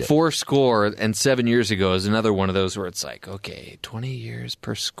 hate it. 7 years ago is another one of those where it's like, okay, 20 years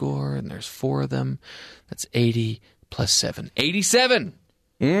per score, and there's 4 of them. That's 80. Plus 7. 87!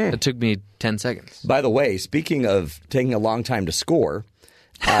 It took me 10 seconds. By the way, speaking of taking a long time to score,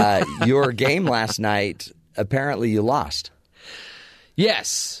 your game last night, apparently you lost.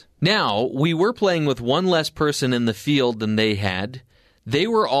 Yes. Now, we were playing with one less person in the field than they had. They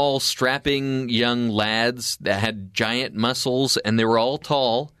were all strapping young lads that had giant muscles, and they were all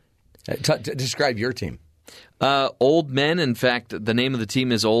tall. Describe your team. Old men. In fact, the name of the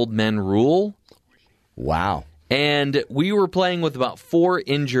team is Old Men Rule. Wow. And we were playing with about 4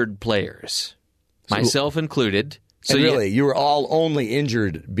 injured players, myself included. So you were all only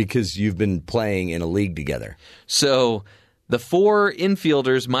injured because you've been playing in a league together. So the 4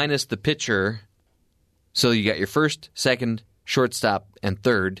 infielders minus the pitcher, so you got your first, second, shortstop, and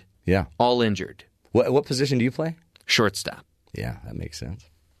third, all injured. What position do you play? Shortstop. Yeah, that makes sense.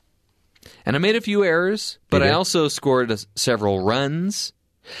 And I made a few errors, but I also scored several runs.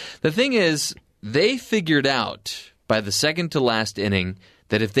 The thing is, they figured out by the second to last inning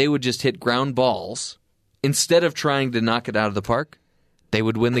that if they would just hit ground balls, instead of trying to knock it out of the park, they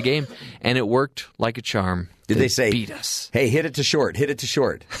would win the game. And it worked like a charm. Did they say, beat us? Hey, hit it to short, hit it to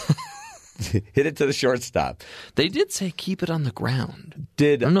short. Hit it to the shortstop. They did say keep it on the ground.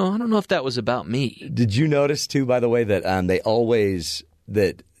 I don't know if that was about me. Did you notice, too, by the way,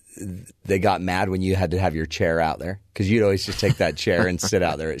 that they got mad when you had to have your chair out there? Because you'd always just take that chair and sit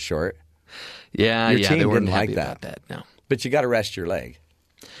out there at short. Yeah, your team they weren't didn't happy like that. about that. No. But you got to rest your leg.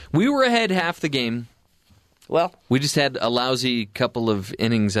 We were ahead half the game. Well, we just had a lousy couple of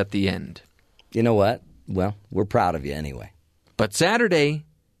innings at the end. You know what? Well, we're proud of you anyway. But Saturday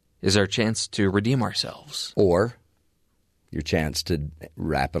is our chance to redeem ourselves. Or your chance to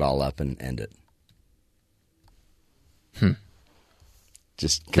wrap it all up and end it.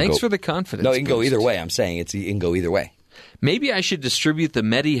 Thanks for the confidence. No, it can go either way. I'm saying it can go either way. Maybe I should distribute the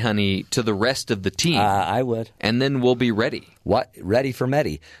Medi honey to the rest of the team. I would. And then we'll be ready. What? Ready for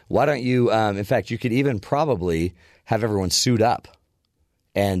Medi. Why don't you, in fact, you could even probably have everyone suit up.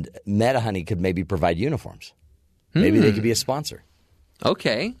 And Medi honey could maybe provide uniforms. Maybe they could be a sponsor.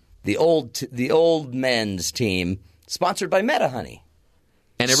 Okay. The old men's team, sponsored by Medi honey.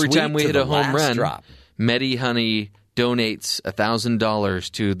 And every time we hit a home run, Medi honey donates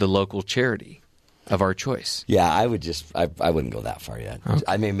 $1,000 to the local charity of our choice. Yeah, I wouldn't go that far yet. Okay.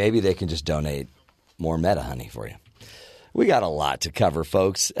 I mean, maybe they can just donate more Medi honey for you. We got a lot to cover,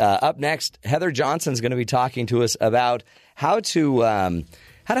 folks. Up next, Heather Johnson's going to be talking to us about how to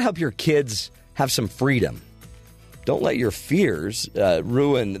help your kids have some freedom. Don't let your fears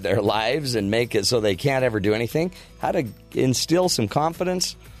ruin their lives and make it so they can't ever do anything. How to instill some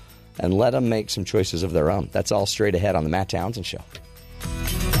confidence and let them make some choices of their own. That's all straight ahead on the Matt Townsend Show.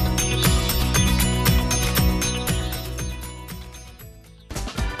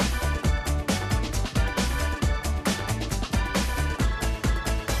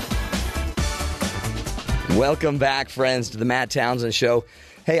 Welcome back, friends, to the Matt Townsend Show.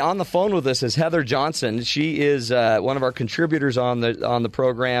 Hey, on the phone with us is Heather Johnson. She is one of our contributors on the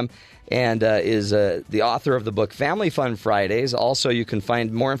program and is the author of the book Family Fun Fridays. Also, you can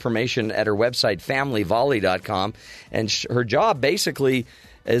find more information at her website, familyvolley.com. And her job basically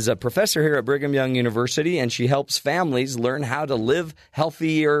is a professor here at Brigham Young University, and she helps families learn how to live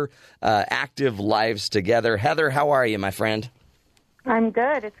healthier, active lives together. Heather, how are you, my friend? I'm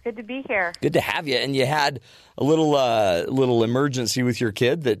good. It's good to be here. Good to have you. And you had a little emergency with your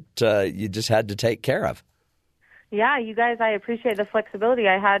kid that you just had to take care of. Yeah, you guys, I appreciate the flexibility.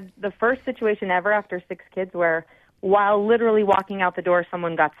 I had the first situation ever after 6 kids where while literally walking out the door,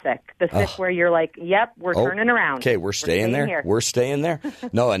 someone got sick. The sick where you're like, yep, we're turning around. Okay, we're staying there. Here. We're staying there.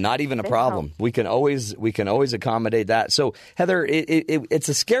 No, and not even a problem. We can always accommodate that. So, Heather, it's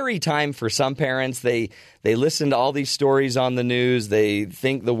a scary time for some parents. They listen to all these stories on the news. They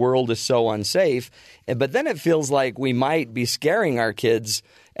think the world is so unsafe. But then it feels like we might be scaring our kids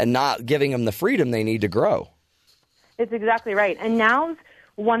and not giving them the freedom they need to grow. It's exactly right. And now's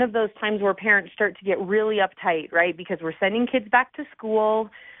one of those times where parents start to get really uptight, right? Because we're sending kids back to school.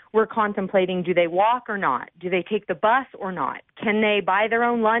 We're contemplating, do they walk or not? Do they take the bus or not? Can they buy their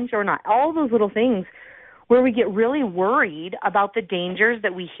own lunch or not? All those little things where we get really worried about the dangers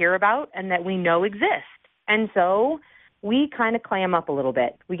that we hear about and that we know exist. And so we kind of clam up a little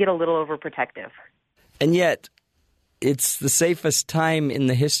bit. We get a little overprotective. And yet, it's the safest time in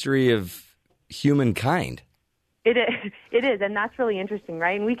the history of humankind. It is, and that's really interesting,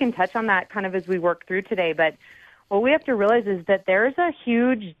 right? And we can touch on that kind of as we work through today, but what we have to realize is that there's a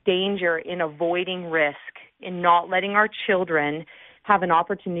huge danger in avoiding risk, in not letting our children have an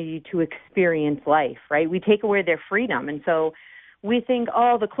opportunity to experience life, right? We take away their freedom, and so we think,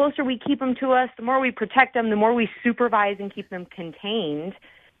 oh, the closer we keep them to us, the more we protect them, the more we supervise and keep them contained,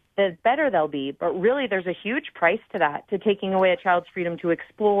 the better they'll be. But really, there's a huge price to that, to taking away a child's freedom to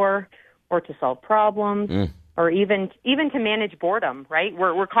explore or to solve problems. Or even to manage boredom, right?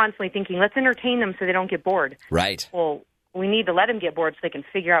 We're constantly thinking, let's entertain them so they don't get bored. Right. Well, we need to let them get bored so they can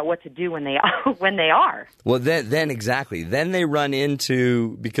figure out what to do when they are. Well, then exactly. Then they run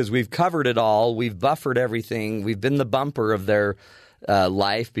into, because we've covered it all, we've buffered everything, we've been the bumper of their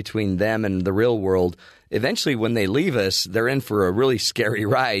life between them and the real world. Eventually, when they leave us, they're in for a really scary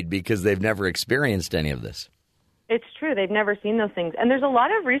ride because they've never experienced any of this. It's true. They've never seen those things. And there's a lot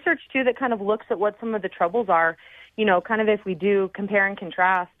of research, too, that kind of looks at what some of the troubles are. You know, kind of if we do compare and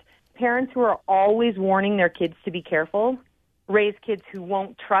contrast, parents who are always warning their kids to be careful raise kids who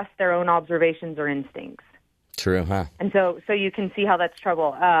won't trust their own observations or instincts. True, huh? And so you can see how that's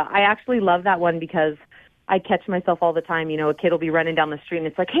trouble. I actually love that one because I catch myself all the time. You know, a kid will be running down the street and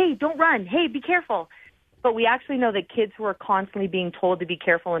it's like, hey, don't run. Hey, be careful. But we actually know that kids who are constantly being told to be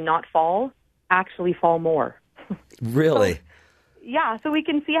careful and not fall actually fall more. Really? So we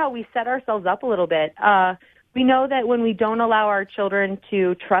can see how we set ourselves up a little bit. We know that when we don't allow our children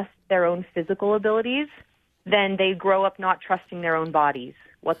to trust their own physical abilities, then they grow up not trusting their own bodies,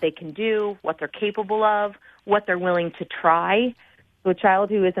 what they can do, what they're capable of, what they're willing to try. So a child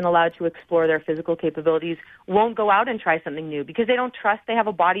who isn't allowed to explore their physical capabilities won't go out and try something new because they don't trust they have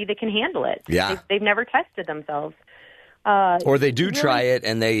a body that can handle it. Yeah. They've never tested themselves. Or they do try it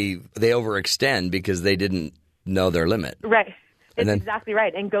and they overextend because they didn't know their limit. Right. It's exactly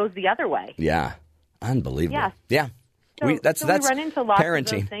right. And goes the other way. Yeah. Unbelievable. Yeah. So, that's we run into lots parenting. of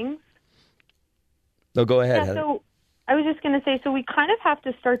those things. No, go ahead. Yeah, so I was just going to say, so we kind of have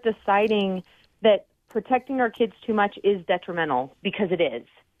to start deciding that protecting our kids too much is detrimental, because it is.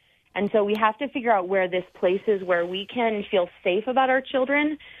 And so we have to figure out where this place is where we can feel safe about our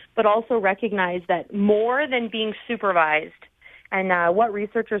children, but also recognize that more than being supervised, and what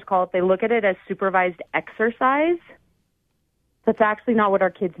researchers call it, they look at it as supervised exercise. That's actually not what our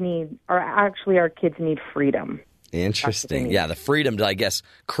kids need. Actually, our kids need freedom. Interesting. Yeah, the freedom to, I guess,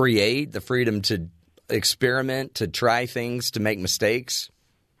 create, the freedom to experiment, to try things, to make mistakes.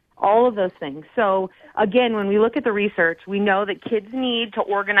 All of those things. So, again, when we look at the research, we know that kids need to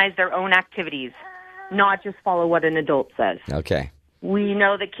organize their own activities, not just follow what an adult says. Okay. We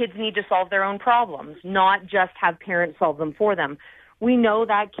know that kids need to solve their own problems, not just have parents solve them for them. We know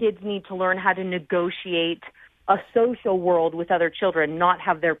that kids need to learn how to negotiate a social world with other children, not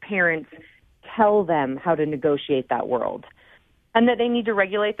have their parents tell them how to negotiate that world. And that they need to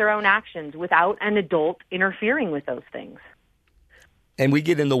regulate their own actions without an adult interfering with those things. And we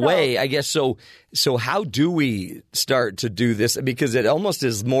get in the way, I guess. So how do we start to do this? Because it almost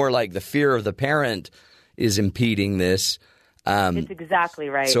is more like the fear of the parent is impeding this. It's exactly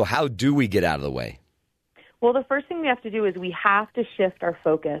right. So how do we get out of the way? Well, the first thing we have to do is we have to shift our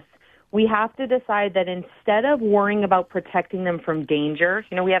focus. We have to decide that instead of worrying about protecting them from danger,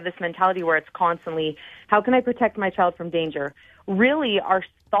 we have this mentality where it's constantly, how can I protect my child from danger? Really, our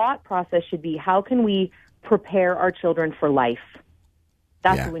thought process should be, how can we prepare our children for life?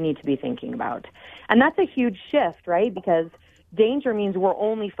 That's what we need to be thinking about. And that's a huge shift, right? Because danger means we're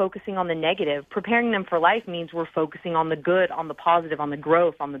only focusing on the negative. Preparing them for life means we're focusing on the good, on the positive, on the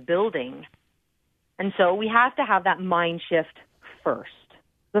growth, on the building. And so we have to have that mind shift first.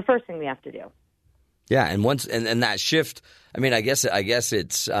 The first thing we have to do. Yeah, and once and that shift, I guess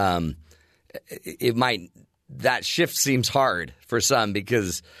it's it might, that shift seems hard for some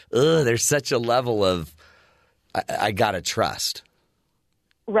because there's such a level of I gotta trust.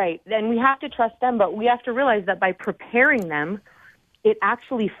 Right, and we have to trust them, but we have to realize that by preparing them, it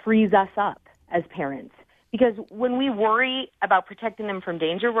actually frees us up as parents. Because when we worry about protecting them from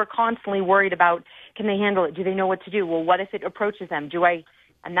danger, we're constantly worried about, can they handle it? Do they know what to do? Well, what if it approaches them?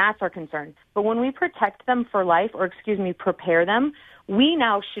 And that's our concern. But when we protect them for life, prepare them, we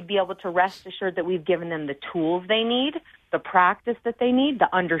now should be able to rest assured that we've given them the tools they need, the practice that they need,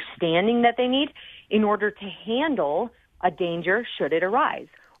 the understanding that they need in order to handle a danger should it arise,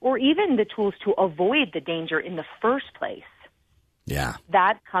 or even the tools to avoid the danger in the first place. Yeah.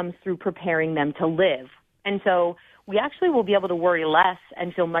 That comes through preparing them to live. And so we actually will be able to worry less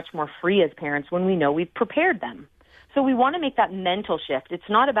and feel much more free as parents when we know we've prepared them. So we want to make that mental shift. It's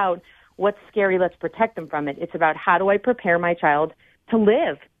not about what's scary, let's protect them from it. It's about how do I prepare my child to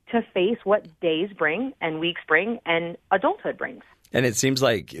live, to face what days bring and weeks bring and adulthood brings. And it seems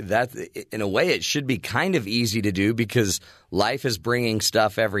like that, in a way, it should be kind of easy to do because life is bringing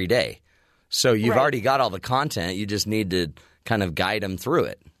stuff every day. So you've already got all the content. You just need to kind of guide them through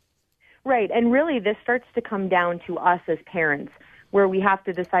it. Right. And really, this starts to come down to us as parents, where we have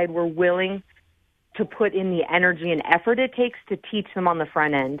to decide we're willing to put in the energy and effort it takes to teach them on the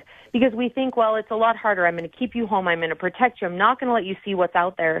front end. Because we think, well, it's a lot harder. I'm going to keep you home. I'm going to protect you. I'm not going to let you see what's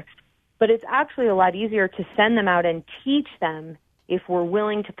out there. But it's actually a lot easier to send them out and teach them if we're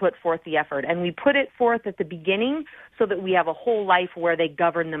willing to put forth the effort. And we put it forth at the beginning so that we have a whole life where they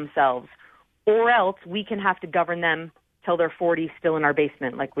govern themselves. Or else we can have to govern them till they're 40 still in our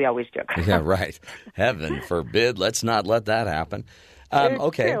basement like we always joke. Yeah, right. Heaven forbid. Let's not let that happen.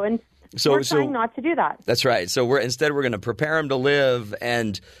 Okay. True. And we're trying not to do that. That's right. So we're going to prepare them to live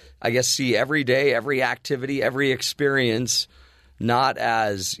and I guess see every day, every activity, every experience not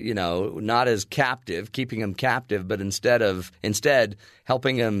as captive, keeping them captive, but instead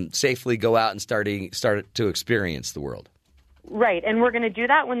helping them safely go out and start to experience the world. Right, and we're going to do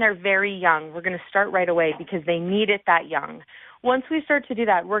that when they're very young. We're going to start right away because they need it that young. Once we start to do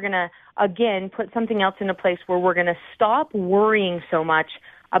that, we're going to, again, put something else into place where we're going to stop worrying so much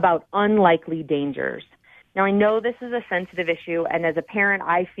about unlikely dangers. Now, I know this is a sensitive issue, and as a parent,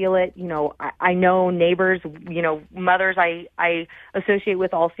 I feel it. I know neighbors, mothers I associate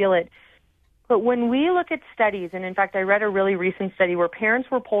with all feel it. But when we look at studies, and in fact, I read a really recent study where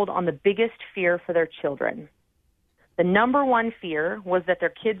parents were polled on the biggest fear for their children. The number one fear was that their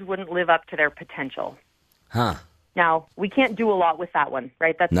kids wouldn't live up to their potential. Huh. Now, we can't do a lot with that one,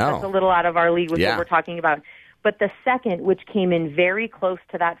 right? That's a little out of our league with what we're talking about. But the second, which came in very close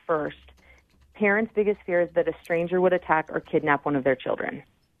to that first, parents' biggest fear is that a stranger would attack or kidnap one of their children.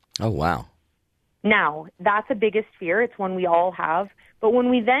 Oh, wow. Now, that's the biggest fear. It's one we all have. But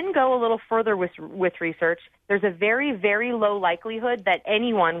when we then go a little further with research, there's a very, very low likelihood that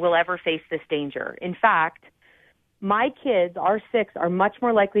anyone will ever face this danger. In fact, my kids, our 6, are much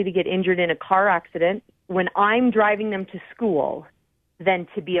more likely to get injured in a car accident when I'm driving them to school than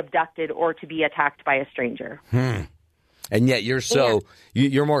to be abducted or to be attacked by a stranger. And yet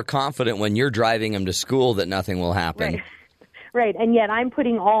you're more confident when you're driving them to school that nothing will happen. Right. Right, and yet I'm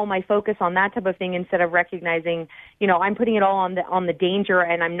putting all my focus on that type of thing instead of recognizing, I'm putting it all on the danger,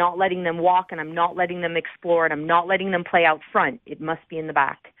 and I'm not letting them walk, and I'm not letting them explore, and I'm not letting them play out front. It must be in the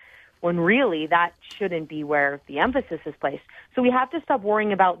back. When really that shouldn't be where the emphasis is placed. So we have to stop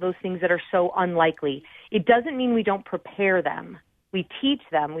worrying about those things that are so unlikely. It doesn't mean we don't prepare them. We teach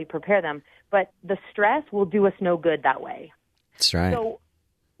them, we prepare them, but the stress will do us no good that way. That's right. So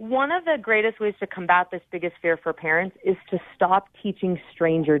one of the greatest ways to combat this biggest fear for parents is to stop teaching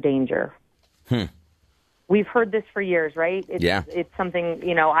stranger danger. We've heard this for years, right? It's something,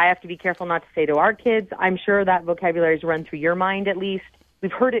 I have to be careful not to say to our kids. I'm sure that vocabulary has run through your mind at least.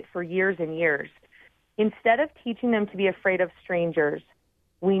 We've heard it for years and years. Instead of teaching them to be afraid of strangers,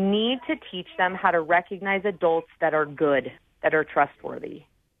 we need to teach them how to recognize adults that are good, that are trustworthy.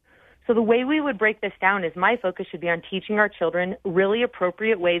 So the way we would break this down is my focus should be on teaching our children really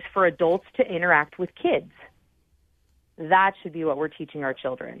appropriate ways for adults to interact with kids. That should be what we're teaching our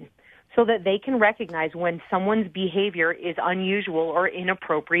children, so that they can recognize when someone's behavior is unusual or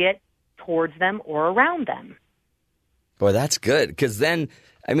inappropriate towards them or around them. Boy, that's good, because then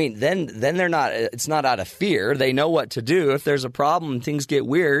they're not. It's not out of fear. They know what to do. If there's a problem, things get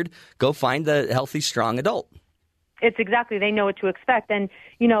weird, go find the healthy, strong adult. It's exactly, they know what to expect. And,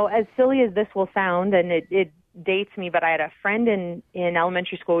 as silly as this will sound, and it dates me, but I had a friend in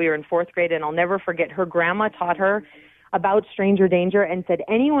elementary school. We were in 4th grade, and I'll never forget, her grandma taught her about stranger danger and said,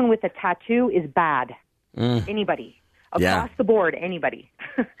 anyone with a tattoo is bad. Anybody. Across the board, anybody.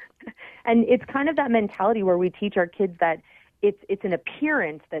 And it's kind of that mentality where we teach our kids that it's an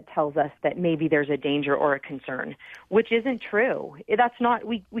appearance that tells us that maybe there's a danger or a concern, which isn't true. That's not,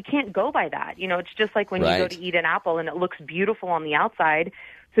 we can't go by that. It's just like when you go to eat an apple and it looks beautiful on the outside,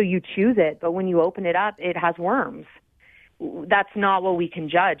 so you choose it, but when you open it up, it has worms. That's not what we can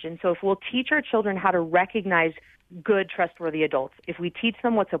judge. And so if we'll teach our children how to recognize good, trustworthy adults, if we teach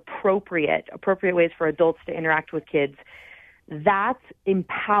them what's appropriate ways for adults to interact with kids, that's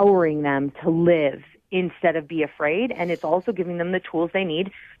empowering them to live instead of be afraid, and it's also giving them the tools they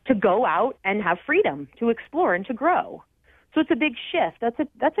need to go out and have freedom, to explore and to grow. So it's a big shift.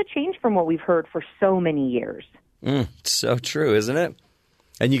 That's a change from what we've heard for so many years. So true, isn't it?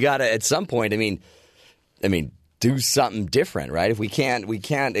 And you got to, at some point, do something different, right? If we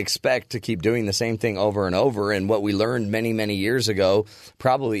can't expect to keep doing the same thing over and over, and what we learned many, many years ago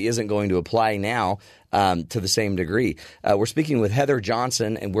probably isn't going to apply now to the same degree. We're speaking with Heather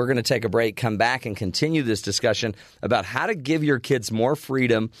Johnson, and we're going to take a break, come back, and continue this discussion about how to give your kids more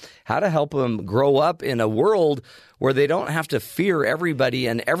freedom, how to help them grow up in a world where they don't have to fear everybody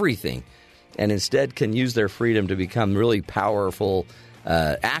and everything, and instead can use their freedom to become really powerful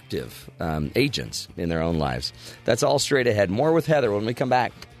active agents in their own lives. That's all straight ahead. More with Heather when we come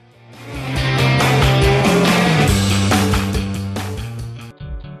back.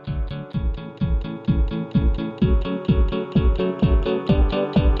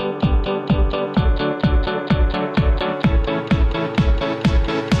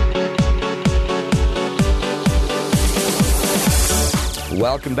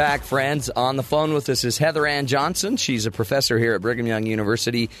 Welcome back, friends. On the phone with us is Heather Ann Johnson. She's a professor here at Brigham Young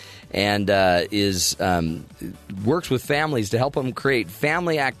University and works with families to help them create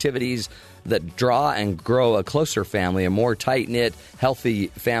family activities that draw and grow a closer family, a more tight-knit, healthy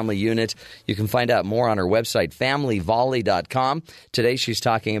family unit. You can find out more on her website, familyvolley.com. Today she's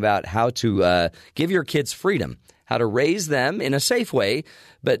talking about how to give your kids freedom, how to raise them in a safe way,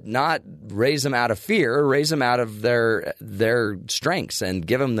 but not raise them out of fear, raise them out of their strengths and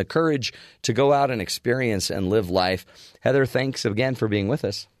give them the courage to go out and experience and live life. Heather, thanks again for being with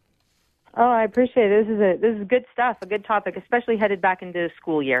us. Oh, I appreciate it. This is good stuff, a good topic, especially headed back into the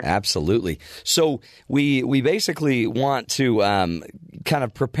school year. Absolutely. So we basically want to kind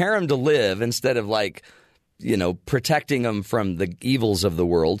of prepare them to live instead of protecting them from the evils of the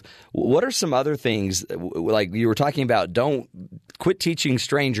world. What are some other things, like you were talking about, don't quit teaching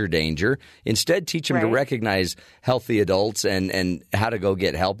stranger danger. Instead, teach them to recognize healthy adults and how to go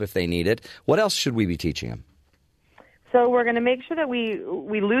get help if they need it. What else should we be teaching them? So we're going to make sure that we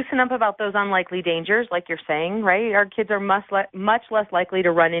loosen up about those unlikely dangers, like you're saying, right? Our kids are much less likely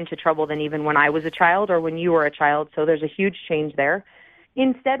to run into trouble than even when I was a child or when you were a child, so there's a huge change there.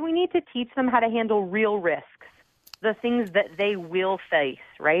 Instead, we need to teach them how to handle real risks, the things that they will face,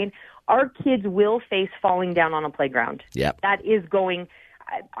 right? Our kids will face falling down on a playground. Yep. That is going,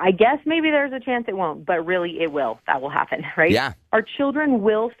 I guess maybe there's a chance it won't, but really it will. That will happen, right? Yeah. Our children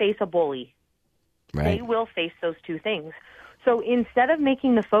will face a bully. Right. They will face those two things. So instead of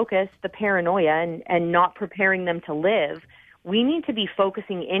making the focus the paranoia and not preparing them to live, we need to be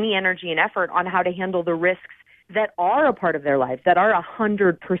focusing any energy and effort on how to handle the risks that are a part of their life, that are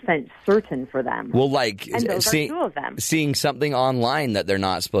 100% certain for them. Well, like and those are two of them. Seeing something online that they're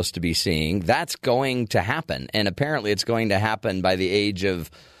not supposed to be seeing, that's going to happen. And apparently it's going to happen by the age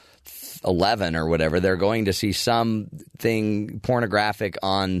of 11 or whatever. They're going to see something pornographic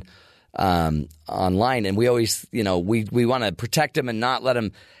online, and we always, we want to protect them and not let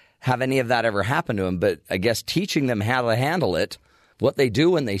them have any of that ever happen to them. But I guess teaching them how to handle it, what they do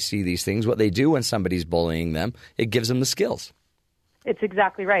when they see these things, what they do when somebody's bullying them, it gives them the skills. It's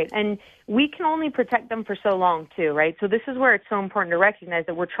exactly right. And we can only protect them for so long, too, right? So this is where it's so important to recognize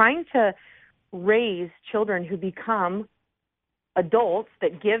that we're trying to raise children who become adults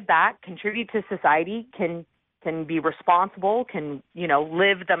that give back, contribute to society, can be responsible, can,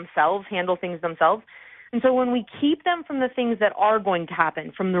 live themselves, handle things themselves. And so when we keep them from the things that are going to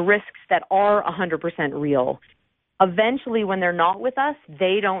happen, from the risks that are 100% real, eventually when they're not with us,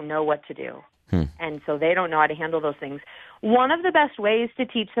 they don't know what to do. And so they don't know how to handle those things. One of the best ways to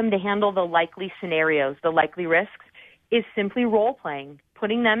teach them to handle the likely scenarios, the likely risks, is simply role-playing,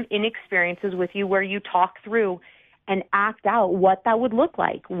 putting them in experiences with you where you talk through and act out what that would look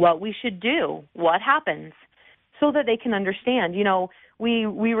like, what we should do, what happens, so that they can understand. We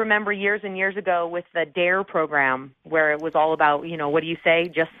remember years and years ago with the DARE program where it was all about, what do you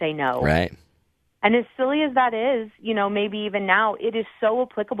say? Just say no. Right. And as silly as that is, maybe even now, it is so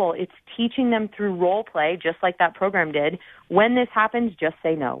applicable. It's teaching them through role play, just like that program did. When this happens, just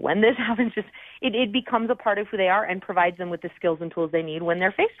say no. When this happens, it becomes a part of who they are and provides them with the skills and tools they need when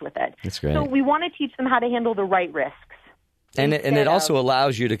they're faced with it. That's great. So we want to teach them how to handle the right risks. And it also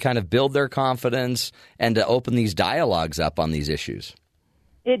allows you to kind of build their confidence and to open these dialogues up on these issues.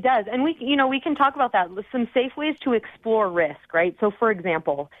 It does. And we can talk about that. Some safe ways to explore risk, right? So, for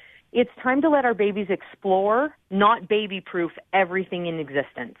example, it's time to let our babies explore, not baby-proof everything in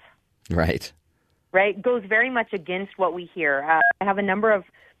existence. Right. Right? Goes very much against what we hear. I have a number of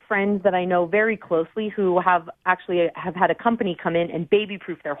friends that I know very closely who have had a company come in and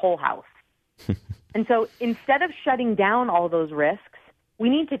baby-proof their whole house. And so instead of shutting down all those risks, we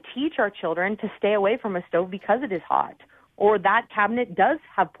need to teach our children to stay away from a stove because it is hot, or that cabinet does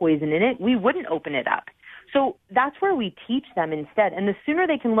have poison in it. We wouldn't open it up. So that's where we teach them instead. And the sooner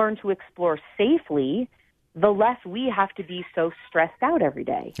they can learn to explore safely, the less we have to be so stressed out every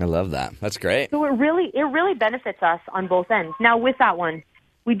day. I love that. That's great. So it really benefits us on both ends. Now, with that one,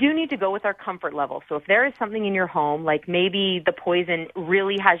 we do need to go with our comfort level. So if there is something in your home, like maybe the poison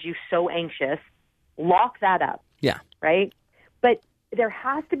really has you so anxious, lock that up. Yeah. Right? But there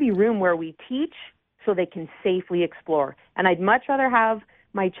has to be room where we teach so they can safely explore. And I'd much rather have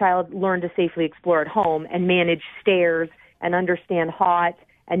my child learn to safely explore at home and manage stairs and understand hot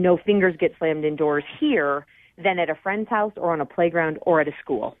and no fingers get slammed indoors here than at a friend's house or on a playground or at a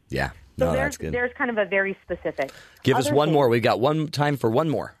school. Yeah. So that's good. There's kind of a very specific. Give us one more. We've got time for one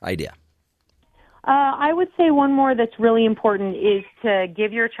more idea. I would say one more that's really important is to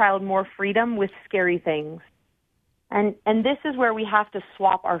give your child more freedom with scary things. And this is where we have to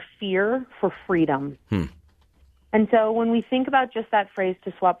swap our fear for freedom. And so when we think about just that phrase,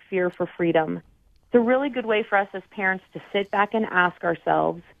 to swap fear for freedom, it's a really good way for us as parents to sit back and ask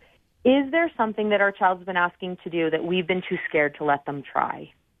ourselves, is there something that our child's been asking to do that we've been too scared to let them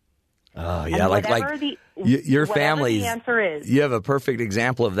try? Oh, yeah, like your family. The answer is. You have a perfect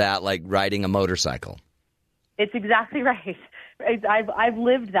example of that, like riding a motorcycle. It's exactly right. I've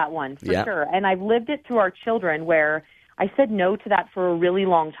lived that one for sure, and I've lived it through our children where I said no to that for a really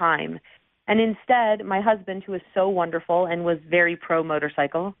long time. And instead, my husband, who is so wonderful and was very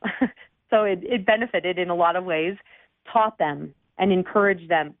pro-motorcycle, so it benefited in a lot of ways, taught them and encouraged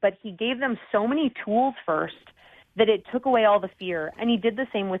them. But he gave them so many tools first that it took away all the fear. And he did the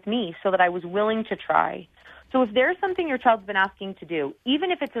same with me so that I was willing to try. So if there's something your child's been asking to do,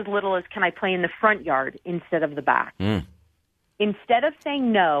 even if it's as little as can I play in the front yard instead of the back, instead of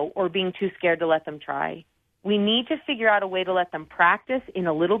saying no or being too scared to let them try, we need to figure out a way to let them practice in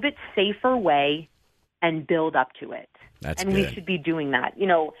a little bit safer way and build up to it. That's and good. We should be doing that. You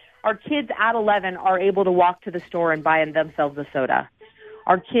know, our kids at 11 are able to walk to the store and buy themselves a soda.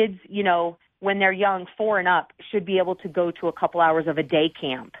 Our kids, you know, when they're young, 4 and up, should be able to go to a couple hours of a day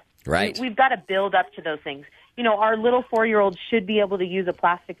camp. Right. We've got to build up to those things. You know, our little 4-year-olds should be able to use a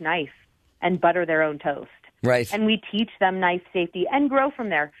plastic knife and butter their own toast. Right. And we teach them knife safety and grow from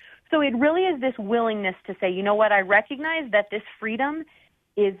there. So it really is this willingness to say, you know what, I recognize that this freedom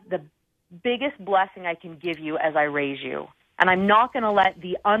is the biggest blessing I can give you as I raise you. And I'm not going to let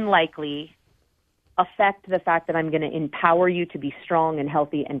the unlikely affect the fact that I'm going to empower you to be strong and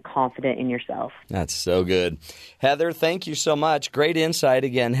healthy and confident in yourself. That's so good. Heather, thank you so much. Great insight.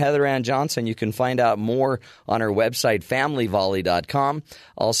 Again, Heather Ann Johnson. You can find out more on her website, familyvolley.com.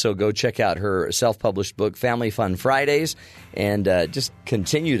 Also, go check out her self-published book, Family Fun Fridays, and just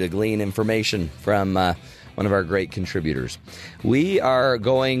continue to glean information from one of our great contributors. We are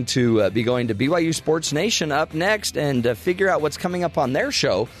going to be going to BYU Sports Nation up next and figure out what's coming up on their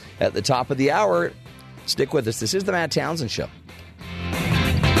show at the top of the hour. Stick with us. This is the Matt Townsend Show.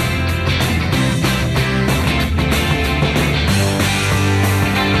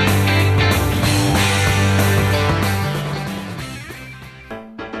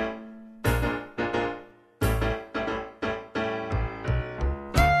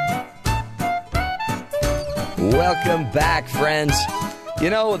 Welcome back, friends. You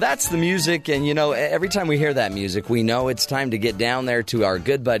know, that's the music, and, you know, every time we hear that music, we know it's time to get down there to our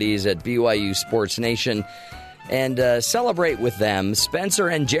good buddies at BYU Sports Nation and celebrate with them, Spencer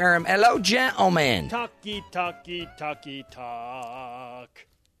and Jerem. Hello, gentlemen. Talky, talky, talky, talk.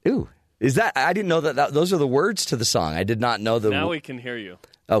 Ooh, is that, I didn't know that those are the words to the song. I did not know the... Now we can hear you.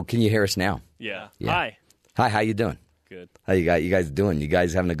 Oh, can you hear us now? Yeah. Hi. Hi, how you doing? Good. How you guys doing? You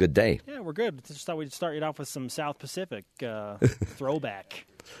guys having a good day? Yeah, we're good. Just thought we'd start it off with some South Pacific throwback.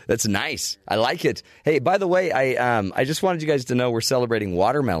 That's nice. I like it. Hey, by the way, I just wanted you guys to know we're celebrating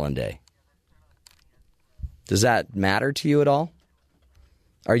Watermelon Day. Does that matter to you at all?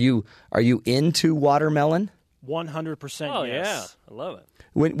 Are you into watermelon? 100%. Oh, yes. Yeah. I love it.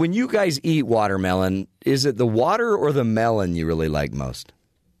 When you guys eat watermelon, is it the water or the melon you really like most?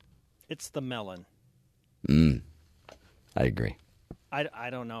 It's the melon. I agree. I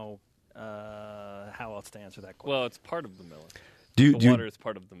don't know how else to answer that question. Well, it's part of the melon. The water is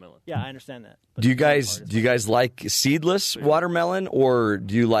part of the melon. Yeah, I understand that. Do you guys like seedless watermelon, or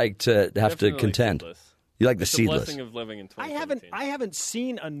do you like to have to contend? Seedless. You like the it's seedless? It's a blessing of living in 2017. I haven't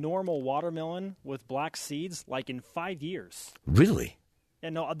seen a normal watermelon with black seeds like in 5 years. Really?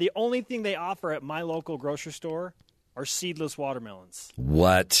 And no, the only thing they offer at my local grocery store are seedless watermelons.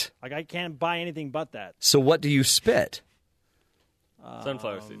 What? Like, I can't buy anything but that. So what do you spit?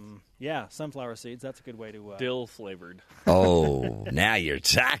 Sunflower seeds. Yeah, sunflower seeds. That's a good way to... Dill flavored. Oh, now you're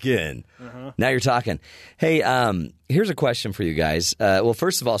talking. Now you're talking. Hey, here's a question for you guys. Well,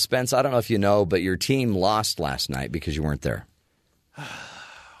 first of all, Spence, I don't know if you know, but your team lost last night because you weren't there.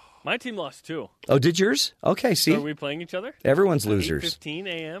 My team lost too. Oh, did yours? Okay, see? So are we playing each other? Everyone's losers. 8:15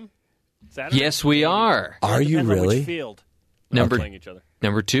 a.m. Saturday? Yes, we are. Are you really? On which field? We're playing each other.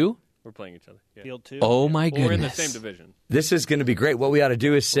 Number 2? We're playing each other. Yeah. Field 2? Oh, my goodness. We're in the same division. This is going to be great. What we ought to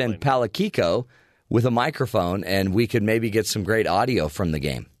do is send Palakiko with a microphone, and we could maybe get some great audio from the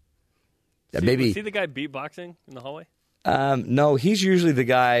game. Was he the guy beatboxing in the hallway? No, he's usually the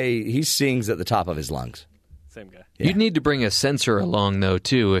guy, he sings at the top of his lungs. Same guy. Yeah. You'd need to bring a sensor along, though,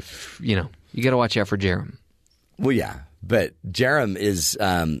 too, if, you got to watch out for Jerem. Well, yeah, but Jerem is,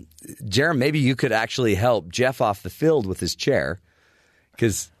 maybe you could actually help Jeff off the field with his chair,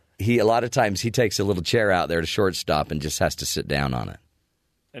 because a lot of times he takes a little chair out there to shortstop and just has to sit down on it.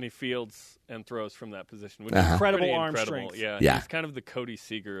 And he fields and throws from that position, which is incredible arm incredible. strength. Yeah. He's kind of the Cody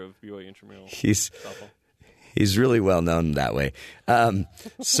Seager of BYU intramural. He's really well known that way.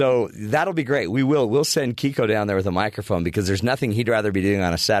 So that'll be great. We'll send Kiko down there with a microphone, because there's nothing he'd rather be doing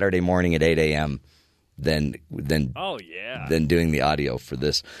on a Saturday morning at 8 a.m. than doing the audio for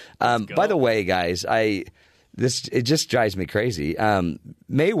this. By the way, guys, it just drives me crazy.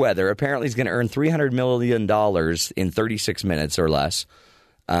 Mayweather apparently is going to earn $300 million in 36 minutes or less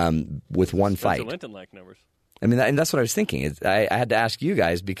with one fight. Linton-like numbers. I mean, and that's what I was thinking. I had to ask you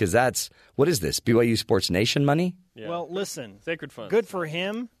guys, because what is this, BYU Sports Nation money? Yeah. Well, listen. Sacred funds. Good for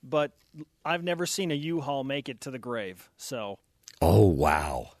him, but I've never seen a U-Haul make it to the grave, so. Oh,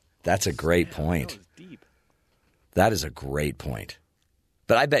 wow. That's a great point. That was deep. That is a great point.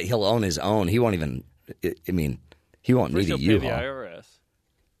 But I bet he'll own his own. He won't even. I mean, he won't First need a he'll pay U-Haul. the IRS.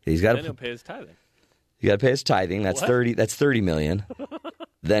 He's got Then he'll pay his tithing. You got to pay his tithing. That's What? $30 million.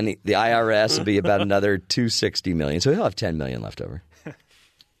 Then the IRS will be about another $260 million. So he'll have $10 million left over.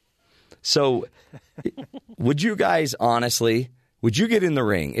 So, would you guys honestly? Would you get in the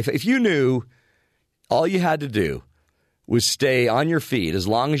ring if you knew all you had to do was stay on your feet as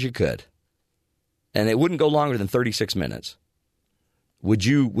long as you could, and it wouldn't go longer than 36 minutes? Would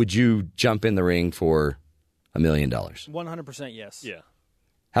you jump in the ring for $1 million? 100% yes. Yeah.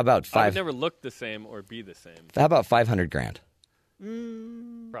 How about I would never look the same or be the same. How about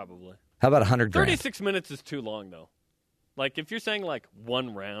 $500,000? Probably. How about $100,000? 36 minutes is too long, though. Like, if you're saying, like,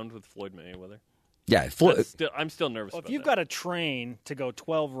 one round with Floyd Mayweather. Yeah. I'm still nervous about if you've got to train to go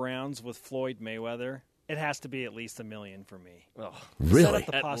 12 rounds with Floyd Mayweather, it has to be at least $1 million for me. Oh, really? Set up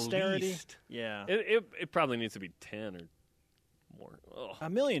the At posterity. least. Yeah. It probably needs to be 10 or more. Oh.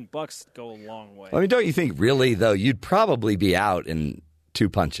 $1 million go a long way. I mean, don't you think, really, though, you'd probably be out in 2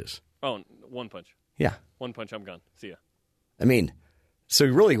 punches? Oh, one punch. Yeah. One punch, I'm gone. See ya. I mean, so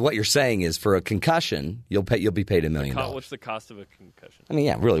really what you're saying is for a concussion, you'll be paid $1 million. What's the cost of a concussion? I mean,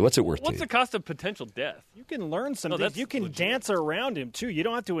 yeah, really, what's it worth to What's you? the cost of potential death? You can learn some No, things. that's You can legit. dance around him, too. You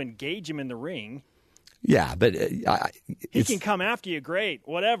don't have to engage him in the ring. Yeah, but He can come after you, great,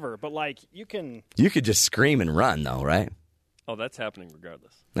 whatever. But, like, you can... You could just scream and run, though, right? Oh, that's happening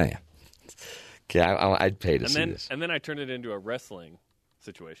regardless. Oh, yeah. Okay, I'd pay to see this. And then I turn it into a wrestling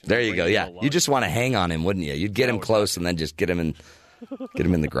situation. There you go, yeah. You just want to hang on him, wouldn't you? You'd get him close and then just get him in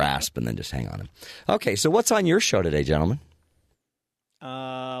the grasp and then just hang on him. Okay, so what's on your show today, gentlemen?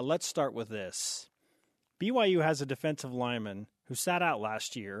 Let's start with this. BYU has a defensive lineman who sat out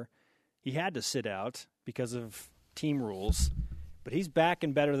last year. He had to sit out because of team rules, but he's back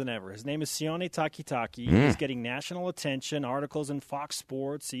and better than ever. His name is Sione Takitaki. He's getting national attention, articles in Fox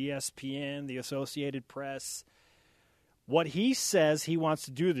Sports, ESPN, the Associated Press. What he says he wants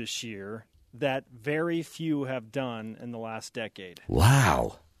to do this year that very few have done in the last decade.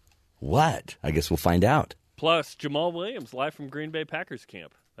 Wow. What? I guess we'll find out. Plus, Jamal Williams, live from Green Bay Packers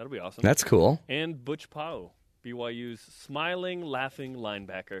camp. That'll be awesome. That's cool. And Butch Powell, BYU's smiling, laughing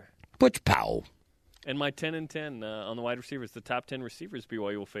linebacker. Butch Powell. And my 10 and 10 on the wide receivers, the top 10 receivers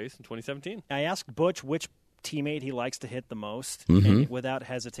BYU will face in 2017. I asked Butch which teammate he likes to hit the most, Mm-hmm. and without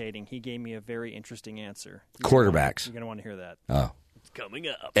hesitating, he gave me a very interesting answer. Quarterbacks. You're going to want to hear that. Oh. It's coming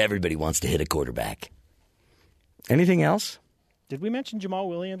up. Everybody wants to hit a quarterback. Anything else? Did we mention Jamal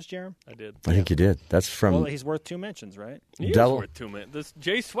Williams, Jerem? I did. I think you did. That's from... Well, he's worth 2 mentions, right? He is worth 2 minutes. This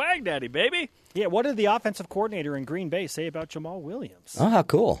Jay Swag Daddy, baby. Yeah, what did the offensive coordinator in Green Bay say about Jamal Williams? Oh, how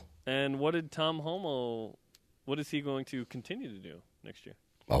cool. And what did Tom Homo, what is he going to continue to do next year?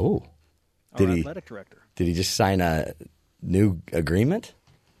 Oh. Our athletic director. Did he just sign a new agreement?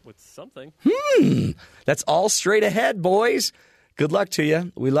 With something. That's all straight ahead, boys. Good luck to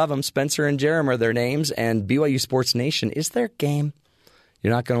you. We love them. Spencer and Jerem are their names, and BYU Sports Nation is their game.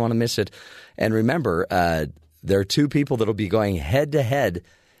 You're not going to want to miss it. And remember, there are 2 people that will be going head-to-head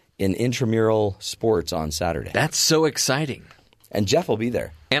in intramural sports on Saturday. That's so exciting. And Jeff will be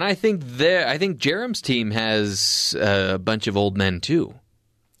there. And I think Jerem's team has a bunch of old men, too.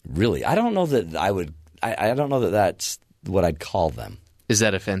 Really? I don't know that I would – I don't know that that's what I'd call them. Is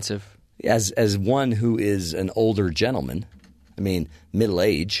that offensive? As one who is an older gentleman, I mean, middle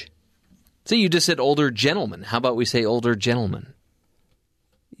age. See, you just said older gentleman. How about we say older gentlemen?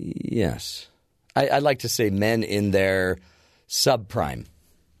 Yes. I'd like to say men in their subprime.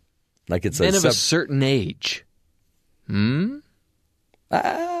 Like it's men of a certain age. I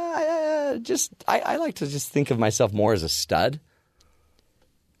like to just think of myself more as a stud.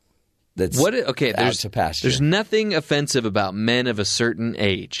 That's there's nothing offensive about men of a certain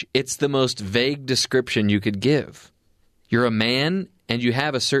age. It's the most vague description you could give. You're a man and you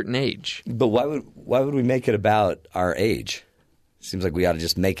have a certain age. But why would we make it about our age? Seems like we ought to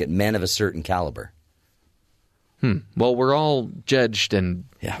just make it men of a certain caliber. Well, we're all judged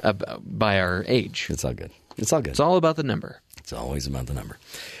by our age. It's all good. It's all good. It's all about the number. It's always about the number.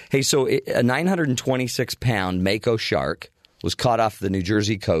 Hey, so a 926-pound mako shark was caught off the New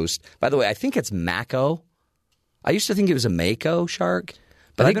Jersey coast. By the way, I think it's mako. I used to think it was a mako shark,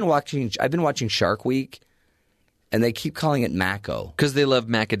 but I've been watching Shark Week, and they keep calling it mako because they love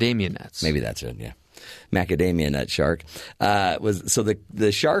macadamia nuts. Maybe that's it. Yeah, macadamia nut shark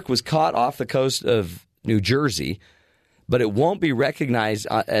the shark was caught off the coast of New Jersey, but it won't be recognized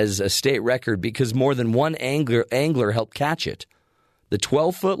as a state record because more than one angler helped catch it. The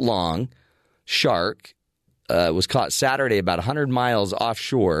 12-foot long shark was caught Saturday about 100 miles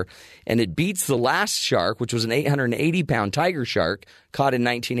offshore, and it beats the last shark, which was an 880-pound tiger shark caught in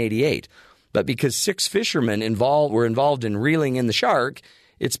 1988. But because 6 fishermen were involved in reeling in the shark,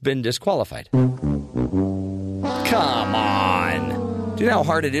 it's been disqualified. Come on. Do you know how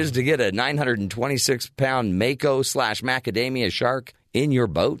hard it is to get a 926-pound mako/macadamia shark in your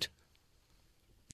boat?